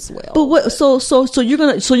there as well. But what? So you're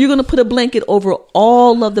gonna put a blanket over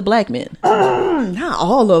all of the black men? Not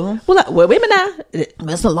all of them. Well, wait a minute now.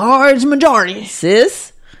 That's a large majority.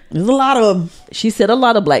 Sis, there's a lot of them. She said a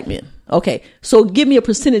lot of black men. Okay, so give me a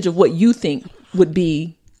percentage of what you think would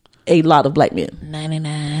be a lot of black men.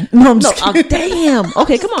 99. No, I'm just kidding. Damn.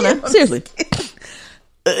 Okay, come on now. Seriously.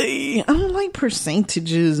 I don't like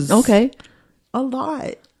percentages. Okay. A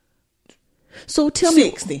lot. So tell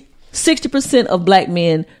 60. me, 60% of black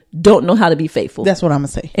men don't know how to be faithful. That's what I'm gonna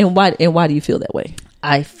say. And why do you feel that way?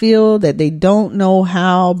 I feel that they don't know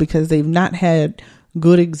how because they've not had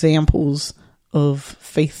good examples of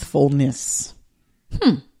faithfulness.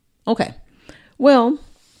 Okay. Well,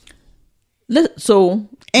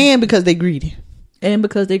 and because they greedy.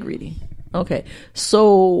 Okay.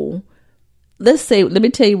 So let me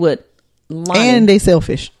tell you what. And they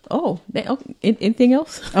selfish. Oh, anything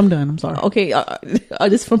else? I'm done. I'm sorry. Okay.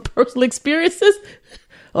 Just from personal experiences.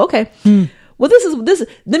 Okay. Well, this is.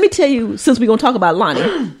 Let me tell you. Since we're gonna talk about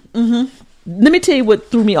Lonnie, let me tell you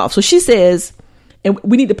what threw me off. So she says, and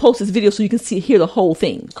we need to post this video so you can hear the whole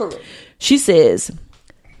thing. Correct. She says,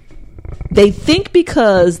 they think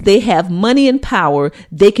because they have money and power,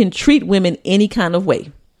 they can treat women any kind of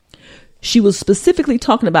way. She was specifically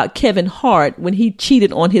talking about Kevin Hart when he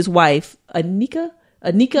cheated on his wife, Anika,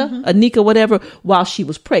 whatever, while she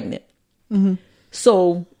was pregnant.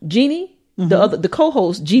 So Jeannie, the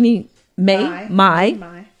co-host, Jeannie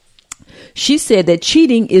Mai, she said that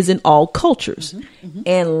cheating is in all cultures.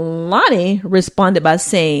 And Lonnie responded by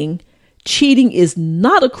saying, cheating is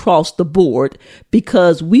not across the board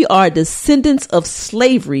because we are descendants of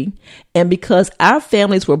slavery, and because our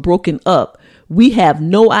families were broken up, we have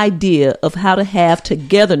no idea of how to have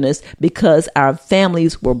togetherness because our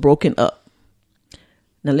families were broken up.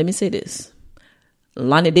 Now, let me say this.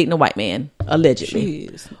 Lonnie dating a white man, allegedly.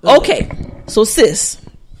 Okay, so sis,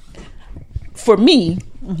 for me,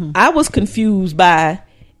 I was confused by,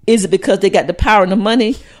 is it because they got the power and the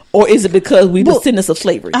money, or is it because we descendants of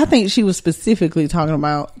slavery? I think she was specifically talking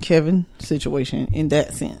about Kevin's situation in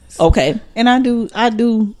that sense. Okay. And I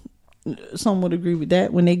do somewhat agree with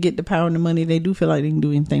that. When they get the power and the money, they do feel like they can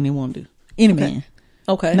do anything they want to do. Any man.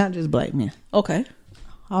 Okay. Not just black men. Okay.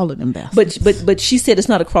 All of them bastards. But she said it's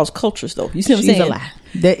not across cultures, though. You see what I'm She's saying? a lie.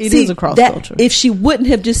 It is across culture. If she wouldn't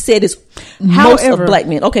have just said it's most of black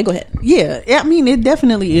men. Okay, go ahead. Yeah, I mean, it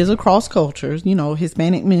definitely is across cultures. You know,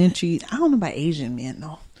 Hispanic men cheat. I don't know about Asian men,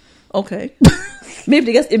 though. Okay.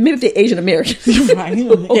 maybe they're Asian Americans. Right.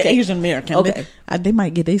 Okay. Asian American. Okay. They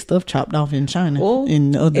might get their stuff chopped off in China.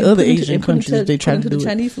 In other Asian countries, they try to do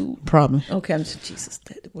Chinese it. food. Probably. Okay, Jesus.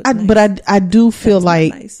 But I do feel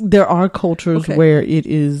like there are cultures where it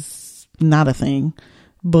is not a thing,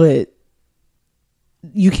 but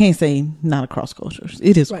you can't say not across cultures.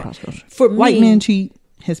 It is across cultures. For me, white men cheat,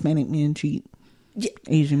 Hispanic men cheat,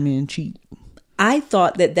 Asian men cheat. I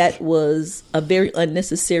thought that was a very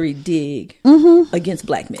unnecessary dig against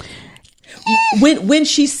black men. When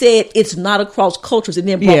she said it's not across cultures and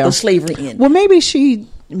then brought the slavery in. Well, maybe she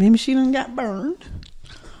done got burned.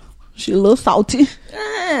 She a little salty.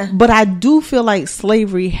 But I do feel like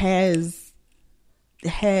slavery has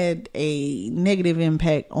had a negative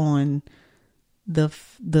impact on the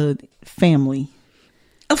family.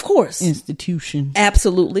 Of course. Institution.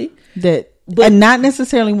 Absolutely. And not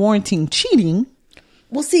necessarily warranting cheating.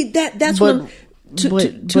 Well, see, that's what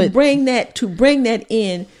to bring that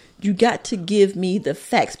in. you got to give me the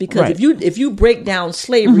facts, because if you break down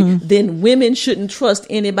slavery, then women shouldn't trust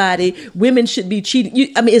anybody. Women should be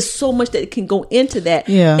cheating. I mean, it's so much that can go into that.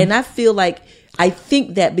 Yeah. And I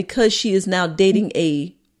think that because she is now dating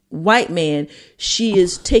a white man, she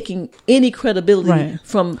is taking any credibility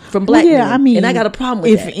from black men. I mean, and I got a problem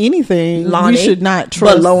with that. If anything, Lonnie, we should not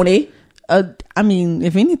trust baloney. I mean,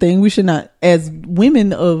 if anything, we should not, as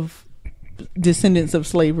women of descendants of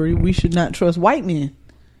slavery, we should not trust white men.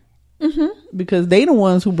 Because they the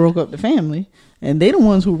ones who broke up the family, and they the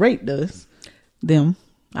ones who raped us.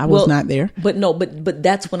 I was not there. But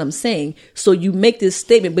that's what I'm saying. So you make this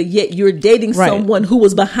statement, but yet you're dating someone who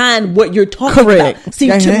was behind what you're talking about. See,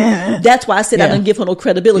 that's why I said I don't give her no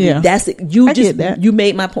credibility. Yeah. That's it. You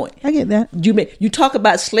made my point. I get that. You talk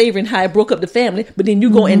about slavery and how it broke up the family, but then you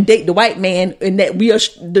go and date the white man, and that we are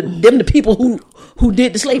the people who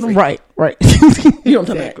did the slavery. Right. You know what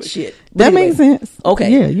I'm talking about? Shit. But That makes sense.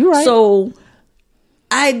 Okay. Yeah, you're right. So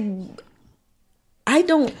I've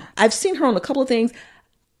seen her on a couple of things.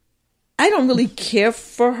 I don't really care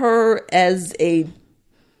for her as a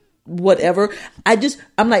whatever.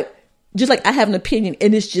 I'm like, just like I have an opinion,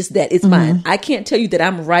 and it's just that it's mine. I can't tell you that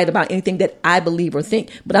I'm right about anything that I believe or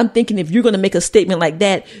think, but I'm thinking if you're going to make a statement like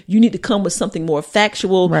that, you need to come with something more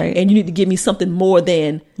factual, and you need to give me something more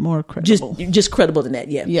credible, just credible than that.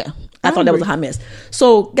 Yeah. I thought that was a hot mess.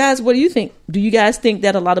 So, guys, what do you think? Do you guys think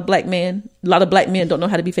that a lot of black men don't know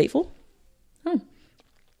how to be faithful?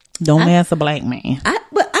 Don't ask a black man.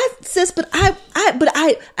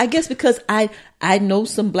 I guess because I know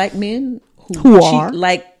some black men who cheat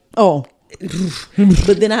are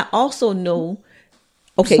but then I also know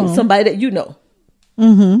somebody that you know,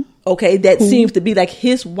 that seems to be like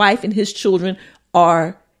his wife and his children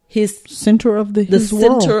are his center of the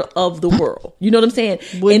center of the world. You know what I'm saying?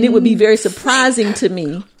 And it would be very surprising to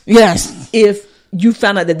me, if you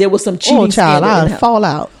found out that there was some cheating. Child, I'd fall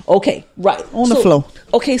out. Okay, right on the floor.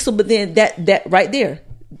 Okay, so but then that right there,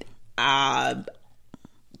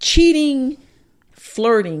 cheating,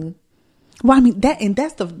 flirting. Well, I mean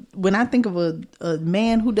that's when I think of a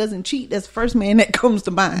man who doesn't cheat, that's the first man that comes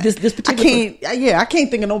to mind. This particular. I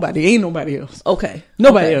can't think of nobody. Ain't nobody else. Okay,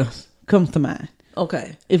 nobody else comes to mind.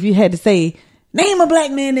 Okay, if you had to say name a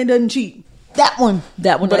black man that doesn't cheat, that one.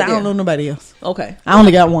 But right I don't know nobody else. Okay, I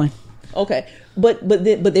only got one. Okay, but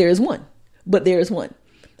there is one. But there is one.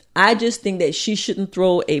 I just think that she shouldn't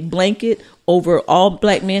throw a blanket over all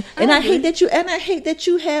black men, and I hate that you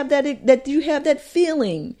have that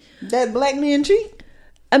feeling that black men cheat.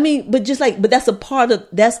 I mean, but that's a part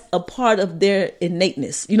of their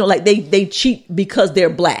innateness. You know, like they cheat because they're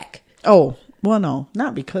black. Oh, well, no,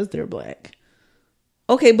 not because they're black.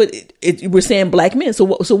 Okay, but we're saying black men. So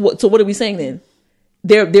what are we saying then?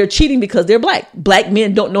 They're cheating because they're black. Black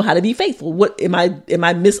men don't know how to be faithful. What am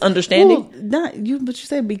I misunderstanding? Well, not you, but you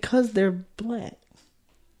said because they're black.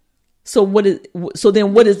 So what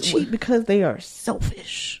is cheat because they are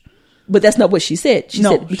selfish? But that's not what she said. She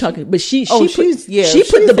said we're talking. But she put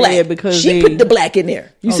the black because she put the black in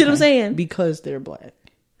there. You see what I'm saying? Because they're black.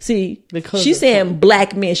 See, because she's saying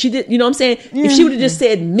black men. She did. You know what I'm saying? Yeah. If she would have just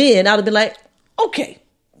said men, I'd have been like, okay,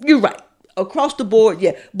 you're right. Across the board,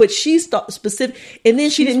 yeah. But she's specific, and then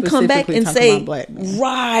she didn't come back and say,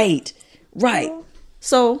 right.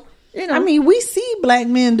 So, you know, I mean, we see black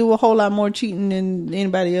men do a whole lot more cheating than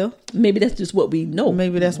anybody else. Maybe that's just what we know.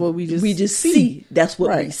 Maybe that's what we just see. That's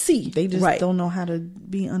what we see. They just don't know how to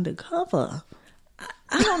be undercover.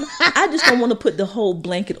 I just don't want to put the whole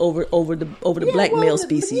blanket over the black male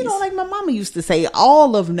species. You know, like my mama used to say,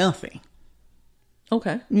 all of nothing.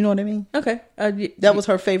 Okay. You know what I mean? Okay. That was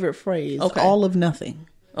her favorite phrase. Okay. All of nothing.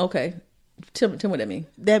 Okay. Tell me what that means.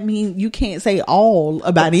 That means you can't say all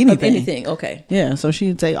about anything. Of anything. Okay. Yeah. So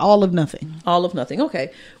she'd say all of nothing. All of nothing. Okay.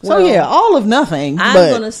 Well, so yeah, all of nothing.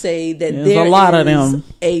 I'm going to say that there's a lot of them.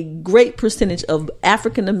 A great percentage of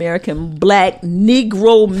African American black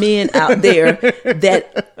Negro men out there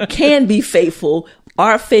that can be faithful,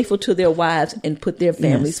 are faithful to their wives, and put their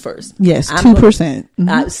families first. Yes, 2%.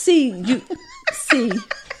 See,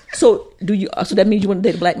 so do you? So that means you want to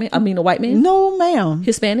date a black man? I mean, a white man? No, ma'am.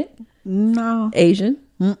 Hispanic? No. Asian?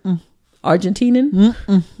 Argentinian?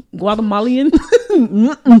 Guatemalan?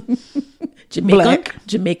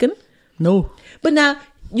 Jamaican? No. But now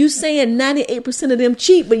you saying 98% of them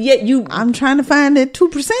cheat, but yet I'm trying to find that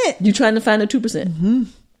 2%. You trying to find the 2%?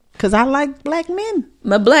 Because I like black men.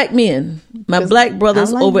 My black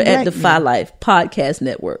brothers over at the Phi Life Podcast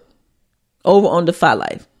Network, over on the Phi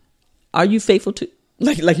Life. Are you faithful to,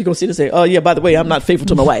 like you're going to sit and say, oh yeah, by the way, I'm not faithful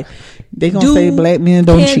to my wife. They're going to say black men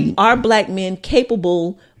don't cheat. Are black men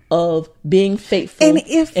capable of being faithful And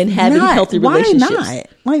if having not, healthy why relationships. not?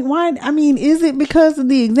 Like, why? I mean, is it because of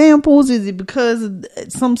the examples? Is it because of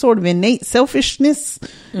some sort of innate selfishness?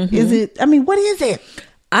 Is it? I mean, what is it?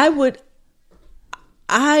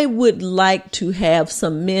 I would like to have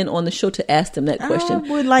some men on the show to ask them that question. I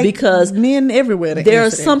would like because men everywhere. To there are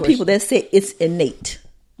answer that some question. people that say it's innate.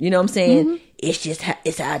 You know what I'm saying? It's just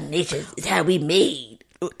it's our nature. It's how we made.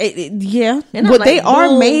 Yeah, And I'm but like, they are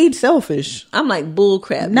bull. made selfish. I'm like bull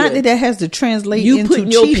crap. Not yeah. that has to translate You into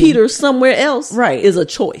putting your cheating. Peter somewhere else, Right. is a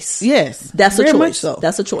choice. Yes, That's a very choice. much so.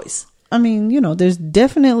 That's a choice. I mean, you know, there's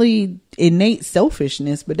definitely innate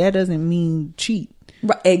selfishness, but that doesn't mean cheat.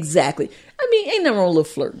 Right, exactly. I mean, ain't nothing wrong with a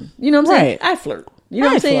little flirting. You know what I'm saying? Right. I flirt. You know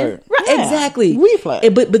what I'm saying? flirt. Right, Yeah. exactly. We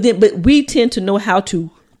flirt. But we tend to know how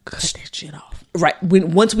to Cut that shit off. right.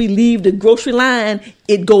 Once we leave the grocery line,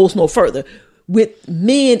 it goes no further. With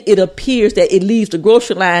men, it appears that it leaves the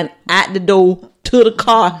grocery line at the door to the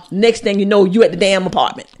car. Next thing you know, you at the damn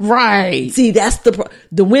apartment. Right. See, that's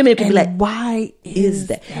the women can be like, why is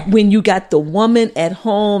that when you got the woman at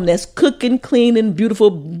home that's cooking, cleaning, beautiful,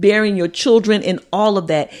 bearing your children and all of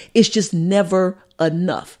that, it's just never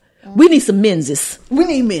enough. We need some menses. We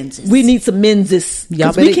need menses. We need some menses. Y'all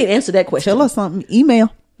Because we better can't answer that question. Tell us something.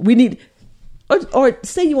 Email. We need, or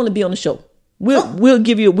say you want to be on the show. We'll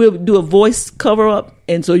do a voice cover up,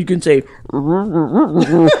 and so you can say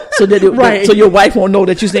so that Right. so your wife won't know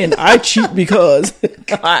that you're saying I cheat because.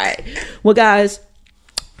 All right. Well, guys,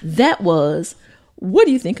 that was. What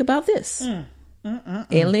do you think about this? And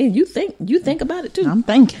Lynn, you think about it too. I'm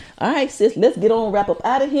thinking. All right, sis, let's get on wrap up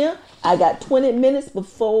out of here. I got 20 minutes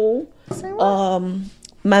before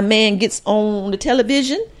my man gets on the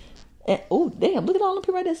television. And oh damn, look at all the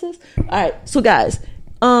people right there, sis. All right, so guys,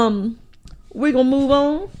 we're gonna move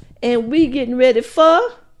on and we getting ready for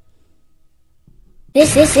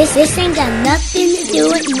This ain't got nothing to do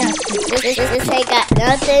with nothing. This ain't got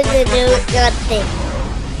nothing to do with nothing.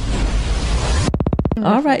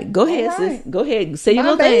 all right, go ahead, sis. Go ahead. Say your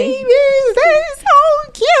My little thing. babies, they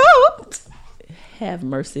so cute. Have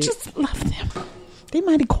mercy. Just love them. They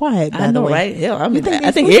mighty quiet, by I the know, way. right? Hell, I You think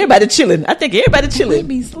they sleep? everybody chilling. I think everybody They chilling.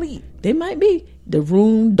 be asleep. They might be. The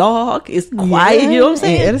room dark. It's quiet. You know what I'm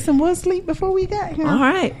saying? And Edison was asleep before we got here. All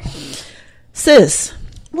right, sis.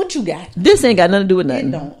 What you got? This ain't got nothing to do with nothing.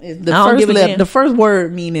 It don't. It's I the don't first give a damn. the first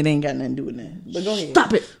word mean it ain't got nothing to do with nothing. But go ahead.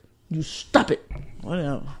 Stop it. You stop it.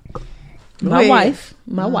 Whatever. My ahead. wife.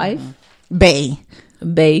 My wife. Bay.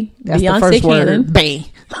 Bae. That's Beyonce the first Cannon. word. Bay.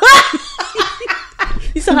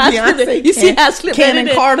 You see how I slipped it? You see how I slipped Cannon that in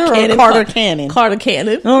there? Carter or Cannon Carter Cannon? Carter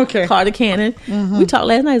Cannon. Okay. Carter Cannon. We talked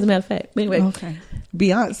last night, as a matter of fact. Anyway, Okay.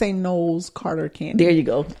 Beyonce knows Carter Cannon. there you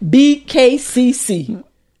go. BKCC.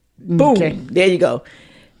 Boom. Okay. There you go.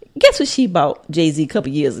 Guess what she bought Jay-Z a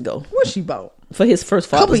couple years ago What she bought? for his first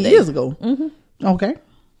A couple Father's Day? years ago. Okay.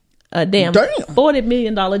 A damn $40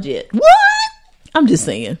 million jet. What? I'm just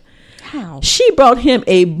saying. How? She brought him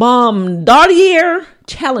a Bombardier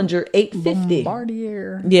Challenger 850.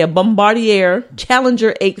 Bombardier. Yeah, Bombardier Challenger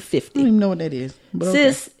I 850. don't even know what that is. But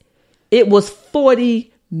Sis, it was $40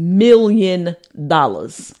 million.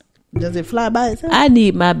 Does it fly by itself? I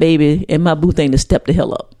need my baby and my boo thing to step the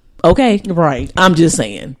hell up. Okay? Right. I'm just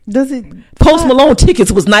saying. Does it Post Malone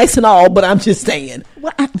tickets was nice and all, but I'm just saying.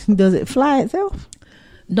 What? Does it fly itself?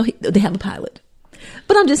 No, they have a pilot.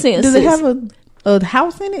 But I'm just saying. Does sis, it have a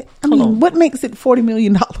house in it? I Hold mean, on. what makes it $40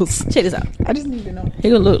 million? check this out. I just need to know.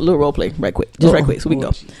 Here go a little role play right quick. Just right quick so we can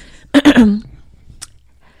Oh, go.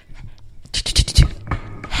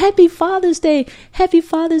 Happy Father's Day. Happy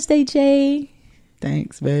Father's Day, Jay.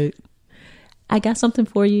 Thanks, babe. I got something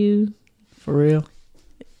for you. For real.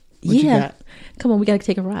 What you yeah. got? Come on, we got to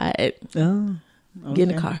take a ride. Oh, Get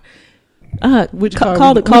in the okay. car. Which Call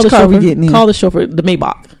car? the Which chauffeur. car we getting in? Call the chauffeur. The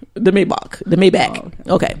Maybach. The Maybach.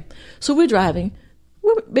 Oh, okay. So we're driving.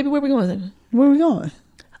 Baby, where we going? Where we going?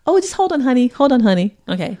 Oh, just hold on, honey. Hold on, honey.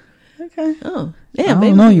 Okay. Okay. Oh, I damn, don't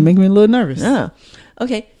baby. know. You make me a little nervous. Oh,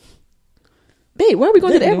 okay. Babe, where are we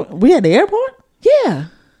going to the airport? We at the airport? Yeah.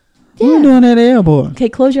 What are we doing at the airport? Okay,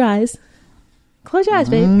 close your eyes. Close your eyes,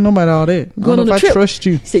 babe. I don't know about all that. I Going don't on know a if trip. I trust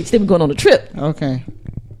you. See, we're going on a trip. Okay.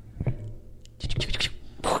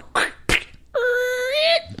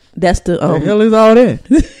 That's the The hell is all that?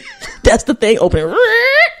 that's the thing. Open.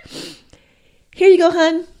 Here you go,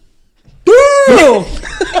 hun.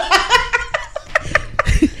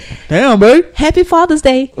 Damn, babe. Happy Father's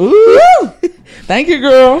Day. Ooh. Thank you,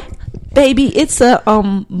 girl. Baby, it's a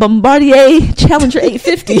Bombardier Challenger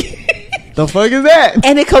 850. The fuck is that?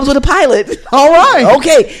 And it comes with a pilot. All right.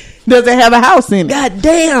 Okay. Does it have a house in it? God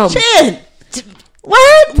damn. Shit.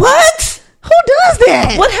 What? Who does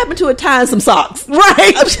that? What happened to a tie and some socks?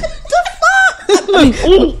 Right.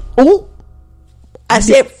 The fuck? Ooh. I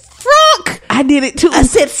said frock. I did it too. I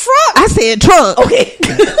said frock. I said trunk. Okay.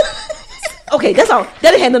 Okay, that's all.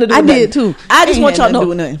 That had nothing to do with I did too. I just Ain't want y'all had to nothing to do know.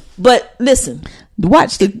 with nothing. But listen,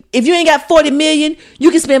 Watch the. if you ain't got 40 million,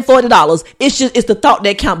 you can spend $40. It's the thought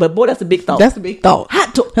that count. But boy, that's a big thought. That's a big thought. How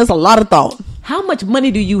That's a lot of thought. much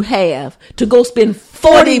money do you have to go spend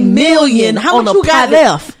 40 million How on much a you got private-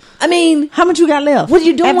 left? I mean, How much you got left? What are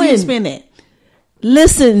you doing? After you spend that?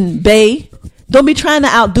 listen, bae, don't be trying to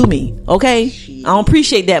outdo me, okay? I don't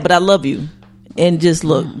appreciate that, but I love you. And just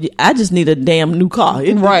look, I just need a damn new car.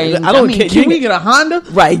 Right. I don't care. Can we get a Honda?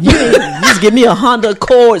 Right. You just give me a Honda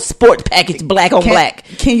Accord Sport Package, black on black.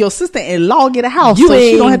 Can your sister-in-law get a house You so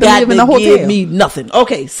ain't she don't have to got live in a to hotel? give me nothing.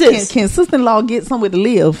 Okay, sis. Can sister-in-law get somewhere to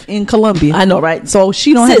live in Colombia? I know, right? So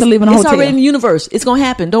she don't have to live in a It's hotel. already in the universe. It's gonna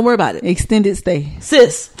happen. Don't worry about it. Extended stay.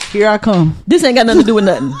 Sis, Here I come. this ain't got nothing to do with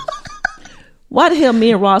nothing. Why the hell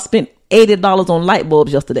me and Ross spent $80 on light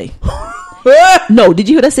bulbs yesterday? No, did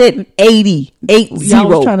you hear that said 80? 80. Y'all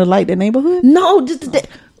was trying to light the neighborhood? No, isn't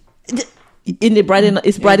it bright in?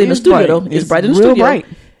 It's bright in the is studio bright. though. It's bright in the real studio. bright.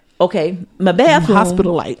 Okay, my bathroom.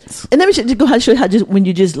 Hospital lights. And let me just go ahead and show you how just when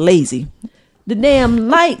you're just lazy, the damn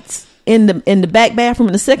lights in the back bathroom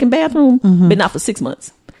and the second bathroom been out for 6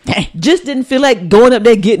 months. Just didn't feel like going up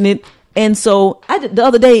there getting it. And so the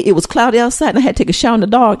other day it was cloudy outside and I had to take a shower in the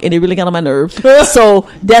dark and it really got on my nerves. So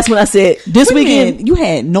that's when I said this weekend you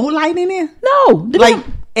had no light in there? No, Like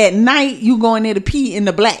at night you go in there to pee in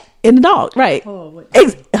the black. in the dark, right?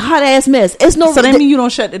 It's a hot ass mess. It's no. So that means you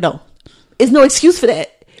don't shut the door. It's no excuse for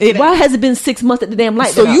that. It Why has it been 6 months that the damn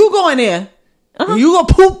light? So been out? you go in there, Uh-huh. you go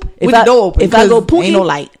poop with the door open. If I go 'cause punky, ain't no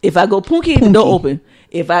light. If I go punky, the door open.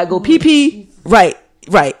 If I go pee pee, right.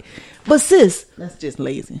 But sis, That's just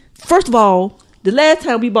lazy. first of all, the last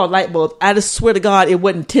time we bought light bulbs, I just swear to God, it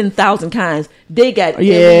wasn't 10,000 kinds. They got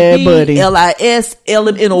Yeah, LED, buddy. LIS,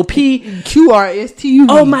 LMNOP. QRSTU.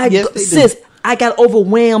 Oh my Yes, God, they do. sis, I got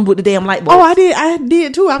overwhelmed with the damn light bulbs. Oh, I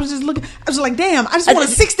did too. I was just looking. I was like, damn, I just want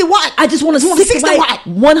a 60 watt. I just want a 60 watt,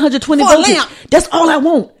 120 For a voltage. lamp. That's all I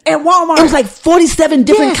want. At Walmart. It was like 47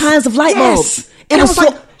 different Yes, kinds of light yes. bulbs. And I was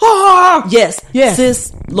like, oh, yes, Yes.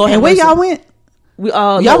 sis. Lord And have where mercy. y'all went? We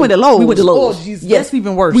Y'all went to Lowe's. We went to Lowe's. Oh, Jesus, yes, that's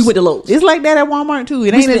even worse. We went to Lowe's. It's like that at Walmart too.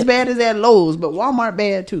 It ain't as spent- bad as at Lowe's, but Walmart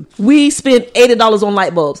bad too. We spent $80 on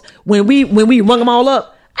light bulbs. When we rung them all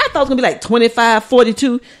up, I thought it was gonna be like 25,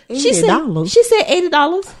 42. She said $80.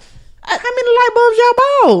 $80. How many light bulbs y'all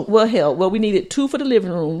bought? Well, hell, we needed 2 for the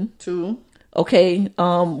living room. 2. Okay,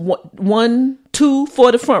 2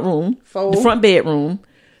 for the front room, 4. the front bedroom,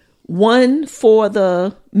 1 for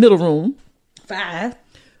the middle room, 5.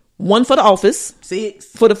 1 for the office, 6.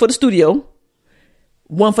 for the studio,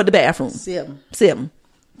 1 for the bathroom. 7. 7.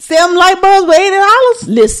 7 light bulbs for $80?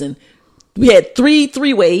 Listen, we had 3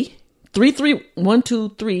 three-way, 1, 2,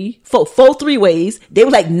 3, 4 three-ways. They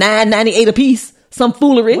were like $9.98 a piece. Some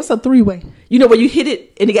foolery. What's a 3-way? You know where you hit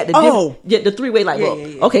it and it got the the 3-way light bulb.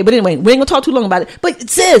 Yeah. Okay, but anyway, we ain't gonna talk too long about it. But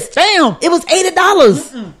sis, Damn. it was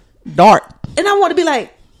 $80. Dark. And I want to be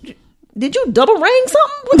like, did you double ring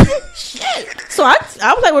something? What the shit? So I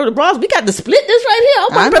was like, well, the bros, we got to split this right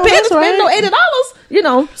here. I I'm know prepared to that's spend right. no $80. You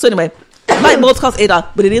know. So anyway, light bulbs cost $8,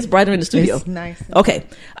 but it is brighter in the studio. It's nice. Okay.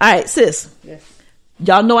 All right, sis. Yes.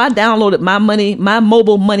 Y'all know I downloaded my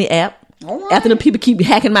mobile money app. All right. After the people keep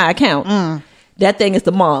hacking my account. That thing is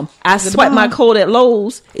the mom. I swiped my code at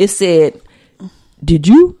Lowe's. It said, did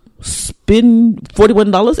you spend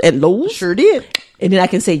 $41 at Lowe's? Sure did. And then I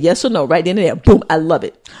can say yes or no right then and there. Boom. I love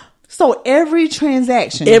it. So every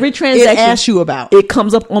transaction It asks you about. it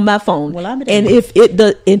comes up on my phone. Well, I'm and if it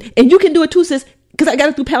does, and you can do it too, sis. Because I got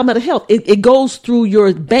it through Palmetto Health. It goes through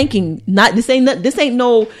your banking.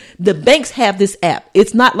 The banks have this app.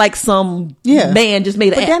 It's not like some man just made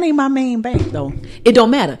an But app. that ain't my main bank though. It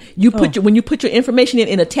don't matter. When you put your information in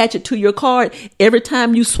and attach it to your card, every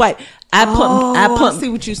time you swipe, I see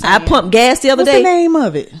what you're saying. I pumped gas the other What's day. the name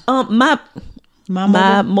of it?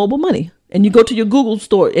 My mobile money. And you go to your Google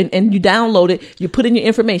store and you download it. You put in your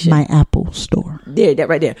information. My Apple store. There, that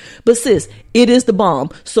right there. But sis, it is the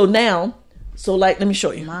bomb. So now, let me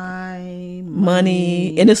show you. My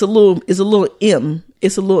Money, and it's a little M.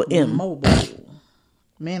 It's a little M. Mobile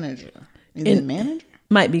manager. Is it manager?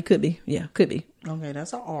 Might be, could be. Yeah, could be. Okay,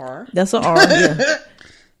 that's a R. That's an R. Yeah.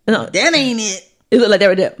 No, That ain't it. it look like that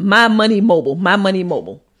right there. My money mobile.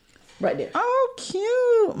 Right there. Oh,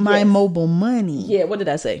 cute. My Yes. mobile money. Yeah, what did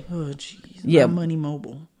I say? Oh, jeez. Yeah. My money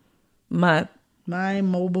mobile. My My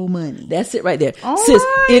mobile money. That's it right there. All Sis,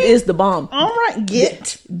 right. it is the bomb. All right,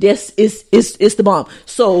 This is it's the bomb.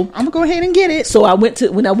 So I'm gonna go ahead and get it. So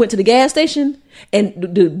when I went to the gas station, and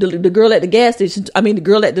the girl at the gas station, the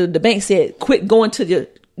girl at the bank said, "Quit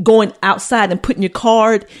going outside and putting your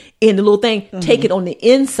card in the little thing. Take it on the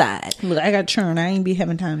inside." Look, I got churn. I ain't be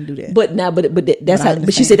having time to do that.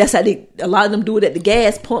 But she said that's how a lot of them do it at the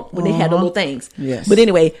gas pump when they have the little things. Yes. But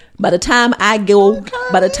anyway, by the time I go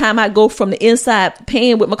from the inside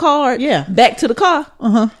paying with my card, back to the car,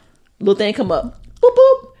 little thing come up, boop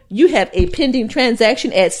boop. You have a pending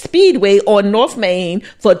transaction at Speedway on North Main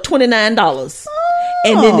for $29.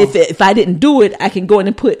 And then if I didn't do it, I can go in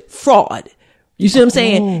and put fraud. You see what I'm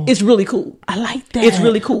saying? It's really cool. I like that. It's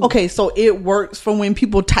really cool. Okay, so it works for when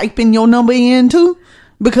people typing your number in too?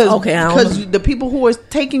 Because the people who are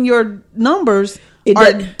taking your numbers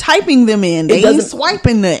are typing them in. They ain't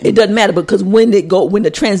swiping that. It doesn't matter because when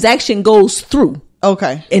the transaction goes through,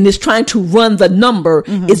 okay, and it's trying to run the number,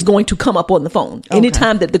 it's going to come up on the phone. Okay.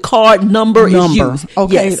 Anytime that the card number is used.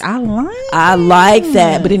 Okay, yes. I like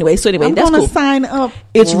that. But anyway, I'm that's gonna cool. sign up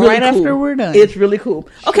it's right really cool. after we're done. It's really cool.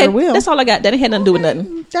 Okay, Sure that's all I got. That ain't had nothing to do with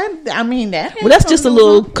nothing. That. Well, that's just a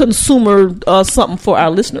little consumer something for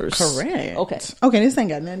our listeners. Correct. Okay, this ain't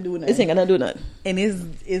got nothing to do with nothing. This ain't got nothing to do with nothing. And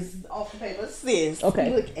it's off the paper. Sis,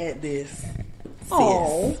 okay. Look at this. Sis.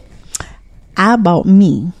 Oh. I bought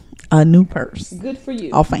me a new purse. Good for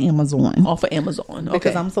you. Off of Amazon. Okay.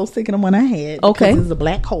 Because I'm so sick of the one I had. Okay. Because it's a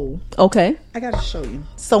black hole. Okay. I got to show you.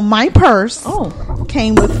 So my purse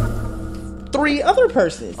came with 3 other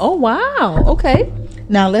purses. Oh, wow. Okay.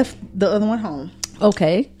 Now I left the other one home.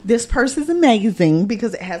 Okay. This purse is amazing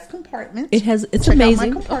because it has compartments. It's Check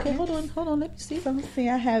amazing. Out my Okay, hold on. Let me see. So let's see.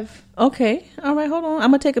 I have. Okay. All right. Hold on.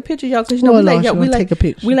 I'm gonna take a picture, y'all, because we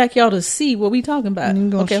like y'all to see what we talking about.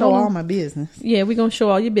 I'm gonna okay, show all my business. Yeah, we're gonna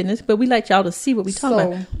show all your business, but we like y'all to see what we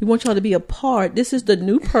talking about. We want y'all to be a part. This is the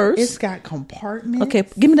new purse. It's got compartments. Okay,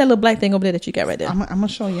 give me that little black thing over there that you got right there. I'm gonna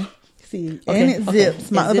show you. See, okay, and it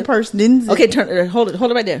zips. My other purse didn't zip. Okay, hold it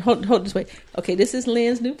right there. Hold it this way. Okay, this is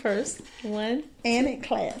Lynn's new purse. And it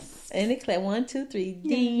clasps. 1, 2, 3.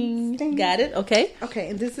 Ding. Ding. Got it. Okay. Okay,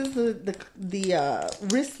 and this is the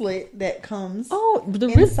wristlet that comes.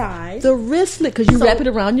 The inside. The wristlet, because you wrap it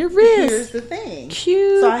around your wrist. Here's the thing.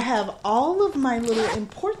 Cute. So I have all of my little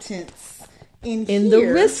importance in the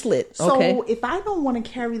wristlet. Okay. So if I don't want to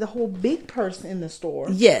carry the whole big purse in the store,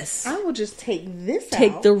 yes, I will just take out.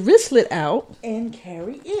 Take the wristlet out and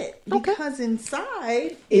carry it because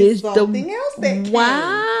inside is something else that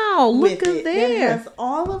look at there. It has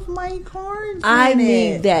all of my cards. I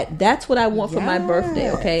need that. That's what I want for my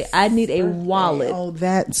birthday. Okay, I need a wallet. Oh,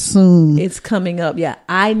 that soon. It's coming up. Yeah,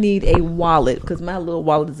 I need a wallet because my little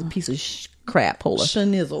wallet is a piece of crap holder.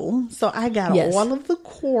 Schnizzle. So I got all of the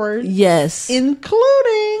cords. Yes.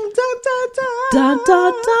 Including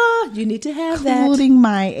You need to have that. Including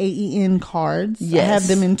my AEN cards. Yes. I have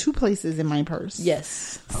them in 2 places in my purse.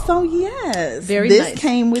 Yes. So yes. Very this nice.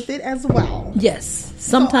 Came with it as well. Yes.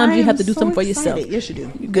 Sometimes you have to do something for yourself. Yes, you do.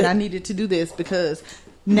 Good. I needed to do this because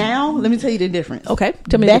now, let me tell you the difference. Okay.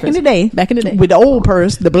 Tell me Back in the day, with the old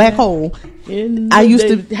purse, the black hole, I used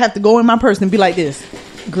to have to go in my purse and be like this.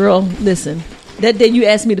 Girl, listen. That day you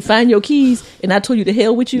asked me to find your keys, and I told you to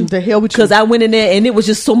hell with you. The hell with you. Because I went in there, and it was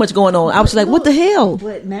just so much going on. I was like, what the hell?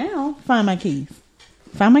 But now, find my keys.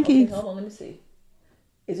 Find my keys. Hold on, let me see.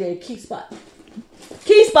 Is there a key spot?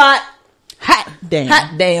 Key spot! Hot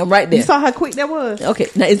damn, right there. You saw how quick that was. Okay,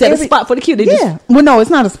 now is that a spot for the key? Well, no, it's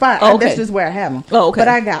not a spot. Oh, okay. That's just where I have them. Oh, okay. But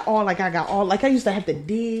I got all. I used to have to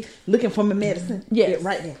dig looking for my medicine. Yes. Yeah,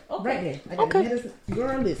 right there. Okay. Right there. I got medicine.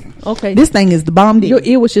 Girl, listen. Okay. This thing is the bomb diggity.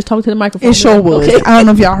 Your ear was just talking to the microphone. It sure was. Okay. I don't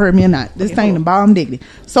know if y'all heard me or not. This thing the bomb diggity.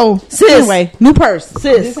 So, anyway, new purse.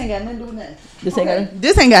 This ain't got nothing to do with nothing.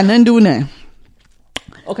 This ain't got nothing to do with nothing.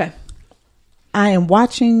 Okay. I am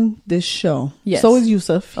watching this show. Yes. So is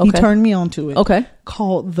Yusuf. He turned me on to it. Okay.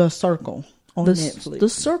 Called The Circle on Netflix. The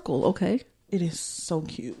Circle. Okay. It is so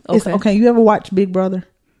cute. Okay. You ever watch Big Brother?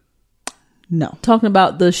 No. Talking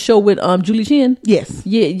about the show with Julie Chen? Yes.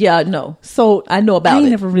 Yeah, I know. So I know about it. I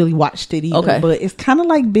never really watched it either. Okay. But it's kind of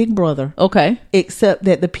like Big Brother. Okay. Except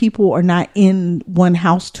that the people are not in one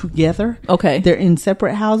house together. Okay. They're in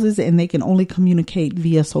separate houses and they can only communicate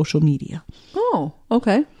via social media. Oh,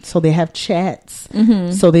 Okay. So they have chats.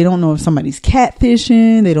 So they don't know if somebody's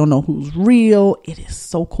catfishing. They don't know who's real. It is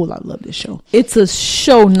so cool. I love this show. It's a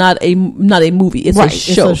show, not a movie. It's a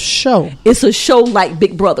show. It's a show. It's a show like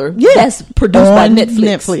Big Brother. Yeah. That's produced by On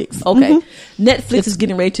Netflix. Okay. Netflix is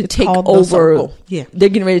getting ready to take called The over. Circle. Yeah. They're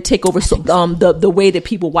getting ready to take over the way that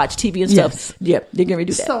people watch TV and stuff. Yes. Yeah, they're getting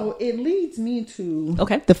ready to do that. So it leads me to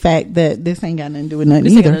Okay. the fact that this ain't got nothing to do with nothing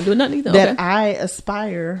This ain't either. got nothing to do with nothing either. That Okay. I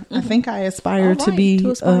aspire. I think I aspire All to right, be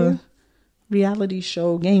to aspire. a reality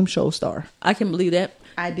show, game show star. I can believe that.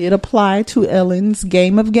 I did apply to Ellen's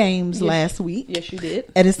Game of Games last week. Yes, you did.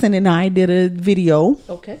 Edison and I did a video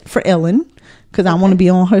Okay. for Ellen because I want to be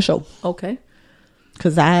on her show. Okay.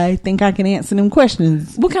 Because I think I can answer them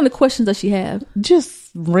questions. What kind of questions does she have? Just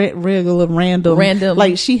regular, random. Random.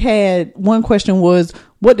 Like she had, one question was,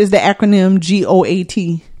 what does the acronym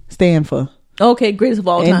GOAT stand for? Okay, greatest of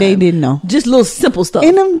all time. And they didn't know. Just little simple stuff.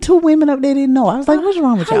 And them two women up there didn't know. I was like, what's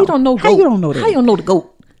wrong with How y'all? you don't know? How goat? you don't know that? How you don't know the goat?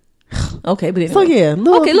 Okay, but anyway. So yeah,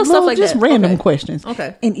 little stuff like just that. random Okay. questions.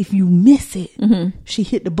 Okay. And if you miss it, she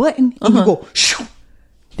hit the button and you go shoo,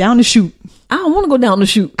 down the chute. I don't want to go down the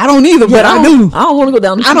chute. I don't either, but I do. I don't want to go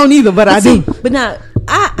down the chute. I don't either, but I do. But now,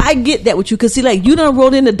 I get that with you because see, like you done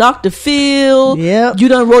wrote into Dr. Phil. Yep. You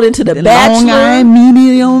done wrote into the Bachelor. Long Island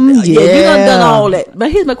Medium. Yeah, Yeah, you done all that.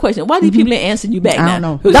 But here's my question: why these people ain't answering you back I now?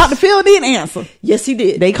 don't know. Dr. Phil did answer. Yes, he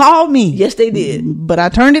did. They called me. Yes, they did. But I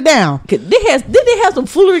turned it down. Did they have some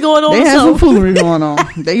foolery going on? They or had some something? foolery going on.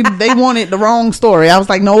 They wanted the wrong story. I was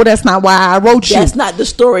like, no, that's not why I wrote you. That's not the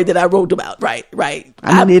story that I wrote about. Right.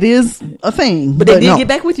 I mean, it is a thing. But they did no. get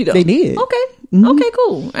back with you though. They did. Okay. Okay.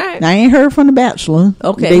 Cool. All right. Now, I ain't heard from the Bachelor.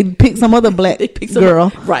 Okay. They picked some other black They picked some- girl.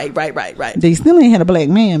 Right. They still ain't had a black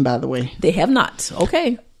man, by the way. They have not.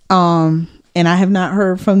 Okay. And I have not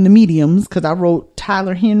heard from the mediums because I wrote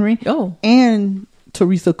Tyler Henry. Oh. And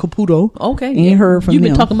Teresa Caputo. Okay. Ain't heard from You've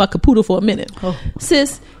them. been talking about Caputo for a minute,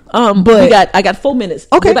 sis. But I got 4 minutes.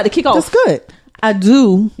 Okay. We're about to kick off. That's good. I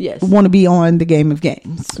do Yes. want to be on the Game of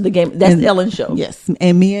Games. The game. That's And- Ellen's show. Yes.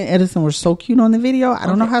 And me and Edison were so cute on the video. I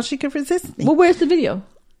don't know how she could resist me. Well, where's the video?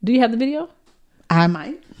 Do you have the video? I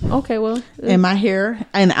might. Okay. Well. And my hair.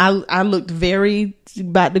 And I looked very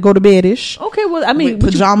about to go to bed-ish. Okay. Well, I mean,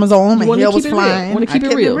 With pajamas on. My wanna hair keep was it real. flying. Want to keep I it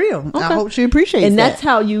kept real? I hope she appreciates And that. that's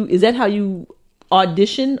how you. Is that how you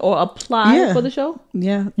audition or apply Yeah. for the show?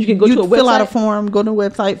 Yeah. You can go to a fill out a website? form, go to a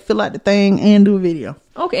website, fill out the thing, and do a video.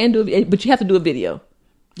 Okay, and but you have to do a video.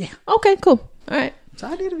 Yeah. Okay. Cool. All right. So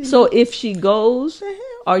I did a video. So if she goes,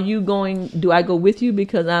 are you going? Do I go with you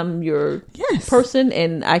because I'm your person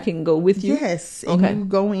and I can go with you? Yes. And Okay. you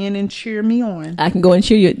go in and cheer me on. I can go and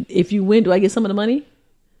cheer you. If you win, do I get some of the money?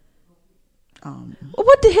 Well,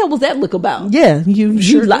 what the hell was that look about? Yeah, you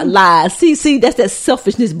sure do. lie. See, that's that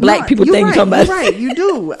selfishness black No, people you're think right, you're talking about. You're right, you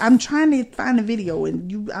do. I'm trying to find a video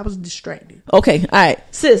and I was distracted. Okay, all right,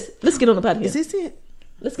 sis, let's get on up out of here. Is this it?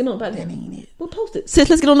 Let's get on up out of here. That ain't it. We'll post it.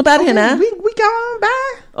 Sis, let's get on up out of here now. We gone,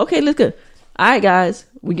 bye. Okay, let's go. All right, guys,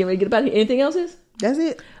 we getting ready to get up out of here. Anything else, sis? That's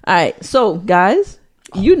it. All right, so guys,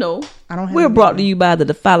 you know, I don't have we're any brought to you by the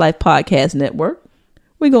Defy Life Podcast Network.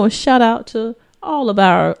 We're going to shout out to all of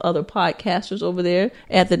our other podcasters over there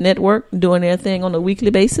at the network doing their thing on a weekly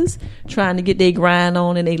basis, trying to get their grind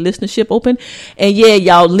on and their listenership open. And yeah,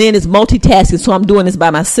 y'all, Lynn is multitasking, so I'm doing this by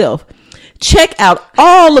myself. Check out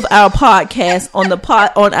all of our podcasts on our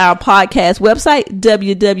podcast website,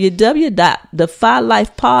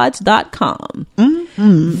 www.defylifepods.com.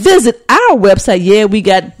 Visit our website. Yeah, we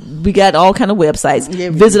got all kind of websites. Yeah,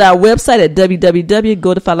 Visit our website at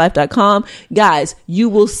www.godefylife.com. Guys, you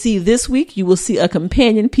will see this week, you will see a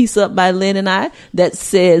companion piece up by Lynn and I that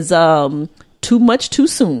says, too much too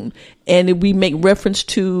soon. And we make reference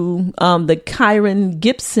to the Kyron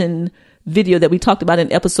Gibson video that we talked about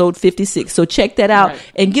in episode 56. So check that out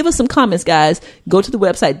and give us some comments, guys. Go to the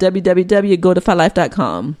website,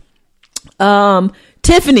 www.godefylife.com.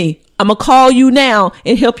 Tiffany, I'm going to call you now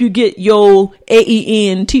and help you get your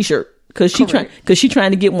AEN t-shirt. Cause she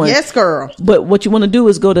trying to get one. Yes, girl. But what you want to do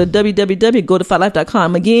is go to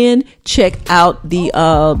www.godefylife.com again. Check out the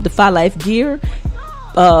Defy Life gear,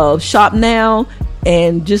 shop now,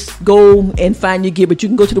 and just go and find your gear. But you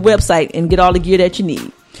can go to the website and get all the gear that you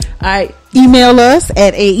need. All right. Email us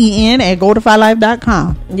at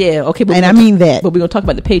aen@godefylife.com. Yeah. Okay. But And I mean that. But we're gonna talk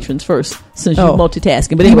about the patrons first, since you're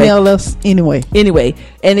multitasking. But anyway, email us anyway.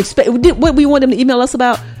 And expect what we want them to email us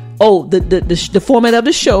about. Oh, the format of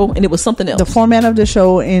the show, and it was something else. The format of the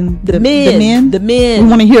show and the men. We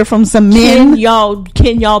want to hear from some men.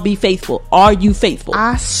 Can y'all be faithful? Are you faithful?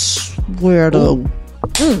 I swear to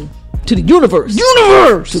the universe,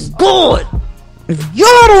 to God, If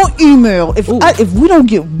y'all don't email, if we don't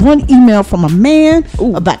get one email from a man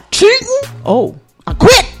about cheating, I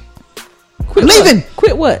quit. Quit leaving. What?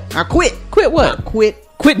 Quit what? I quit. Quit what? I quit.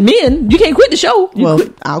 Quit men. You can't quit the show.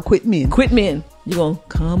 I'll quit men. Quit men. You gonna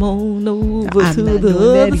come on over I'm to not the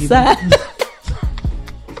doing that other either. side.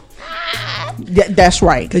 That's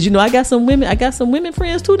right. Because I got some women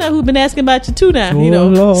friends too now who've been asking about you too now.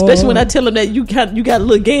 Lord. Especially when I tell them that you got a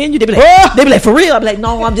little gay in you. They be like, for real? I'm like,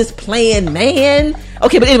 no, I'm just playing, man.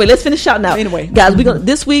 Okay, but anyway, let's finish shouting out. Anyway, guys,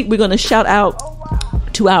 this week we're gonna shout out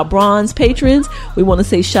to our bronze patrons. We want to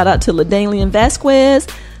say shout out to LaDalian Vasquez,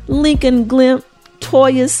 Lincoln Glimp,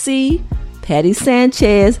 Toya C, Patty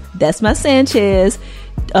Sanchez. That's my Sanchez.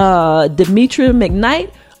 Demetra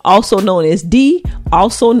McKnight, also known as D,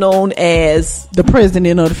 also known as the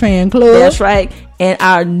president of the fan club. That's right. And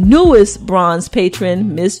our newest bronze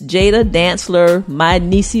patron, Miss Jada Dantzler, my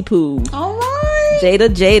niecey poo. All right.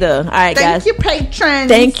 Jada. All right, guys. Thank you, patrons.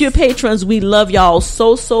 Thank you, patrons. We love y'all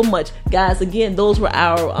so much. Guys, again, those were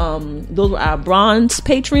our bronze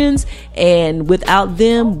patrons, and without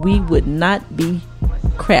them, we would not be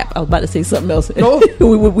crap. I was about to say something else. No.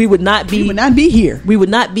 we would not be here. We would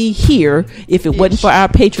not be here if it wasn't for our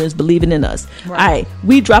patrons believing in us. Right. All right.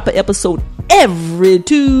 We drop an episode every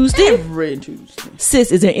Tuesday.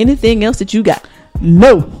 Sis, is there anything else that you got?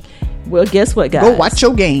 No. Well, guess what, guys? Go watch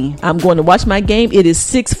your game. I'm going to watch my game. It is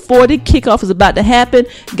 6:40. Kickoff is about to happen.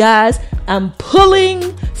 Guys, I'm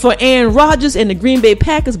pulling for Aaron Rodgers and the Green Bay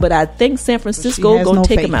Packers, but I think San Francisco going to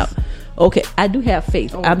take him out. Okay, I do have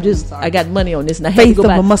faith. I got money on this, and I had faith to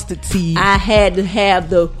go of a mustard seed. I had to have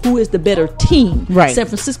who is the better team. Right. San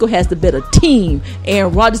Francisco has the better team.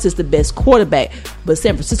 Aaron Rodgers is the best quarterback, but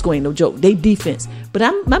San Francisco ain't no joke. They defense. But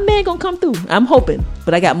my man gonna come through. I'm hoping,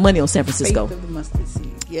 but I got money on San Francisco. Faith of a mustard seed.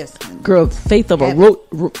 Yes, girl. Faith of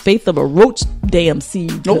a roach damn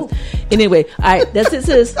seed. Nope. Anyway, all right, that's it,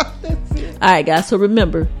 sis. All right, guys. So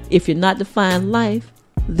remember, if you're not defining life,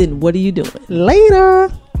 then what are you doing?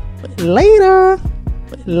 Later. Later,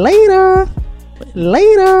 later,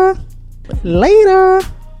 later, later,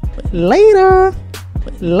 later,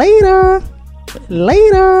 later,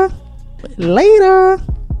 later, later,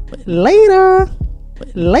 later,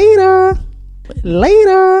 later,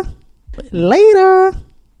 later, later,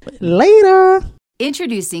 later.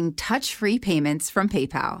 Introducing touch-free payments from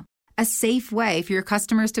PayPal, a safe way for your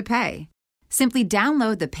customers to pay. Simply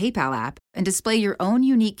download the PayPal app and display your own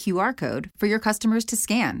unique QR code for your customers to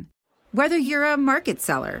scan. Whether you're a market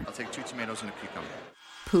seller, I'll take 2 tomatoes and a cucumber,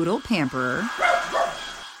 poodle pamperer,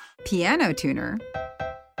 piano tuner,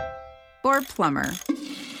 or plumber,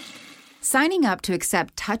 signing up to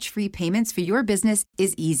accept touch-free payments for your business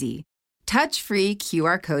is easy. Touch-free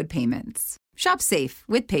QR code payments. Shop safe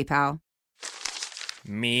with PayPal.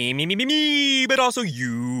 Me, but also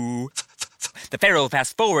you. The Pharaoh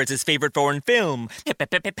fast forwards his favorite foreign film,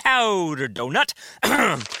 Powder Donut.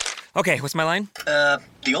 Okay, what's my line?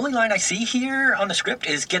 The only line I see here on the script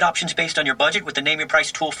is get options based on your budget with the Name Your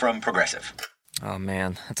Price tool from Progressive. Oh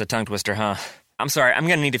man, that's a tongue twister, huh? I'm sorry, I'm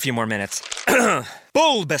gonna need a few more minutes.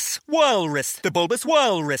 Bulbous Walrus, the Bulbous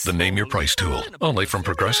Walrus. The Name Your Price tool, only from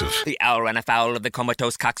Progressive. The owl ran afoul of the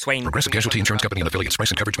comatose coxswain. Progressive Casualty Insurance Company and affiliates.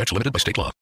 Price and coverage match limited by state law.